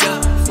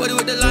 yeah. 40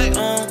 with the light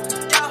on,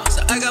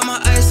 so I got my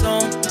ice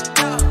on.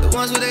 The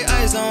ones with their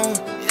eyes on,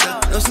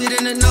 yeah. No sit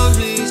in the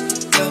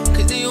nosebleeds, yeah.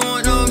 Cause then you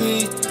won't know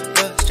me,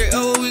 yeah. Straight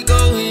up where we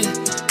going,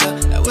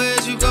 yeah. Now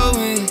where's you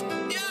going?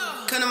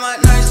 Cause I'm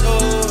out nice, so,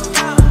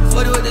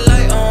 40 with the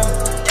light on,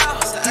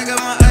 so I got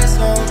my ice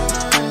on.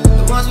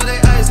 Ones with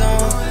their eyes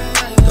on.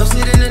 Don't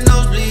sit in the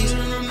nosebleeds,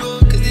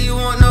 cause then you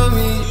won't know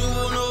me.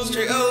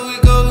 Straight up we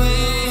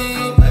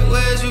going, like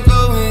where's you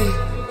going?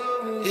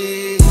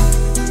 Yeah.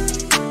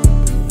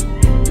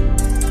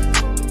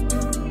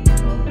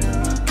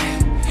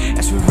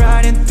 As we're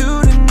riding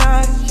through the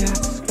night, yeah,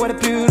 what a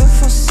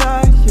beautiful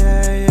sight,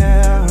 yeah,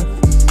 yeah,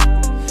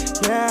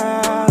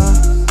 yeah.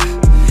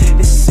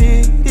 The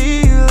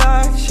city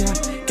lights, yeah,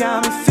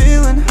 got me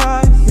feeling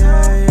high,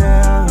 yeah,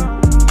 yeah,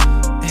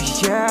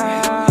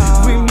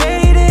 yeah. We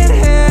made it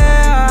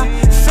here,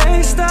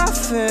 faced our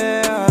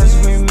fears,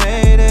 we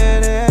made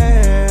it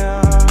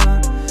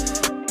here.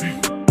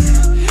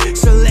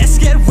 So let's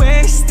get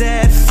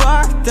wasted,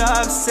 fucked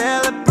up,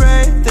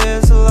 celebrate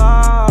this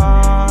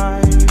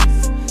life.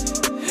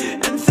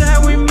 And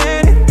then we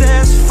made it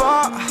this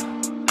far,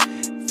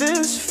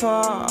 this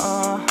far,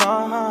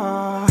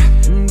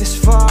 this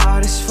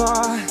far, this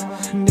far,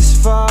 this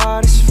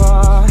far, this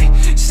far.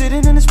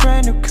 Sitting in this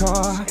brand new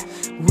car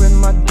with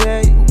my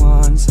day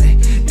ones,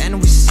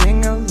 and we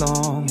sing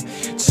along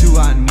to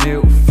our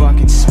new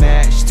fucking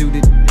smash. Do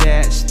the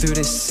dash through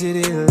the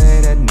city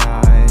late at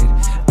night.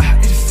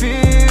 It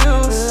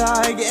feels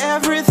like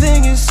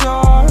everything is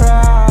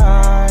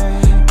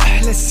alright.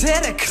 Let's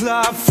hit a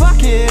club,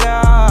 fuck it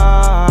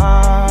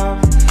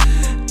up,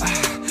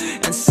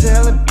 and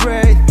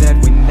celebrate that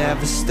we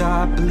never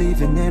stop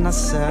believing in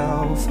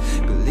ourselves,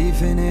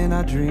 believing in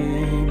our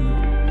dream.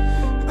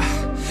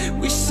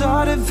 We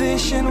saw the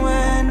vision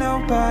when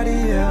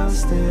nobody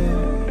else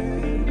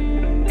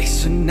did.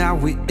 So now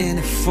we in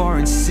a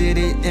foreign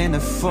city, in a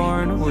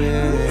foreign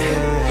way.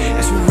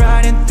 As we're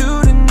riding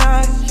through the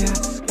night, yeah,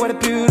 what a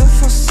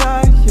beautiful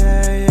sight,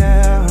 yeah,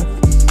 yeah,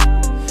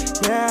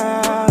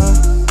 yeah.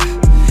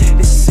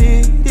 The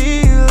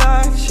city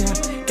lights,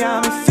 yeah,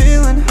 got me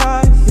feeling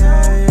high,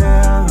 yeah,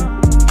 yeah,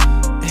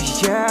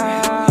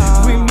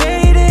 yeah. We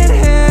made it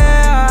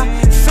here,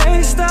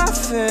 faced our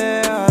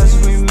fears,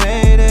 we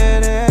made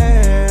it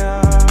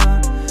here.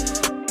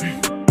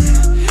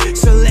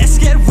 So let's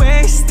get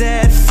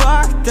wasted,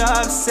 fucked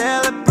up,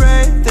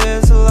 celebrate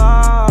this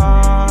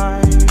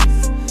life.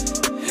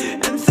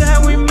 And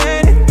then we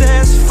made it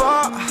this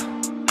far,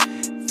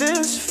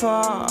 this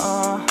far.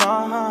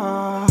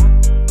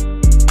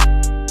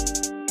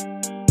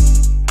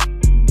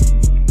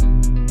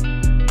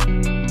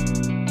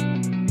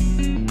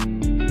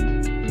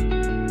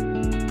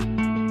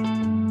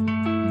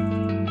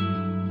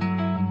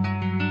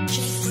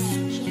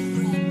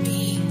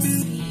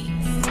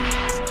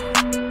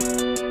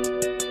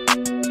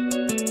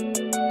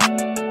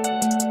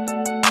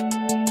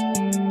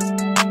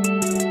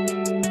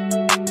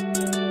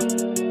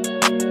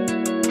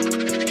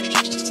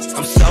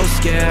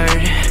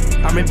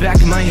 I'm right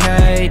back in my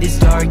head, it's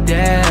dark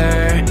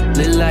there.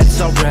 Little lights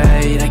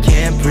alright, I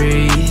can't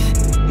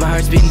breathe. My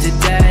heart's beating to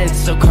death,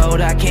 so cold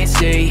I can't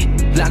see.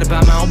 Blinded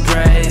by my own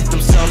breath,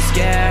 I'm so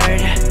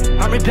scared.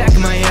 I'm right back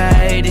in my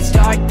head, it's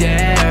dark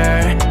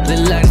there.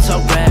 Little lights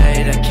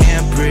alright, I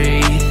can't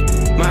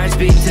breathe. My heart's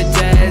beating to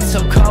death,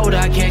 so cold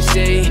I can't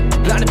see.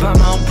 Blinded by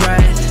my own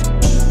breath.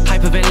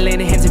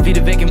 Hyperventilating, hands and feet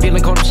are vacant,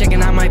 feeling cold, I'm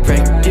shaking, I might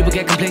break. People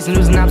get complacent,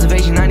 losing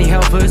observation, I need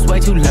help, but it's way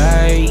too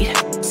late.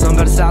 Something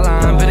about the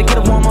sideline, better get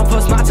a warm up,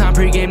 post my time,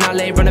 pre-game, not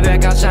late, running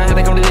back, outshine. Had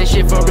to come to this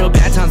shit for real,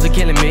 bad times are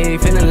killing me.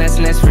 Feeling less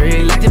and less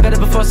free, liked it better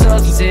before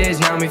substances.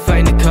 Now me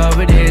fighting to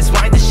cover this,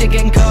 why ain't this shit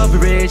getting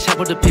coverage? Help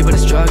with the people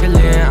that's struggling,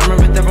 I'm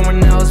with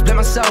everyone else. Blame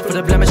myself for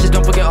the blemishes,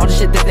 don't forget all the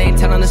shit that they ain't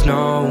telling us,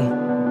 no.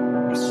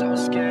 I'm so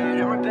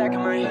scared, I'm right back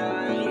in my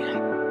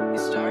head.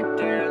 It's dark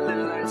there,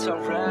 little lights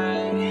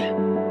alright.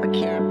 I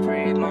can't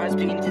breathe, my heart's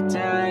beating to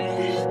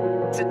death,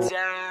 to death.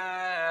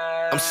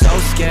 I'm so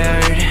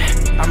scared,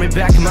 I'm right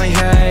back in my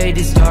head,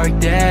 it's dark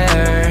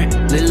there.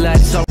 Little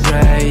lights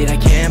alright, I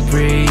can't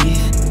breathe.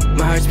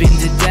 My heart's beating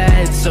to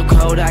death, so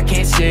cold I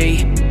can't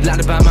see.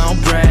 Blinded by my own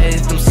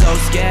breath, I'm so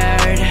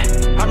scared.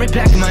 I'm right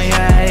back in my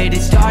head,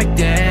 it's dark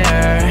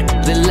there.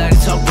 Little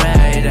lights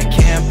alright, I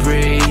can't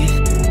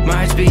breathe. My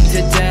heart's beating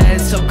to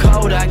death, so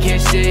cold I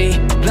can't see.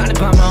 Blinded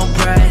by my own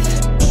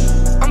breath.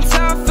 I'm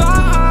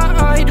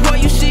terrified,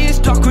 what you see is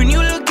dark when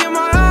you look in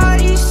my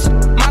eyes.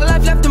 My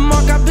life left a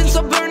mark, I've been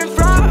so burning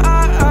fried.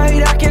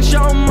 I can't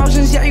show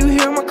emotions, yeah, you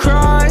hear my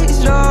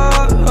cries, no.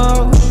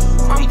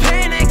 I'm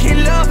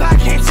panicking, love, I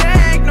can't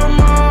take no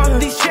more.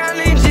 These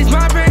challenges,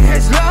 my brain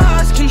has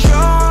lost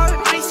control.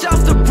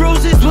 Myself, the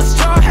bruises, what's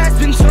torn has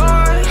been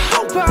torn.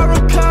 Hope I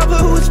recover,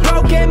 who's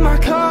broken my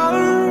car.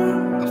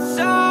 I'm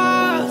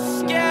so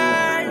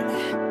scared,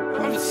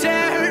 I'm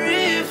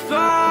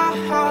terrified.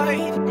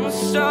 I'm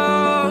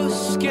so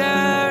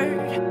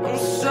scared, I'm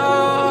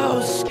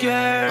so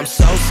scared. I'm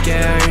so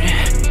scared,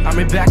 I'm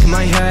right back in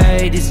my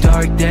head, it's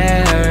dark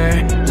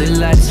there. Little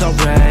lights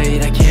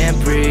alright, I can't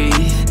breathe.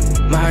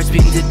 My heart's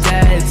beating to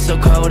death, so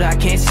cold I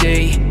can't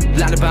see.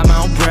 Blinded by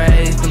my own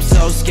breath, I'm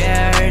so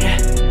scared.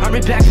 I'm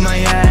right back in my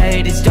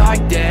head, it's dark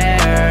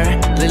there.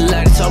 Little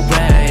lights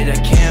alright, I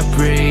can't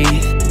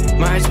breathe.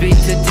 My heart's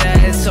beating to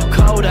death, so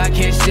cold I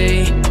can't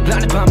see.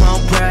 Blinded by my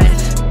own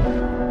breath.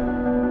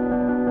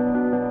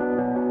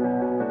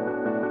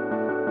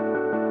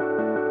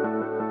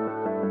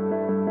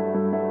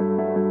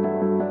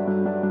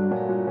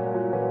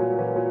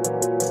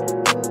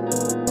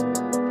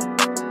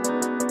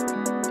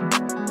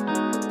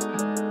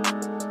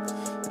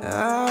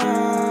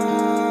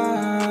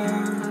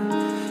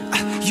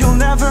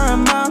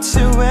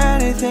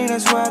 anything,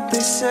 that's what they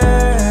say.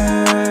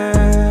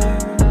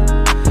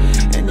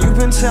 And you've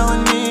been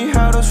telling me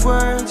how those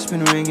words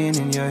been ringing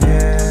in your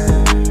head.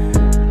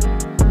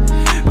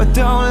 But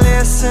don't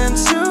listen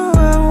to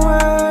a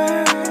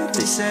word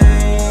they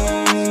say.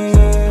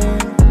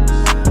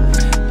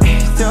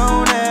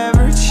 Don't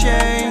ever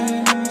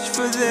change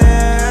for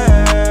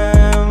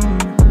them.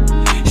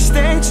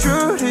 Stay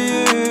true to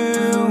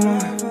you,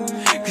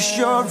 'cause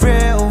you're a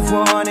real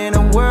one in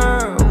a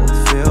world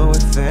filled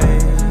with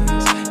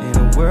fakes, in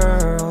a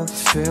world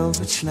filled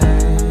with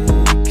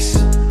snakes,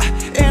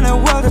 in a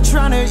world that's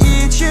trying to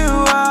eat you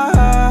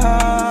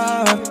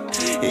up,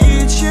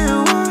 eat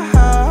you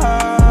up,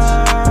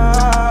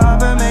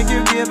 and make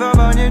you give up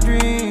on your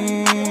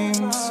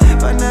dreams,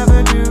 but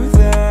never do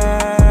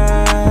that.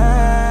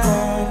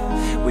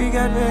 We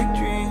got big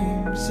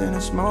dreams in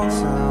a small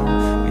town.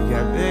 We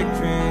got big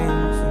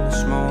dreams in a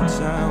small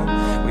town.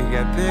 We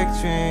got big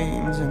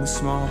dreams in a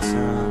small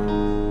town.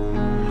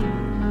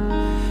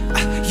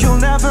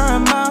 You'll never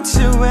amount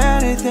to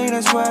anything,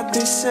 that's what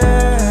they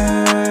say.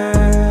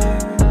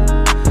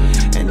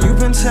 And you've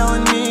been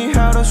telling me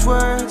how those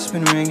words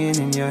been ringing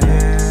in your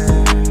head.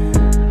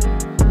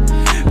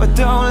 But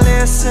don't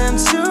listen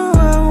to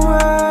a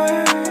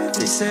word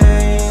they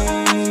say.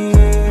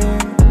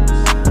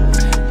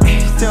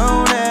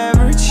 Don't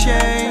ever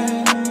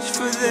change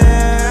for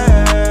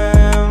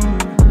them.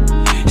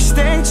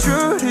 Stay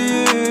true to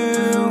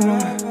you,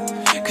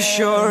 'cause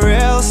you're a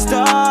real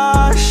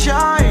star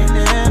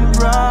shining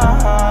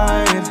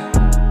bright.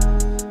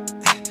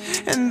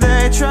 And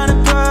they try to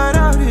put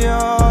out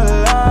your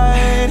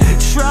light.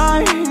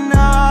 Try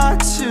not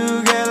to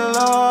get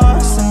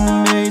lost in the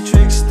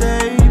matrix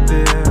they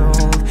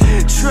build.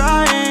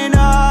 Try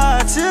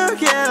not to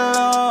get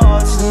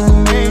lost in the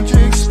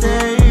matrix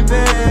they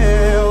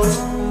build.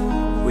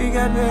 We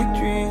got big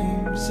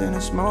dreams in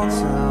a small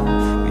town.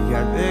 We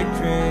got big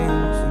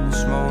dreams in a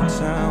small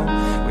town.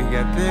 We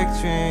got big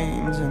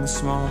dreams in a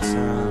small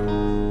town.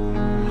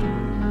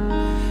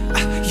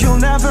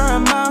 You'll never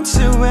amount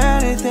to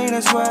anything,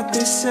 that's what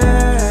they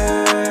say.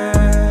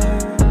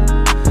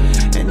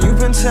 And you've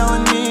been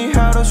telling me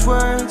how those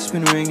words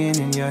been ringing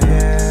in your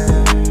head.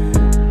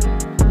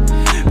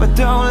 But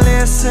don't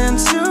listen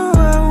to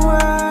a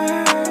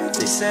word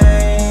they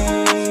say.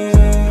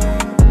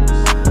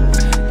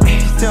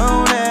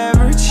 Don't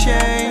ever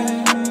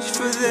change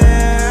for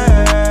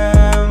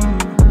them.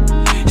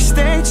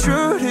 Stay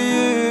true to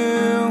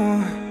you.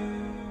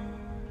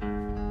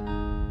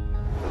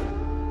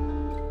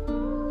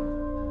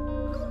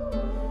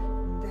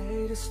 They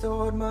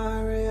distort my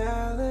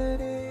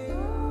reality.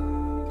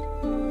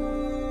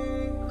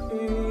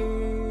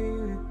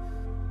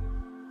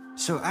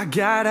 So I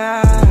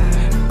gotta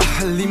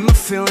leave my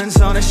feelings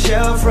on a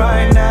shelf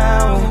right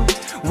now,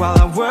 while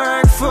I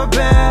work for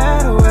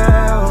better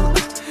wealth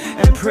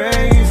and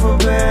pray for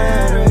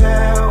better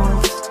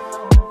health.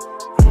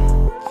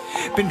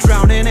 Been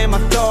drowning in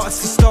my thoughts,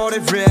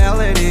 distorted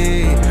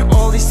reality.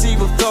 All these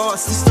evil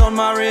thoughts distort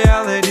my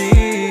reality.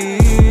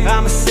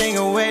 I'ma sing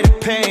away the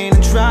pain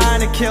and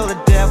trying to kill the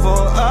devil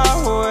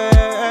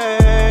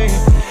away,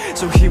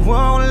 so he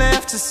won't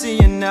live to see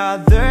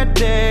another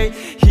day.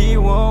 He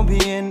won't be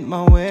in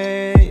my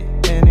way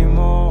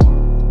anymore,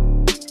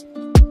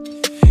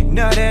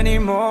 not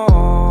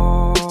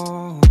anymore.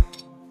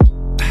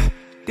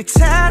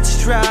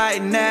 Detached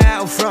right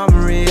now from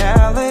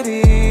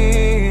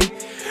reality.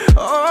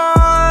 All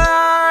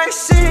I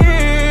see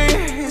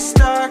is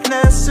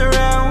darkness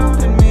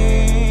surrounding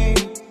me,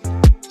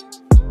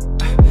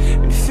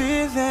 and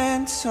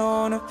feeling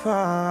torn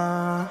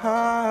apart.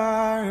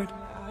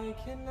 I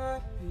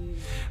cannot be,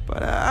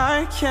 but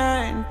I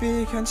can't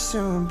be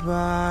consumed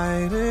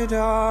by the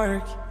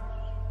dark.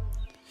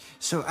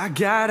 So I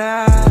gotta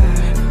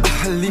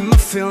leave my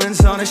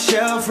feelings on a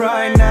shelf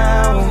right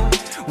now,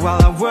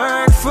 while I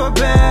work for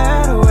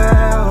better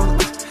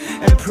wealth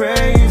and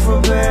pray for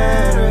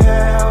better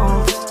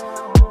health.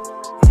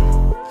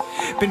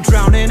 Been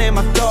drowning in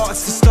my thoughts,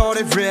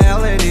 distorted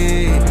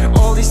reality.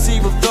 All these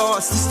evil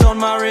thoughts distort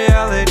my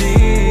reality.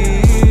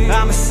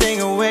 I'ma sing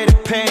away the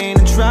pain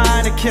and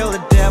trying to kill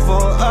the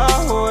devil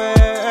away.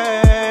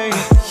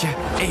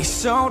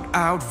 Zoned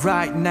out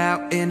right now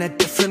in a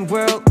different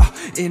world,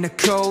 in a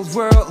cold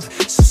world.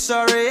 So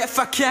sorry if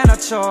I cannot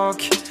talk.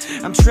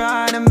 I'm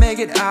trying to make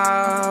it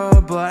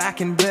out, but I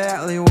can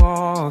barely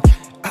walk.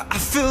 I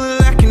feel it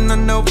lacking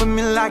on over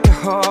me like a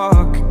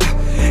hawk.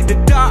 The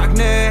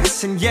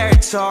darkness, and yeah,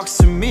 it talks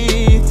to me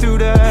through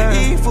the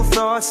evil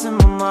thoughts in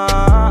my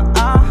mind.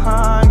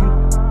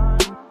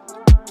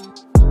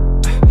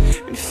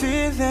 And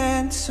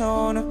feeling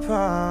torn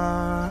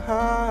apart.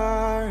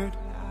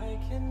 I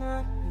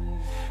cannot be,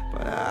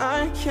 but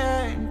I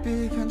can't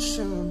be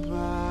consumed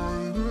by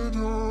the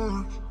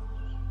dark.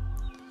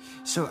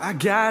 So I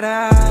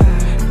gotta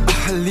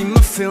leave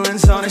my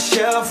feelings on a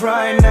shelf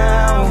right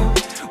now,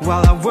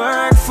 while I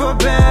work for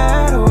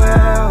better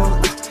wealth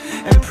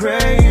and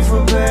pray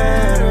for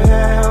better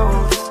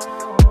health.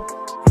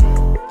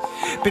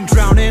 Been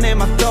drowning in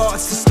my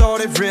thoughts,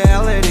 distorted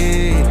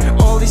reality.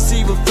 All these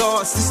evil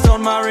thoughts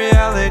distort my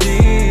reality.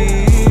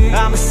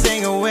 I'ma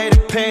sing away the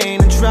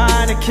pain and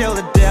trying to kill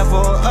the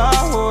devil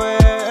away.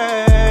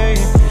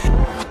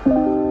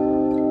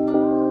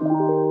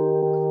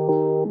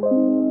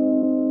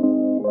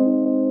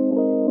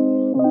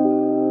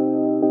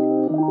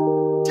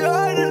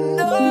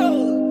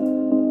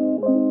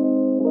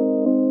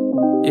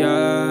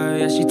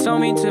 Yeah, she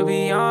told me to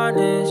be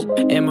honest.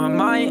 In my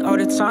mind all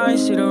the time,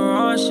 see the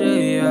wrong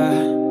shit, yeah.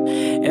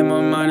 In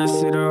my mind I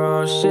see the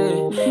wrong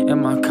shit.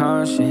 In my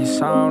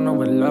conscience, I don't know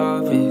what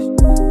love is.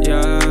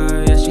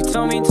 Yeah, she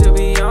told me to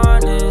be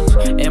honest.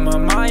 In my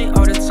mind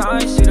all the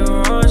time, see the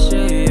wrong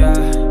shit,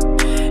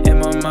 yeah. In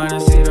my mind I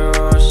see the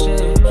wrong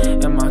shit.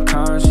 In my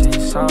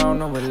conscience, I don't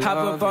know what love is. Hop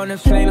up on the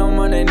plane, I'm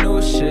on that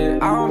new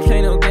shit. I don't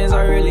play no games,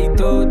 I really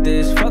do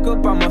this. Fuck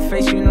up on my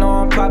face, you know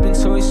I'm popping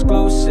too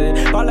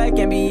exclusive. All like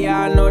NBA,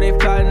 I know they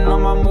plotting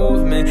on my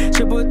movement.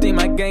 Triple D,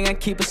 my gang, I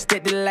keep it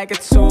stick like a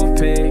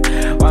toothpick.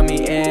 Why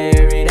me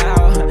air it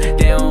out?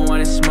 They don't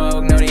wanna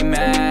smoke, no they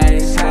mad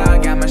as hell.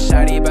 Got my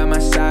shawty by my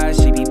side,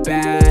 she be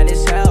bad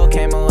as hell.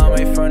 Came a long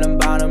way from the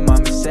bottom,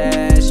 mama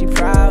said she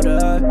proud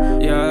of.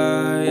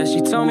 Yeah,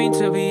 she told me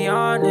to be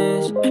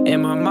honest.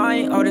 In my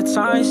mind all the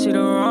time, see the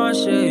wrong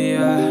shit,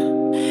 yeah.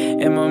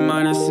 In my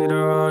mind I see the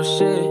wrong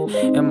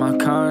shit. In my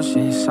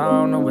conscience, I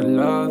don't know what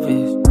love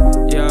is.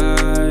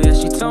 Yeah,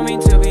 she told me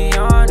to be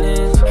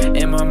honest.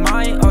 In my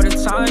mind all the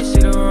time, see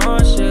the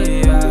wrong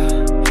shit,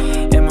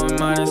 yeah. In my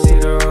mind I see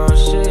the wrong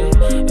shit.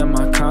 In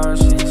my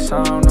conscience,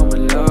 I don't know what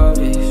love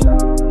is.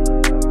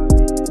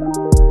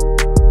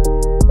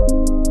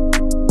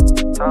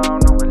 I don't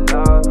know what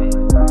love is.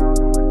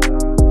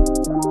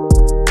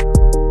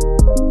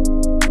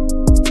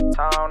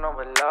 I don't know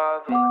what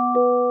love is.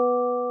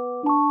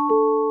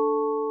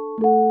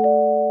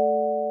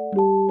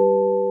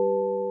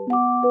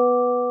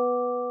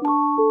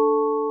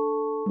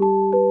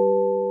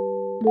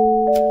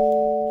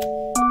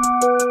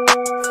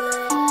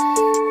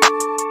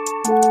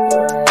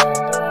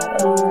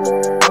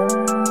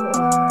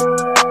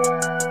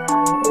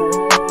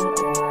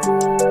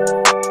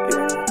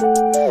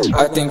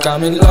 I think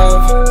I'm in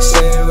love,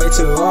 say it way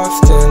too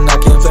often. I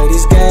can't play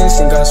these games,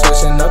 think I'm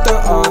switching up the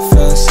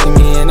offense. See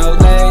me in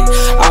LA,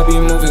 I be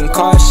moving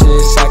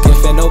cautious. I can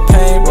feel no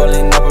pain,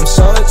 rolling up, I'm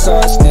so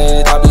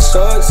exhausted. I be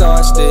so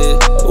exhausted,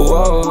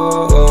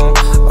 whoa,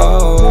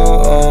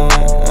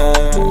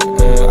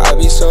 I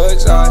be so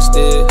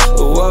exhausted,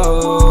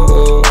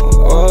 whoa,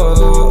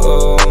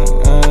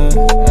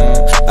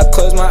 I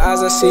close my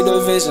eyes, I see the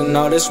vision.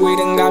 All this weed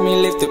and got me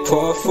lifted,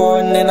 pour four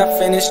and then I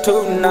finish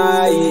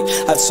tonight.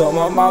 I told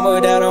my mama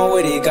that I'm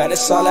with it, got it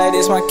all like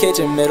this my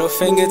kitchen. Middle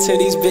finger to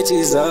these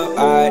bitches up,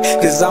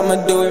 cause I'ma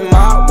do it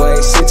my way,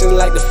 shit just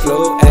like the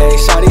flu, ayy.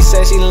 Shawty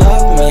said she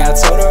loved me, I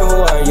told her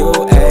who are you,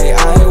 ayy.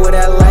 I ain't with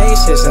that lame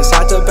shit since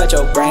I took at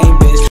your brain,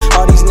 bitch.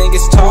 All these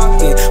niggas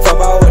talking, fuck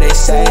about what they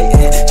saying.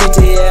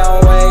 GTA I'm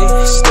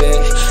wasted,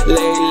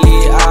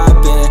 lately I've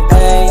been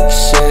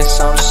anxious.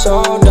 I'm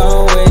so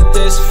done with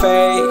this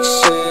fake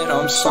shit,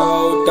 I'm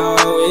so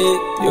done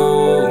with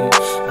you.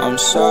 I'm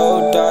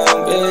so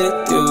done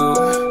with you.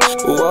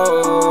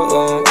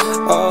 Whoa,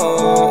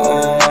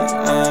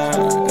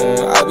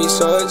 I be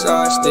so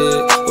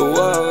exhausted.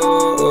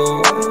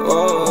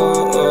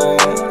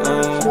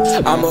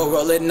 I'ma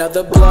roll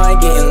another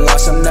blunt, getting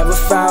lost, I'm never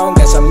found.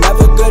 Guess I'm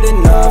never good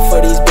enough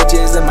for these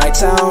bitches in my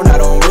town. I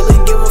don't really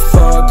give a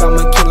fuck, I'm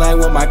a king like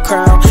with my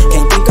crown.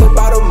 Can't think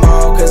about them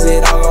all, cause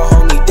it all gon'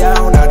 hold me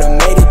down. I done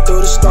made it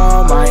through the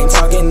storm, I ain't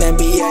talking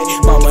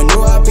NBA. Mama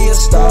knew I'd be a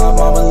star,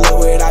 mama look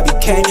what I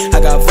became. I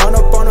got Vaughn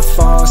up on the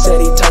phone, said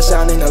he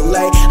touchdown in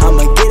LA.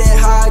 I'ma get it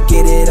how I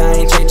get it, I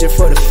ain't changing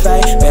for the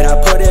fame. Bet I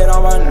put it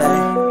on my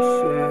name.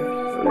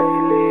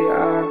 Lately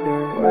I've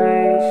been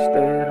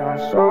wasted, I'm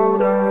so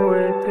done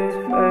with this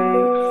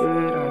fake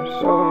shit. I'm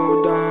so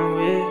done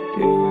with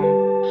you,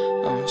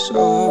 I'm so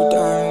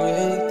done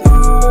with you.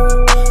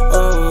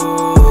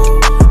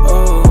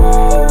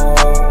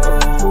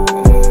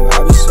 I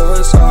be so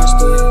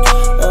exhausted.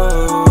 You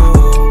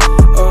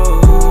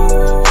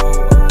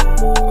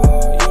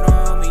don't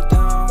hold me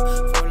down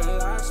for the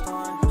last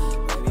time.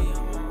 Baby,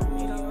 I'm on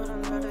me, I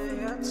wouldn't let it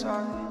get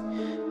time.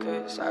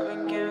 Cause I've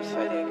been getting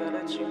faded, got a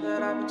dream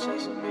that I've been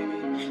chasing,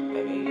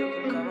 maybe you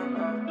can come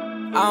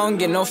around. I don't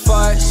get no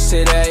fuss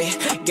today.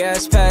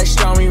 Gas pack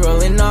strong, we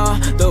rolling all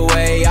the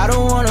way. I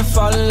don't wanna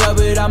fall in love,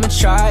 but I'ma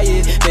try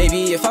it.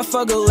 Baby, if I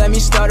fuck her, let me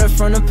start her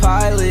from the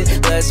pilot.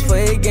 Let's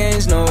play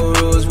games, no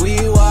rules. We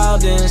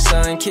wildin',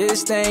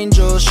 sun-kissed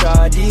angels,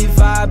 shawty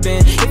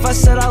vibing. If I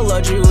said I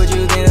loved you, would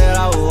you think that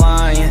I was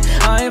lying?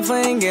 I ain't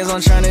playing games,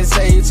 I'm trying to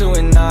take you to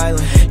an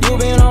island. You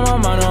been on my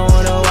mind, I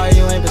wonder why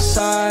you ain't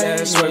beside.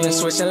 Yeah, swerving,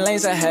 switching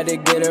lanes, I had to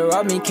get her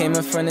off me. Came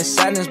in front of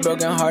sadness,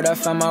 broken heart, I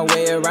found my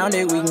way around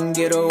it. We can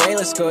get away,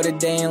 let's go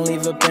today and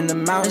leave up in the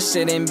mountains.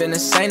 Shit ain't been the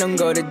same, don't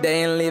go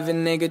today and leave a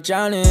nigga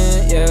drowning,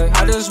 yeah.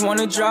 I just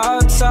wanna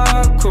drop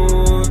top,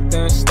 cool,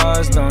 them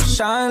stars don't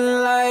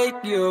shine like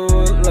you.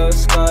 Love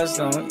scars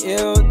don't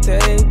yield,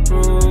 they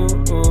bruise.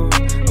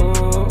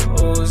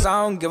 cause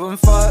I don't give a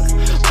fuck.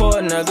 Pour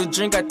another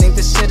drink, I think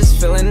this shit is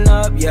filling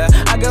up, yeah.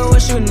 I got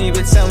what you need,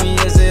 but tell me,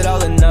 is it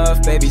all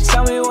enough, baby?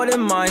 Tell me what it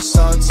might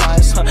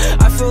sometimes.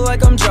 I feel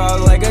like I'm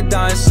drugged like a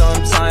dime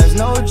sometimes.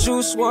 No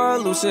juice,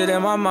 world lucid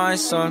in my mind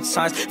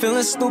sometimes.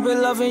 Feeling stupid,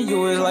 loving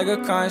you is like a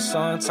crime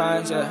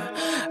sometimes,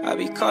 yeah. I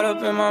be caught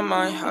up in my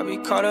mind, I be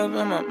caught up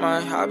in my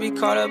mind, I be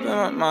caught up in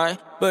my mind.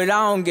 But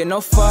I don't get no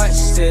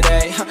fucks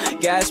today.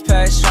 Gas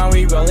packs trying,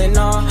 we rolling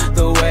all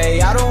the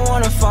way. I don't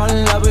wanna fall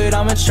in love, but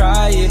I'ma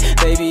try it.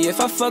 Baby, if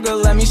I fuck her,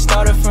 let me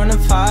start her from the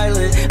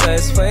pilot.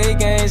 Let's play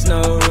games,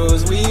 no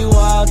rules, we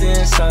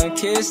wildin'.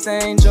 Sun-kissed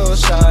angel,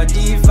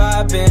 shawty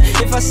vibin'.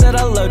 If I said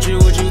I loved you,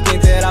 would you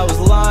think that I was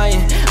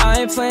lying? I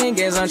ain't playing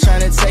games, I'm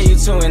trying to take you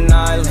to an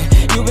island.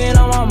 You been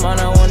on my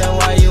mind, I wonder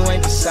why you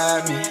ain't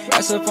beside me.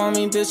 Rise up on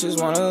me, bitches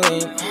wanna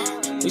link.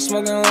 We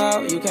smoking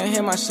loud, you can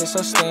hear my shit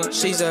so stink.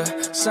 She's a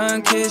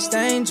sun-kissed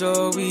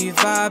angel, we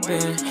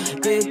vibing.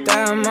 Get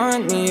that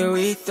money,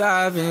 we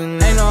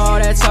thriving. Ain't no all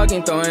that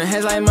talking, throwing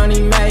heads like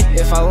money made.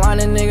 If I line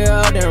a nigga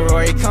up, then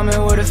Rory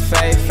coming with a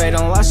fade. Fade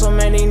don't lost so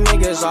many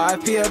niggas,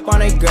 RIP up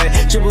on a grade.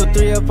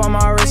 333 up on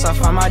my wrist, I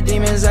find my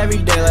demons every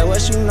day. Like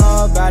what you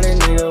know about it,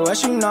 nigga,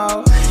 what you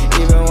know?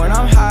 Even when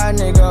I'm high,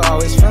 nigga,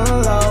 always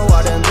feeling low.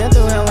 I done been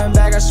through hell and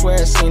back, I swear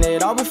I've seen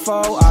it all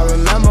before. I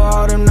remember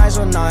all them nights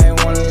when I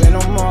ain't wanna live no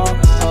more.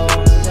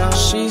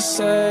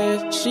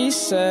 She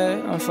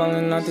said, I'm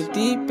falling out the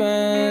deep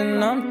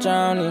end, I'm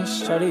drowning.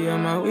 Shawty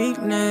on my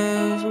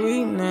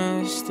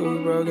weakness.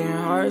 Two broken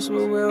hearts,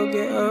 but we'll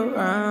get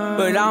around.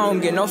 But I don't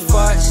get no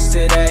fucks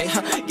today.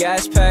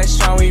 Gas packs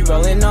trying, we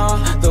rolling all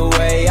the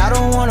way. I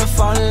don't wanna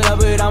fall in love,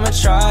 but I'ma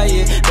try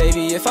it.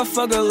 Baby, if I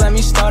fuck her, let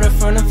me start her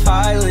from the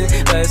pilot.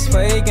 Let's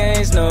play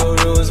games, no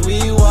rules, we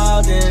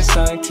wildin'.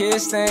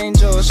 Sun-kissed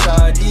angel,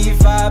 shawty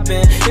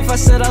vibin'. If I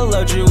said I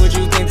loved you, would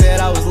you think that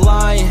I was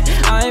lying?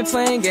 I ain't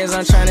playing games,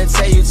 I'm trying to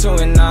take you to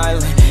an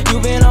island. You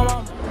been on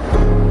my...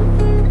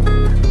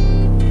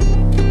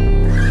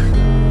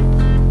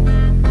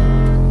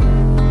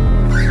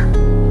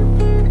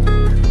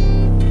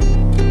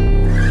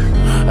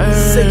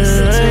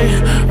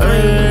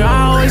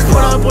 I always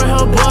put up with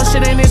her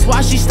bullshit, and it's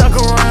why she stuck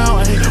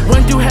around.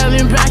 Went through hell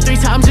and back 3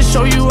 times to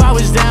show you I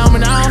was down. But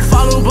now I'm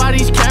followed by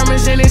these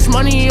cameras, and it's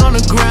money on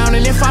the ground.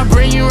 And if I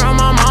bring you around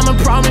my mama,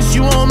 promise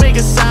you won't make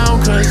a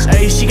sound. Cause,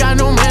 ayy, she got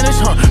no manners,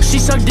 huh? She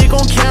suck dick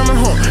on camera,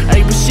 huh?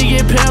 Ayy, but she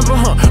get pampered,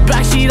 huh?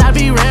 Backseat, I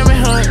be ramming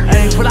her,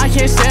 ayy, but I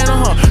can't stand her,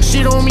 huh?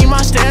 She don't meet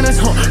my standards,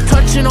 huh?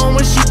 Touching on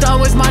what she thought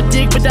was my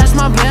dick, but that's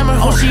my blammer,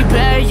 huh? Oh, she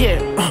bad, yeah,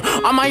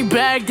 I might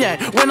bag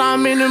that. When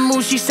I'm in the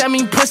mood, she send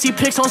me pussy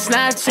pics on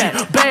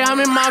Snapchat. Babe, I'm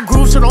in my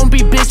groove, so don't be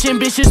bitchin',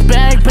 bitches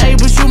bag, babe.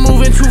 But you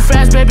moving too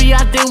fast, baby,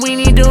 I think we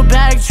need to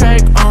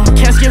backtrack.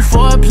 Can't skip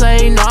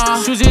foreplay,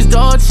 nah. Shoes is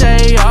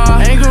Dolce,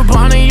 Anger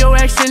Bonnie, your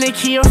ex in the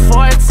Kia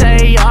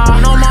Forte,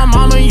 Know my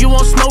mama, you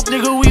won't smoke,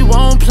 nigga, we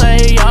won't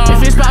play,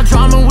 If it's about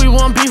drama, we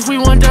want beef, we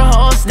want the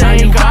whole state. Now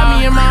you got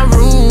me in my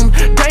room,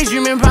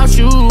 daydreaming about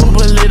you.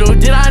 But little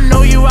did I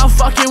know you out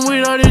fucking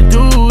with other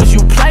dudes.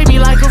 You played me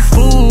like a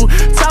fool,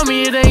 tell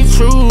me it ain't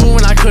true.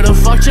 When I could've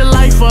fucked your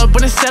life up,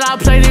 but instead I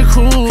played it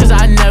cool. Cause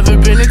I never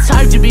been the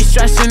type to be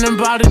stressing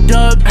about a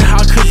dub.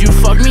 How could you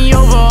fuck me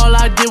over? All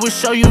I did was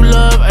show you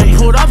love. Ay,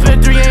 pulled up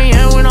at 3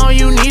 AM when all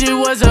you needed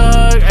was a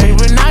hug. Ay,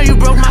 but now you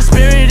broke my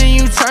spirit and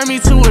you turned me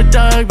to a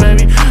thug,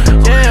 baby.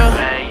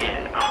 Yeah.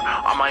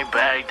 I might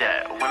bag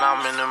that. When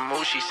I'm in the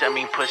mood, she send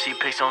me pussy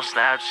pics on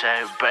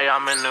Snapchat. Babe,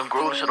 I'm in the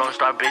groove, so don't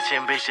start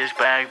bitching, bitches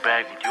bag.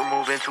 You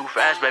moving too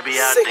fast, baby,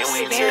 I think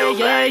we need a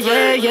bag.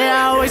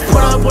 Yeah, I always put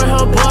up with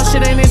her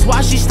bullshit, and it's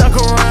why she stuck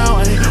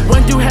around.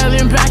 Went through hell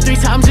and back 3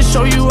 times to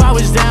show you I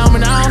was down. But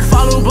now I'm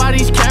followed by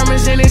these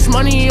cameras, and it's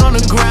money on the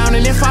ground.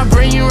 And if I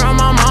bring you around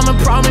my mama,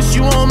 promise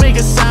you won't make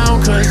a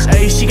sound. Cause,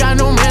 ayy, she got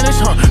no manners,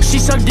 huh? She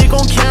suck dick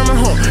on camera,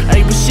 huh?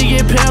 Ayy, but she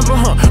get pampered,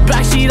 huh?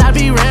 Backseat, I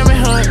be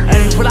ramming her,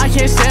 ayy, but I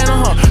can't stand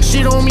her, huh?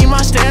 She don't meet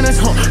my standards,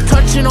 huh?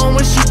 Touching on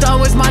what she thought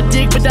was my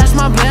dick, but that's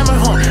my blammer,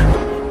 huh?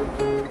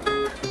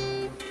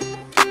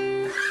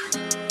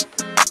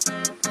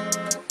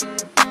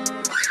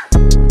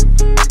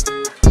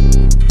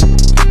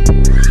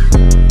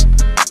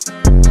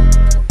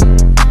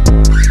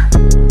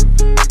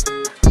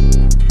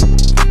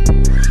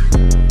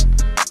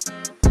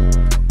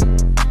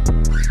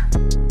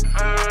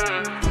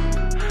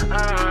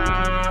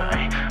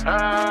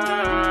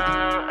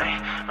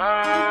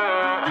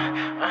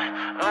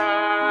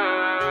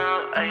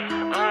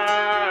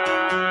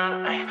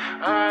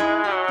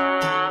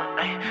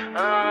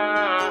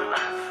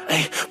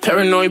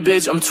 Paranoid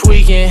bitch, I'm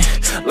tweaking,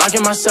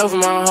 locking myself in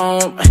my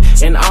home.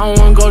 And I don't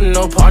wanna go to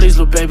no parties,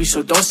 little baby,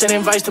 so don't send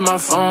invites to my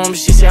phone.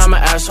 She say I'm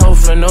an asshole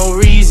for no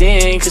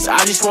reason, cause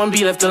I just wanna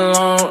be left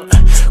alone.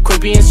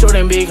 Quit being short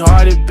and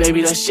big-hearted,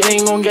 baby, that shit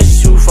ain't gonna get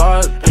you too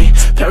far.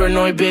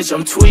 Paranoid bitch,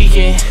 I'm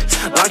tweaking,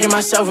 locking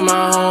myself in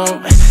my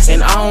home.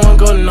 And I don't wanna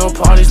go to no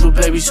parties, little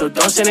baby, so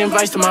don't send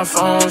invites to my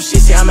phone. She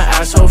say I'm an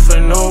asshole for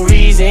no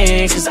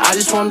reason, cause I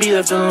just wanna be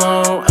left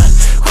alone.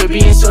 Quit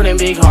being so damn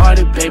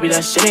big-hearted, baby,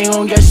 that shit ain't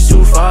gon' get you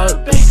too far,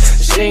 baby.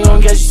 shit ain't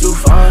gon' get you too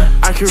far.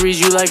 I can read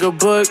you like a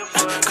book,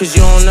 cause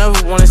you don't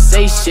ever wanna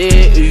say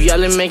shit. You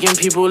yelling making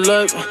people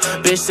look,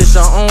 bitch, this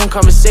our own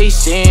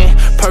conversation.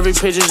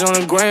 Perfect pictures on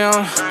the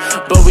ground,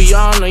 but we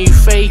all know you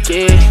fake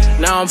it.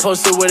 Now I'm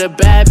posted with a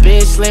bad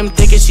bitch, slim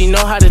thick and she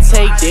know how to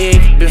take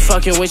dick. Been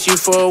fucking with you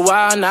for a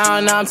while now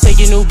I'm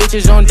taking new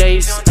bitches on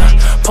dates.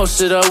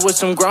 Posted up with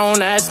some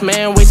grown ass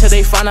man, wait till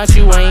they find out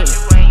you ain't.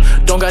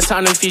 Don't got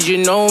time to feed you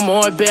no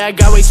more, bitch, I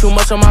got way too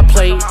much on my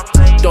plate.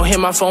 Don't hit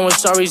my phone with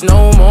sorries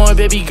no more,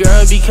 baby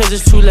girl, because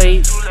it's too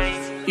late.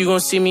 You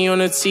gon' see me on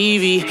the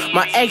TV,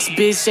 my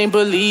ex-bitch ain't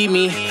believe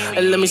me.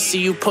 And let me see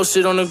you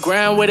posted on the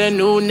ground with a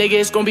new nigga,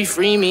 it's gon' be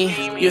free me.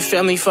 Your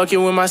family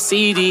fucking with my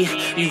CD,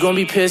 you gon'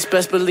 be pissed,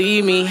 best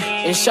believe me.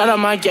 And shout out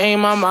my gang,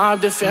 my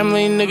mob, the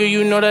family, nigga,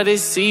 you know that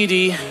it's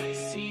CD.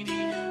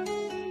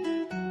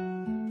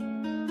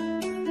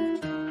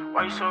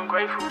 Why you so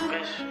ungrateful,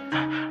 bitch?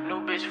 New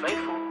bitch,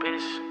 faithful,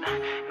 bitch.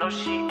 No,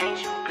 she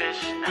ain't you,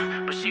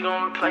 bitch, but she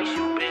gon' replace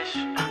you, bitch.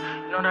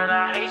 Know that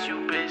I hate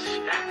you, bitch.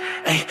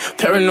 Hey,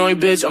 paranoid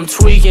bitch, I'm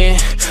tweaking,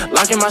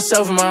 locking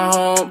myself in my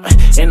home.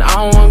 And I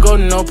don't wanna go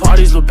to no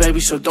parties, little baby,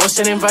 so don't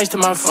send invites to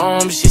my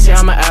phone. She say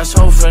I'm an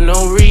asshole for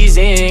no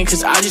reason,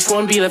 cause I just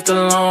wanna be left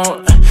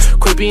alone.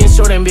 Quit being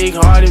so damn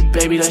big-hearted,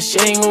 baby, that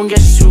shit ain't gon' get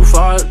you too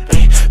far.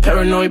 Hey,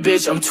 paranoid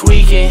bitch, I'm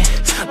tweaking,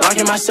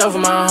 locking myself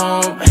in my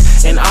home.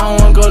 And I don't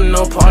wanna go to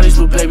no parties,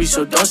 little baby,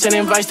 so don't send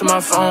invites to my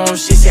phone.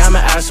 She say I'm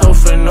an asshole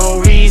for no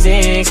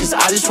reason, cause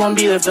I just wanna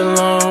be left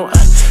alone.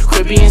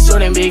 Quit being so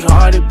damn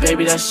big-hearted,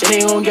 baby, that shit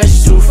ain't gon' get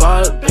you too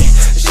far, baby.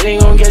 That shit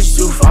ain't gon' get you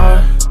too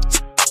far.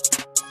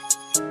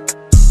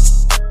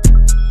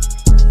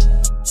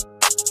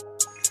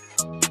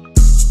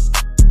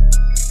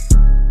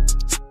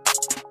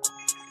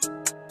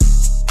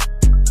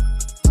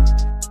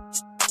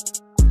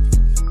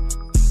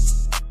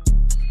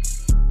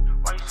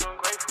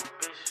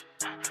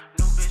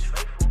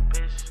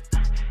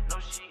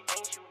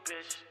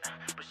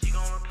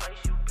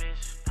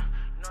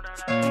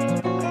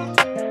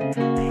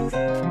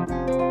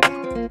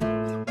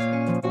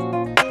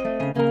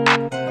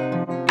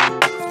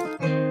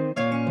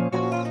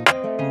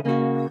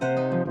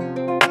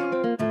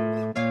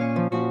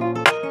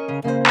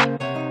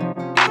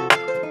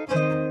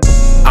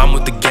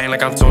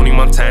 Like I'm Tony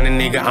Montana,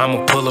 nigga,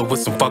 I'ma pull up with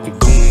some fucking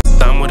goons.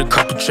 I'm with a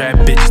couple trap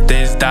bitches,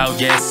 this out,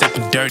 yeah,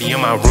 sipping dirty in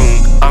my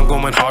room. I'm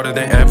going harder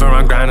than ever,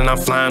 I'm grinding, I'm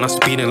flying, I'm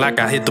speeding like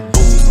I hit the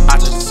booth. I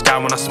touch the sky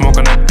when I smoke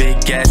on that big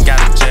gas, got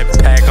a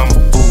jetpack, I'm a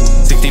fool.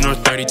 16 or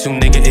 32,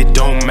 nigga, it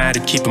don't matter,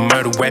 keep a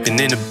murder weapon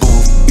in the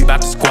booth. We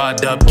bout to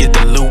squad up, get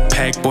the loot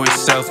pack, boy,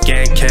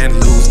 self-gang, can't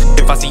lose.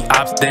 If I see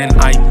ops, then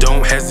I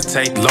don't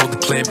hesitate, load the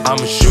clip,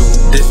 I'ma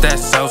shoot. This that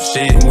self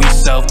shit, we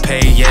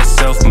self-pay, yeah,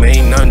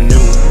 self-made, nothing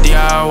new.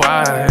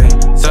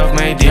 DIY,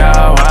 self-made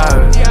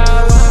DIY,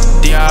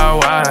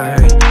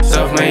 DIY,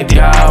 self-made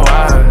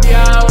DIY,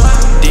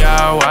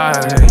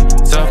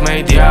 DIY,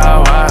 self-made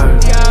DIY,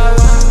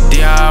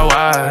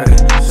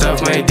 DIY,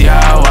 self-made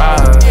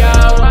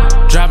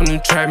DIY. Drop a new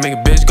track, make a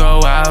bitch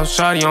go out.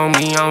 Shawty on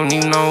me, I don't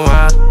even know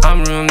why.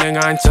 I'm a real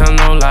nigga, I ain't tellin'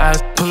 no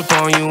lies. Pull up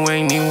on you,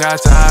 ain't even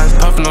got ties.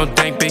 Puffin' no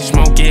dank, bitch,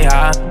 smoke, get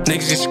high.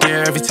 Niggas get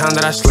scared every time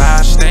that I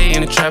slide. Stay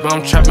in the trap,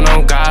 I'm trappin'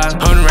 on God.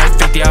 100 right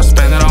 50, I'll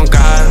spend it on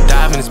God.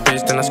 Dive in this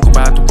bitch, then I scoop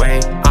out the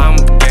way. I'm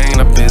with the gang,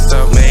 I've been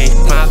self-made.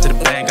 Smile to the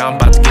bank, I'm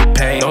about to get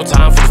paid. No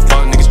time for the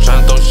fuck, niggas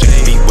tryna throw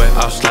shade. Feet wet,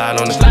 I'll slide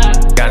on it.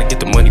 Gotta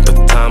get the money, put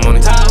the time on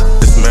it.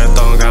 This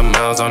marathon got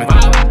miles on it.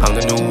 I'm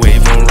the new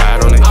wave, gon'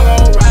 ride on it.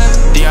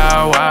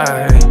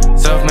 DIY,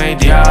 self-made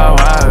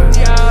DIY,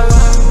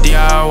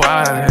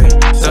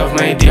 DIY,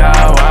 self-made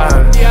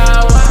DIY,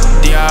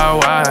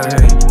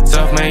 DIY,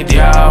 self-made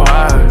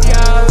DIY,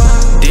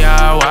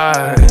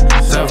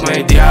 DIY,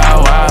 self-made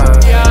DIY,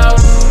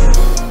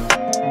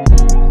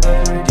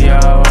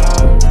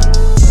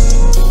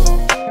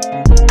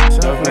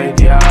 self-made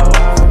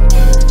DIY.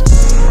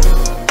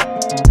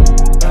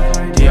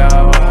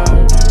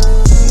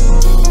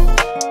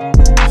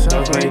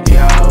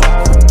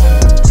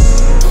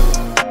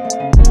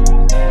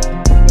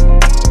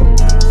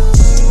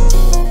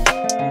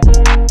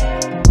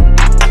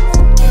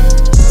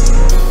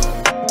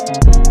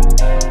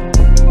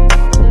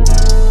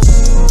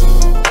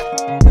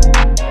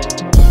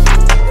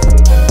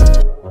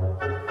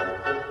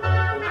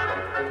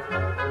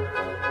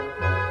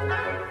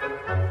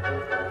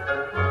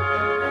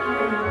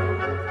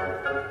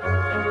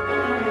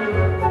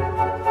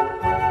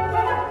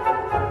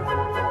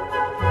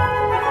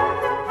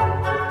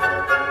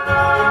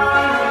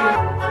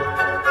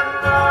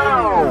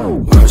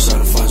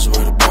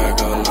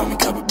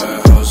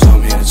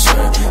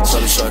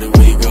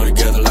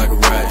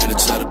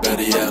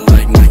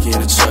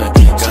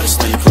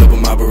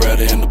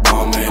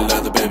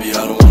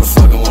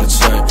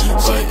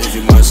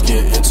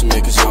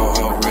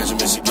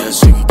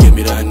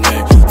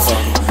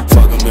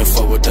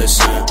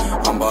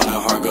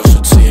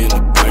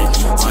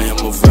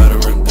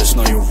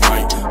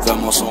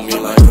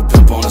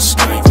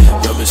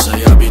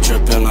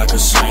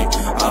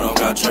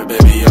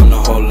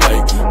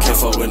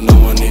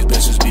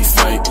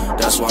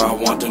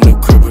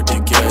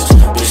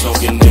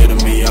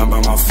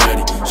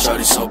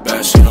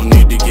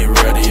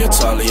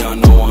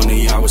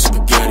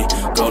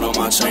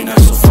 ain't that,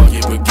 so fuck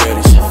it,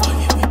 spaghettis.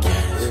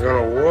 We're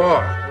gonna war.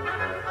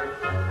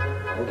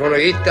 We're gonna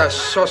eat that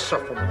salsa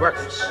for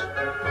breakfast.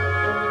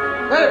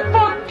 Hey,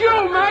 fuck you,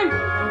 man!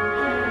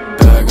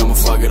 Bag, I'ma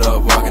fuck it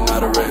up, walking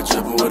out of red,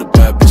 dripping with a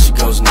bad bitch, she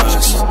goes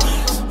nuts.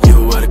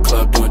 You at a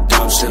club doing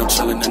dumb shit, I'm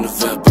chilling in the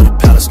vet, but the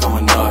palace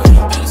going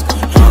nuts.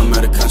 I'm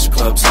at a country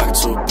club talking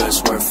to a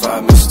bitch, worth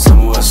 5 minutes, tell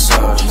me what's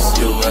up.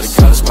 You at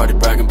a college party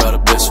bragging about a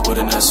bitch with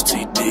an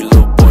STD,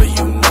 little boy,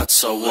 you nuts,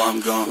 so I'm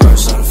gone.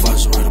 Verse out of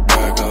funds with a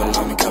bag, all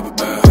on me, couple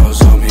bad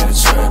hoes on me in the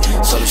track.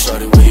 Tell the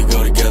shorty we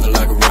go together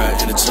like a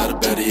rat in the cheddar,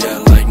 better yeah,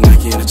 like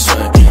Nike in the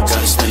track.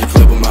 Gotta stand the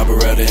clip with my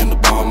Beretta in the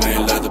bomb,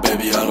 ain't leather,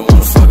 baby, I don't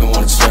wanna fuck, I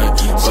wanna check.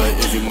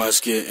 But if you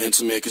must get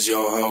intimate, cause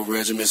your whole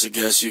regiment's a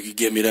guess, you could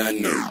give me that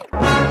now.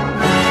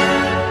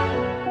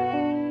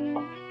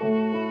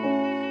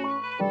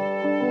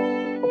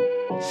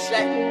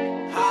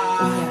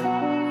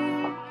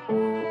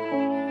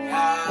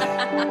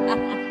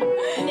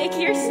 Nick,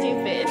 you're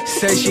stupid.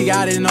 Say she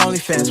got it in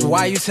OnlyFans, but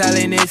why you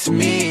telling it to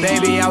me?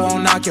 Baby, I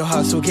won't knock your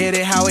hustle, get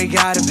it how it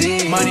gotta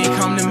be. Money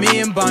come to me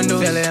in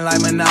bundles, feeling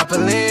like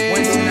Monopoly.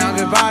 Wasting out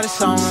goodbye to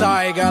someone,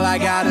 sorry girl, I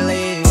gotta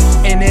leave.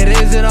 And it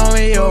isn't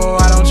only you,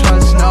 I don't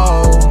trust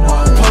no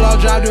one. Pull up,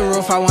 drop the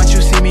roof, I want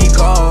you see me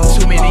go.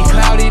 Too many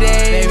cloudy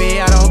days, baby,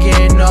 I don't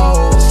get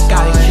no.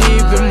 Gotta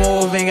keep it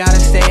moving, gotta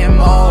stay in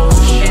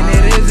motion.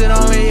 And it isn't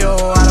only you,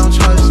 I don't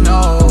trust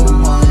no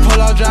one.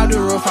 Pull up, drop the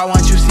roof, I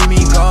want you see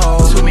me go.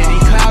 Too many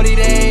cloudy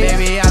days,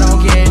 baby, I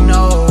don't get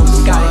no.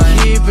 Gotta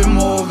keep it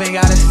moving,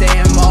 gotta stay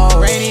in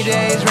motion.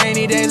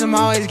 Rainy days, I'm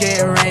always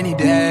getting rainy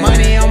days.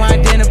 Money on my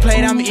dinner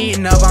plate, I'm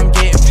eating up, I'm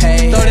getting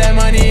paid. Throw that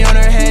money on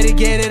her head to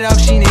get it up,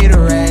 she need a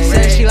raise.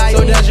 Say she like,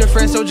 so does your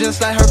friend, so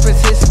just let her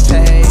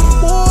participate.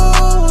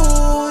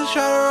 Ooh,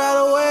 try to ride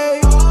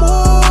away.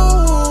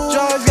 Ooh,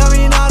 drugs got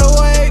me not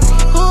awake.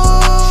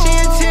 Ooh, she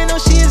a 10, no,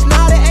 she is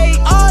not an 8.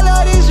 All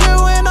of this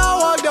real when I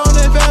walk, don't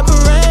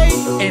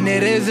evaporate. And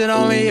it isn't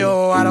only you,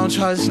 I don't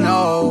trust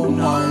no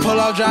one. Pull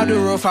up, drop the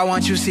roof, I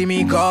want you see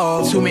me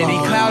go. Too many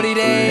cloudy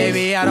days,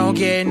 baby, I don't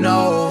get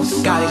no.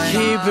 Gotta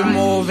keep it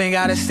moving,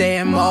 gotta stay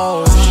in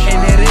motion.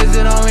 And it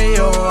isn't only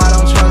you, I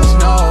don't trust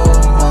no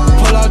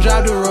one. Pull up,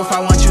 drop the roof, I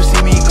want you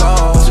see me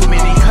go. Too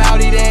many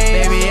cloudy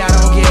days, baby, I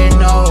don't get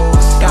no.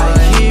 Gotta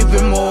keep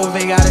it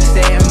moving, gotta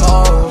stay in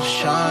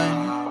motion.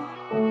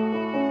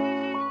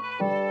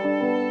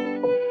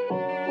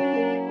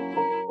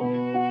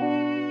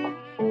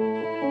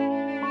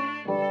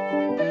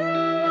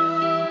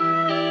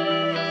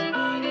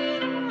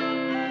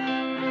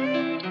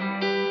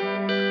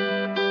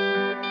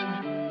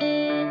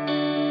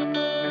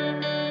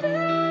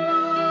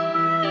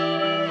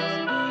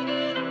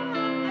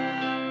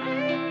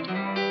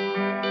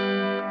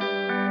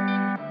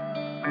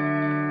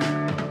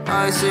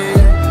 I see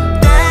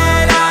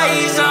dead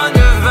eyes on the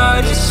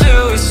verge of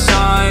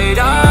suicide.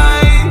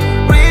 I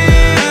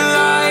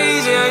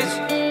realize it's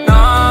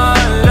not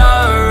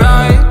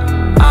alright.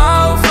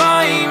 I'll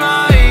find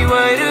my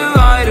way to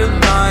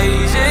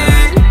idolize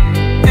it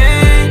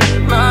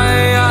in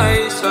my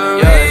eyes. So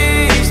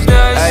reach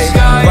the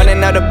sky.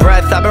 Running out of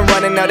breath, I've been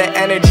running out of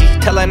energy.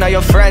 Telling all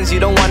your friends you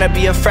don't wanna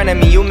be a friend of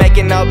me. You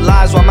making up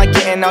lies, why am I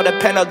getting all the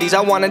penalties? I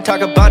wanna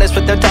talk about us,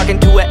 but they're talking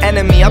to an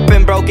enemy. I've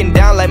been broken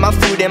down like my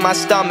food in my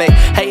stomach.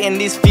 Hating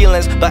these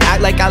feelings, but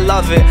act like I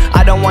love it.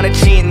 I don't wanna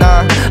cheat,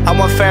 nah, I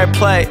want fair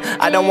play.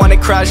 I don't wanna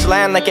crash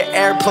land like an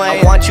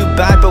airplane. I want you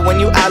back, but when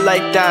you act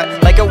like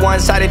that, like a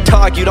one-sided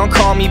talk, you don't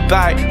call me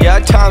back. Yeah,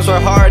 times were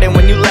hard, and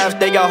when you left,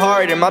 they got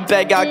harder. My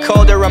bed got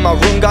colder, and my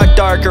room got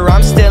darker.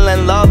 I'm still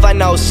in love, I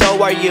know,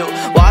 so are you.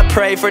 Well, I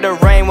pray for the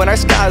rain when our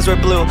skies were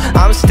blue.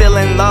 I'm still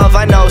in love,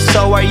 I know,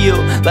 so are you.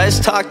 Let's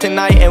talk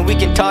tonight and we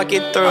can talk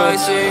it through. I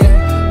see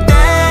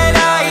dead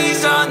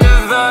eyes on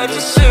the verge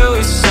of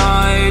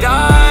suicide.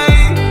 I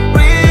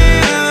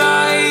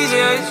realize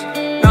it's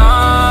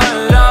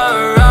not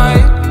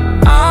alright.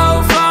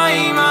 I'll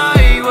find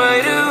my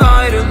way to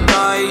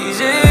idolize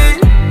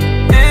it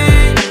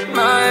in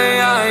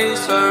my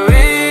eyes. I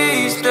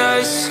reach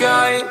the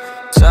sky.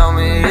 Tell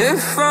me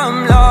if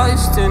I'm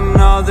lost in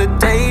all the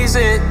days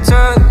it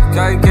took.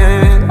 I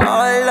get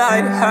all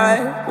I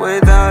had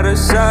without a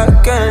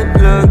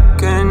second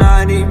look, and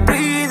I need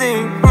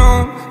breathing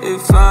room.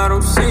 If I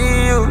don't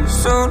see you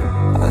soon,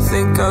 I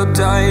think I'll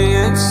die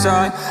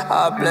inside.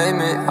 I blame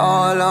it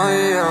all on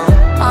you.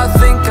 I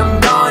think I'm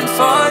gone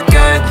for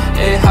good.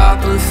 It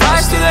happened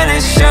faster than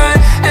it should,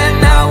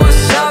 and now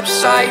it's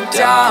upside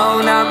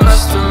down. I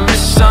must have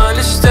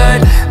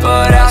misunderstood,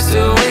 but I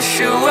still wish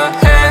you were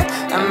here,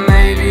 and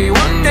maybe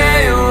one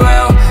day you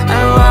will.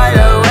 And while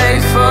I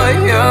wait for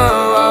you,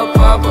 I'll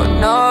pop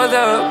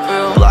another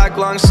pill. Black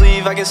long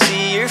sleeve, I can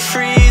see you're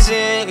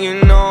freezing.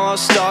 You know I'll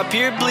stop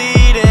your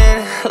bleeding.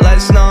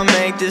 Let's not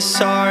make this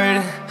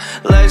hard.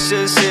 Let's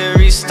just hit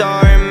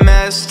restart.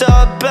 Messed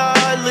up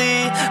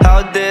badly,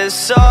 how'd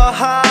this all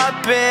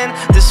happen?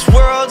 This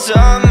world's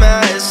a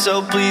mess,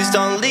 so please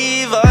don't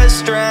leave us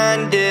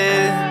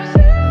stranded.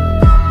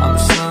 I'm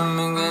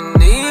swimming in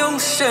the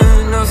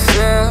ocean of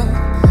fear,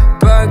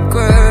 back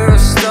where I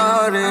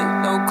started,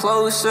 no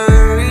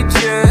closer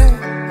reach it.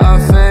 I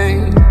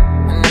fade,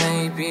 and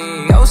maybe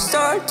I'll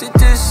start to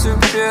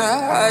disappear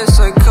as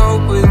I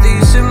cope with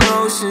these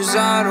emotions.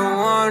 I don't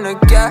wanna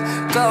get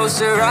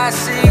closer. I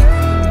see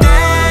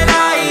dead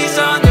eyes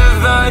on the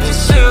verge of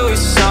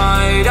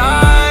suicide. I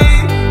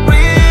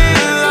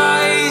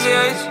realize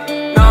it's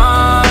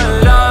not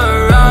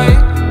alright.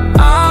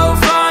 I'll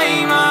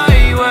find my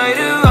way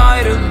to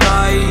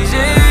vitalize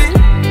it.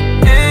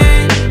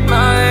 In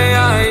my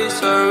eyes,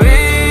 I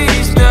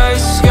reach the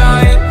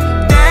sky.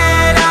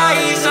 Dead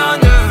eyes on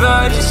the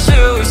verge of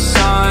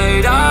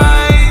suicide. I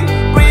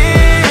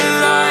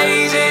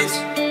realize it's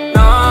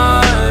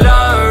not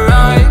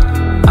alright.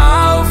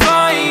 I'll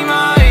find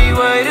my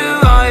way to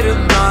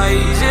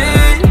vitalize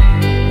it.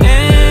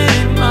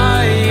 In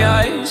my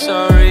eyes, I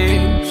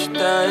reach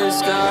the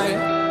sky.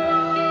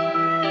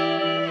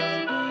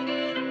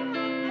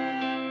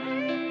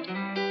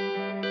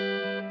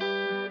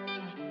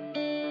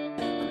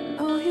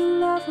 Oh, you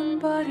love him,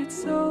 but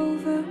it's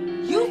over.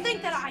 You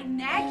think that I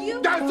nag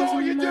you? That's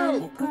all you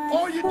do!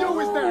 All you do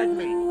is nag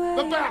me.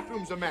 The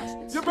bathroom's a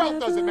mess. Your belt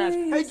doesn't match.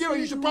 Hey, Gil,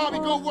 you should probably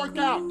go work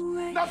out.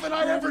 Nothing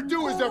I ever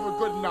do is ever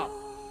good enough.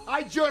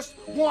 I just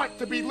want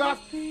to be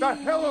left the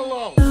hell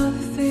alone.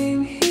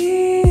 Nothing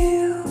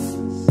heals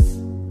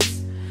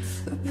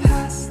the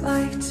past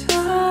like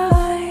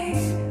time,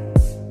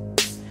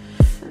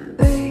 and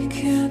they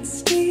can't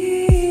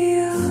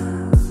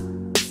steal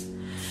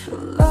the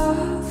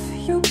love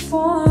you're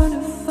born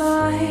to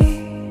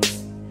find.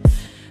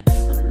 I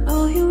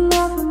know you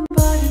love him,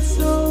 but it's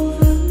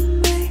over,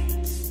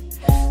 mate.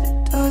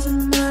 It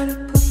doesn't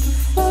matter, put the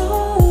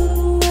phone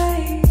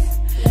away.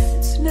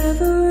 It's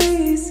never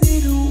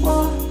easy to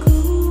walk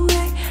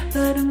away.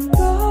 Let him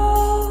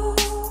go.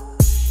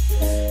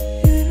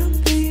 It'll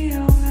be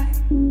alright.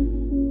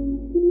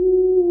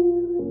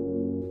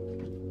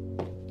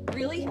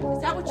 Really?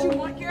 Is that what you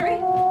want, Gary? Is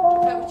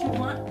that what you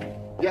want?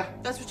 Yeah.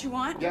 That's what you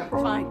want? Yeah.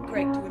 Fine,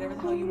 great, do whatever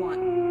the hell you want.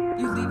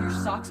 You leave your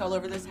socks all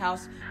over this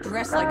house,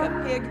 dress like a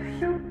pig,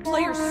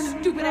 play your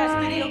stupid ass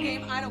video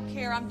game. I don't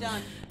care, I'm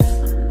done.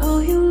 Oh,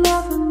 you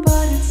love him,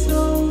 but it's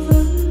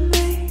over,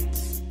 mate.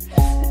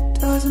 It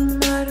doesn't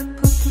matter,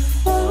 put the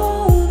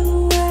phone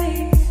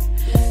away.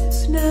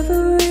 It's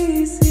never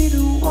easy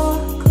to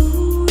walk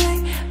away.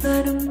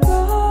 Let him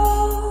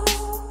go.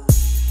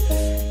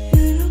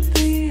 It'll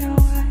be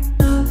alright.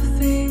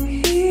 Nothing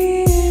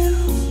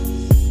heals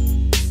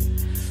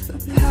the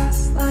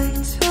past like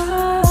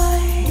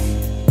time,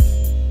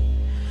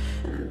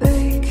 and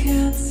they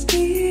can't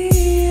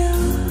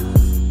steal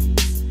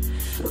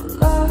the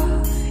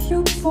love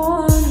you're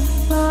born to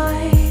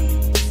find.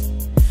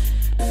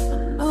 I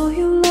know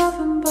you love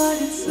him,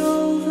 but it's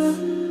over,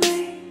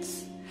 mate.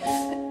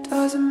 It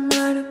doesn't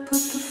matter,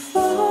 put the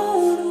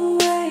phone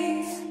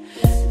away.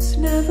 It's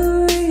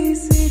never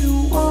easy to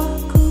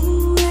walk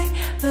away.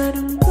 Let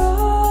him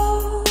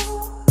go.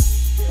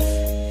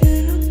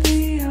 It'll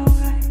be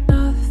alright.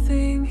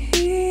 Nothing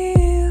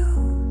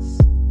heals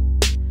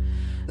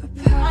the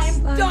past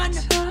I'm like done.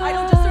 time. I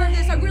don't deserve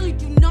this. I really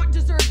do not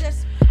deserve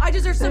this. I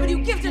deserve somebody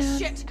who gives a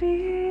shit.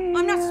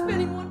 I'm not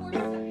spending one more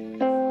second.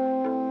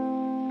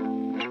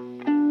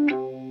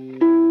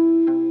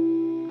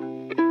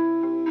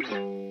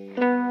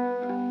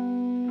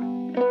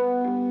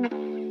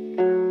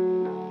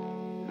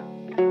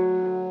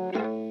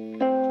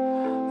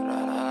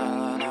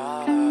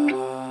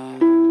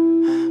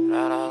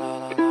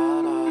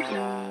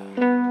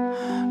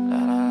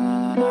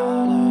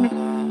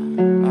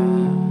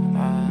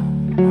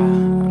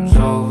 I'm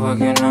so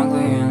fucking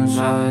ugly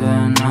inside,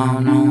 and I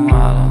know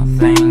I don't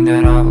think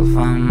that I will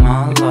find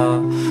my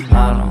love.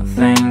 I don't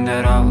think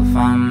that I will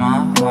find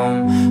my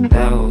home.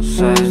 Devil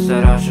says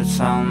that I should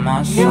sell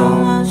my soul. You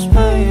must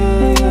pay,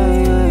 yeah, yeah,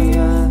 yeah,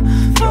 yeah,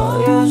 for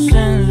your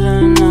sins,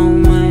 and no,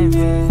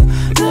 maybe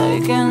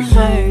they can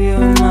save you,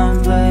 my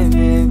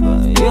baby,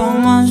 but you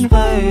must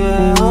pay,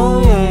 yeah,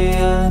 oh yeah,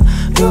 yeah.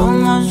 You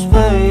must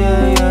pay,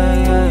 yeah, yeah,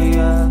 yeah,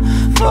 yeah,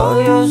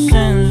 for your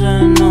sins,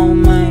 and no,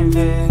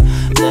 maybe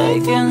they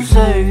can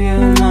save you,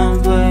 my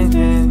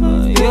baby,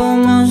 but you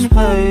must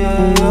pay,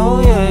 yeah,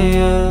 oh yeah,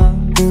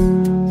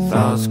 yeah.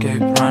 Thoughts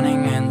keep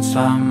running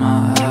inside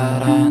my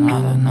head, and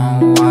I don't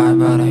know why,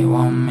 but they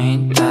want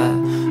me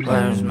dead.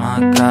 Where's my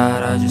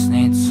God? I just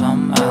need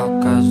some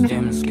help, cause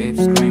demons keep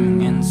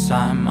screaming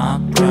inside my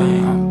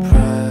brain. I'm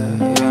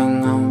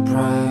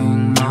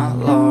praying, my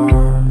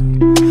Lord.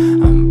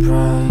 I'm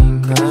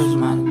praying cause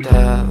my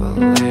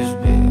devil is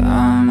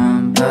behind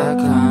my back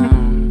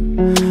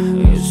home.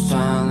 He's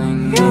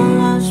telling you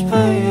must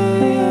pay,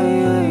 yeah, yeah,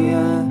 yeah,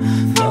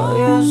 yeah, for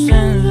your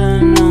sins,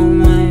 and no,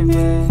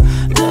 maybe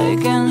they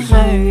can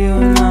save you,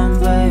 my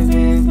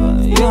baby, but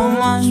you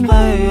must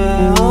pay,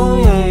 yeah,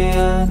 oh yeah,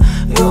 yeah.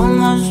 You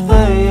must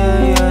pay, yeah,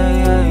 yeah,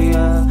 yeah,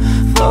 yeah,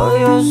 for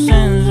your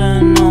sins,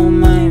 and no,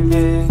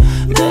 maybe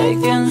they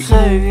can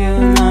save you,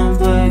 my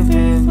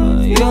baby,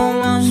 but you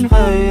must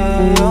pay,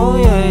 yeah, oh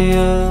yeah,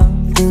 yeah.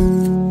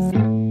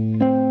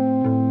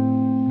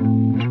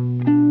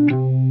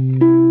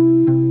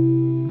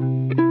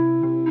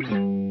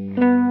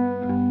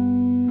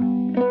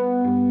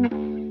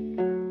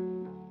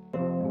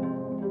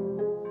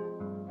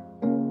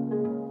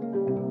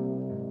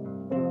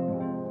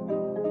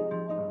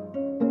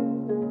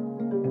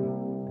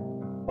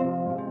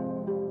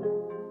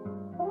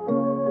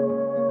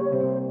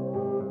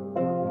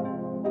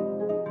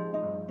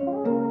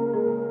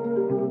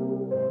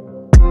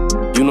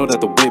 know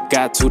that the whip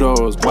got 2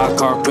 doors. Wild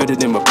card better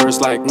than my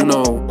verse like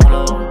Uno.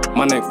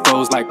 My neck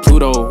froze like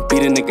Pluto.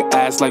 Beat a nigga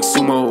ass like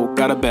sumo.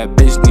 Got a bad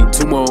bitch, need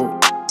 2 more.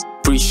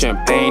 Free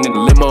champagne in the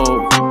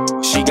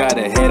limo. She got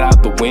her head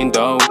out the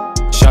window.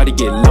 Shawty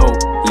get low,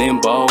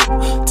 limbo.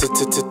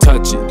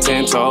 Touch it,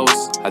 10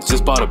 toes. I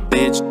just bought a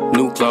bitch,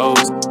 new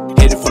clothes.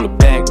 Hit it from the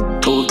back,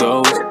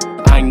 bulldoze.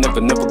 I ain't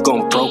never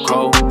gon' broke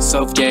hoe.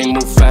 Self gang,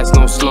 move fast,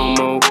 no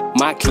slow-mo.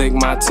 My clique,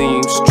 my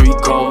team,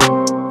 street code.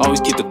 Always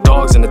keep the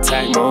dogs in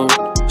attack mode.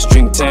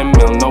 String 10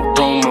 mil, no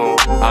promo.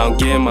 I don't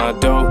get my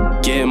dough,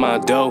 get my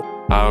dough.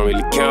 I don't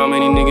really care how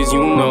many niggas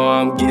you know.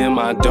 I'm getting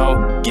my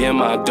dough, getting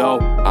my dough.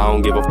 I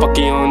don't give a fuck,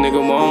 you young nigga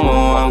want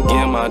more. I'm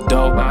getting my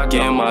dough,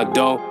 getting my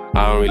dough.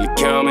 I don't really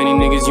care how many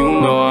niggas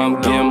you know.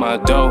 I'm getting my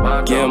dough,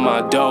 getting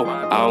my dough.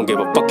 I don't give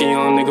a fuck, you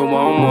young nigga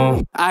want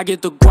more. I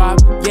get the guap,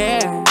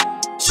 yeah.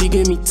 She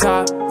give me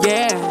top,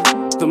 yeah.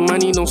 The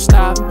money don't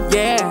stop,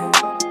 yeah.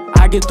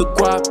 I get the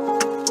guap,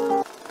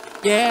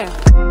 yeah.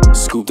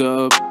 Scooped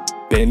up,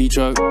 Bentley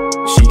truck.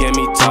 She gave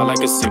me top like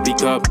a sippy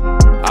cup.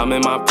 I'm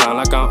in my prime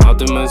like I'm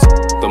Optimus.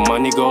 The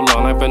money go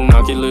long like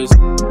binoculars.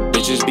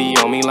 Bitches be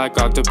on me like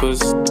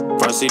octopus.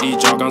 Varsity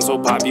jog, I'm so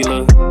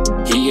popular.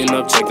 Heating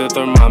up, check the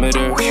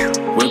thermometer.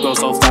 Whip go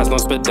so fast, no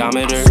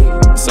speedometer.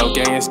 So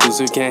gang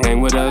exclusive, can't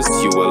hang with us.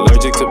 You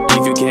allergic to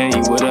beef, you can't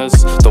eat with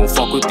us. Don't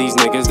fuck with these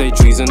niggas, they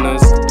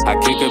treasonous. I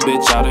kick a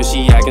bitch out if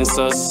she acting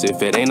sus.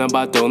 If it ain't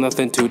about dough,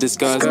 nothing to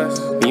discuss.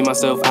 Me,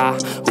 myself,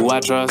 who I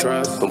trust.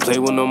 Don't play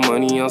with no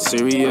money, I'm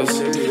serious.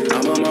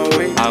 I'm on my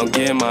way. I don't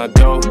get my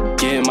dough,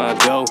 get my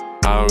dough.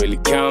 I don't really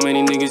care how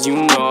many niggas you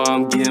know.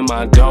 I'm getting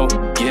my dough,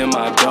 getting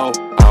my dough.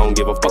 I don't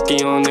give a fuck, you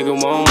young nigga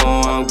want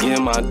more. I'm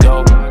getting my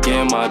dough,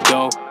 getting my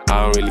dough.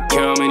 I don't really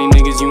care how many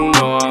niggas you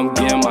know. I'm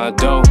getting my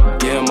dough,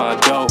 getting my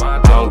dough. I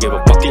don't give a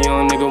fuck, you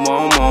young nigga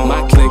want more.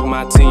 My clique,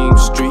 my team,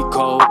 street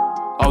code.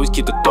 Always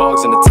keep the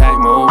dogs in attack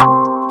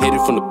mode. Hit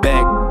it from the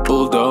back,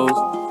 bulldoze.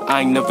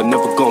 I ain't never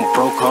gon'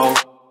 broke hoe.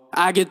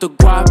 I get the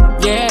guap,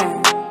 yeah.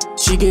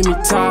 She give me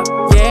top,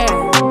 yeah.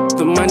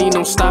 The money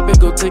don't stop it,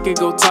 go take it,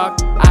 go talk.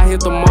 I hit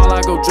the mall,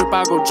 I go drip,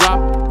 I go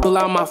drop. Pull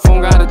out my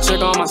phone, gotta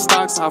check all my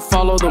stocks. I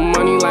follow the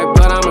money like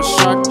blood, I'm a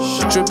shark.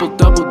 Triple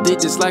double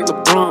digits like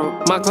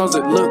LeBron. My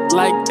closet look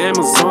like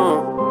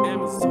Amazon.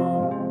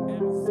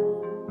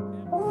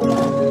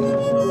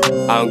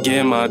 I'm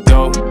getting my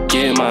dough,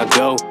 getting my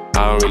dough.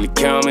 I don't really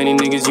care how many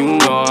niggas you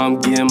know. I'm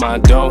getting my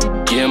dough,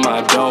 getting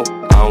my dough.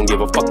 I don't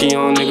give a fuck, you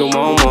young nigga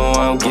want more.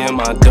 I'm getting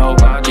my dough,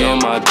 getting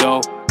my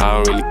dough. I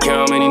don't really care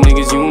how many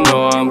niggas you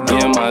know. I'm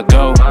getting my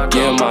dough,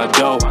 getting my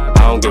dough. I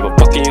don't give a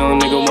fuck, you young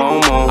nigga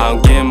want more. I'm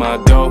getting my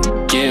dough,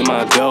 getting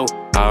my dough.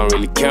 I don't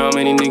really care how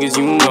many niggas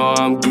you know.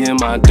 I'm getting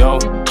my dough,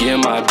 getting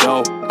my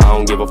dough. I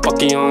don't give a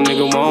fuck, you young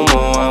nigga want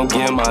more. I'm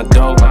getting my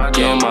dough,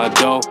 getting my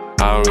dough.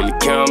 I don't really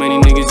care how many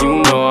niggas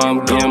you know.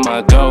 I'm getting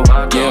my dough,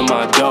 getting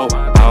my dough.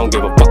 I don't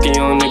give a fuck, you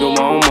young nigga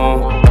want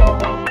more.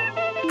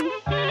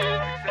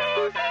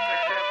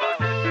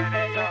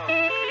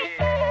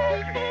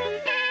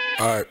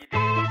 Alright.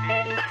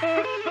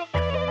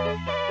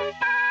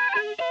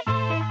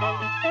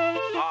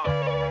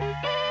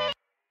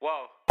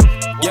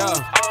 Yo,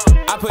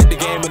 I put the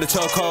game in the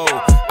chokehold.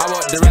 I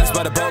want the rest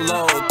by the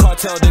boatload.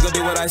 Cartel, they gon'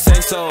 do what I say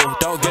so.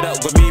 Don't get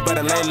up with me,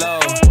 better lay low.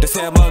 The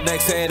same old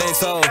next say it ain't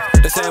so.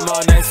 The same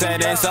old next say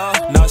it ain't so.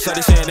 No,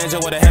 shorty, she an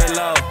angel with a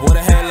halo, with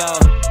a halo.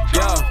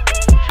 Yo,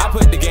 I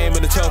put the game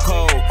in the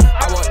chokehold.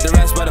 I want the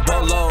rest by the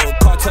boatload.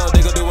 Cartel,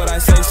 they gon' do what I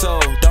say so.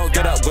 Don't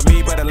get up with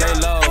me, better lay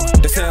low.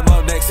 The same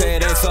old next say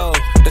it ain't so.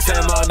 The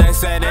same old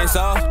next say it ain't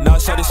so.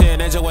 No, shorty, she an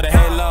angel with a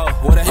halo,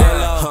 with a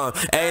halo.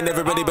 Ain't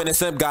never really been a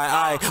simp guy.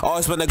 I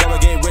always wanna go and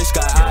get rich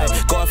guy. I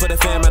going for the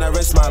fam and I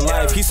risk my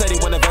life. He said he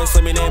want a verse,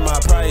 let me name my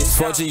price.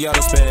 4G y'all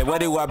to spend, where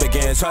do I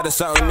begin? Try to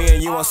start with me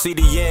and you on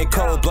CDN.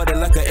 Cold blooded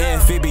like an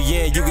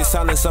amphibian. You get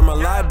silence, I'm a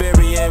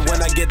librarian.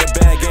 When I get the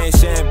bag, ain't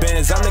sharing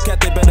bands. I'm the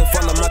captain, better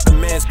follow my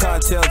commands.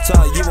 Cartel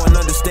talk, you won't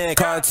understand.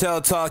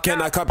 Cartel talk,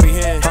 cannot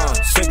comprehend.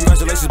 Say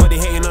congratulations, but he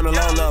hating on the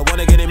low.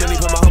 Wanna get him in,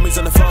 put my homies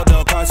on the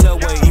photo. Cartel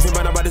way, even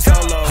run about the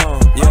solo.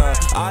 Yeah,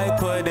 I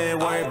put in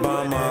work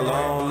by my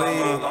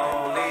lonely.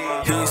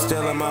 He's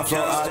still in my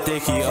flow, I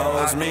think he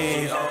owes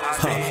me.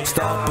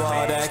 Stop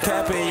all that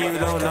capping, you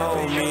don't know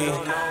me.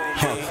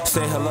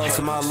 Say hello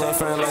to my little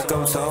friend like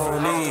I'm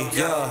Tony.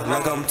 Yeah,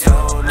 like I'm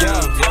Tony.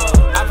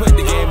 Yeah, I put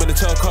the game in the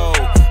chokehold.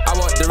 I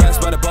want the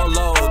rest by the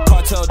boatload.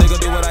 Cartel, they gon'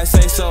 do what I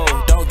say so.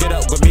 Don't get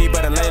up with me,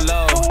 better lay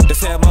low. The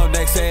same old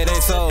next say it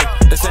ain't so.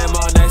 The same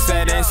old next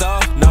say it ain't so.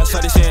 No,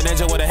 shorty, she an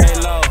angel with a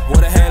halo,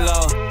 with a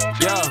halo.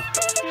 Yeah.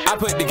 I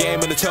put the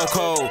game in the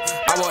chokehold.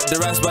 I want the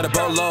rest by the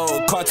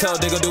boatload. Cartel,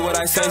 they gon' do what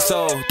I say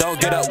so. Don't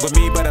get up with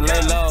me, better lay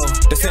low.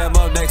 The same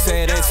old next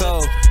say it ain't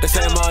so. The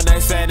same old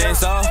next say it ain't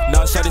so.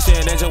 No, shorty, she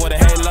an angel with a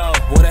halo,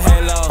 with a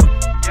halo.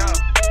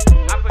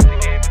 I put the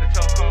game in the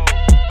chokehold.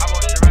 I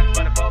want the rest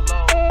by the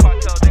boatload.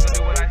 Cartel, they gon'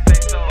 do what I say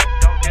so.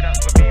 Don't get up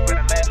with me,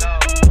 better lay low.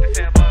 The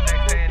same old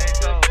next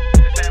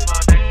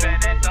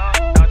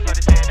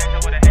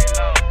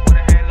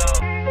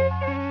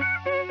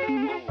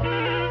say it ain't so.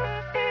 The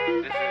same old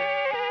next say it ain't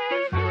so. No,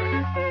 shorty, she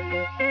an angel with a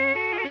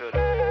halo, with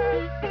a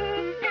halo.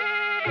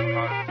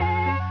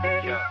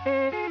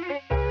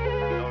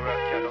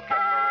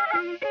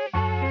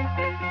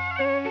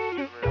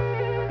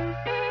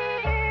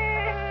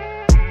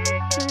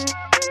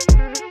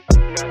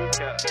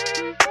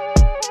 Bye.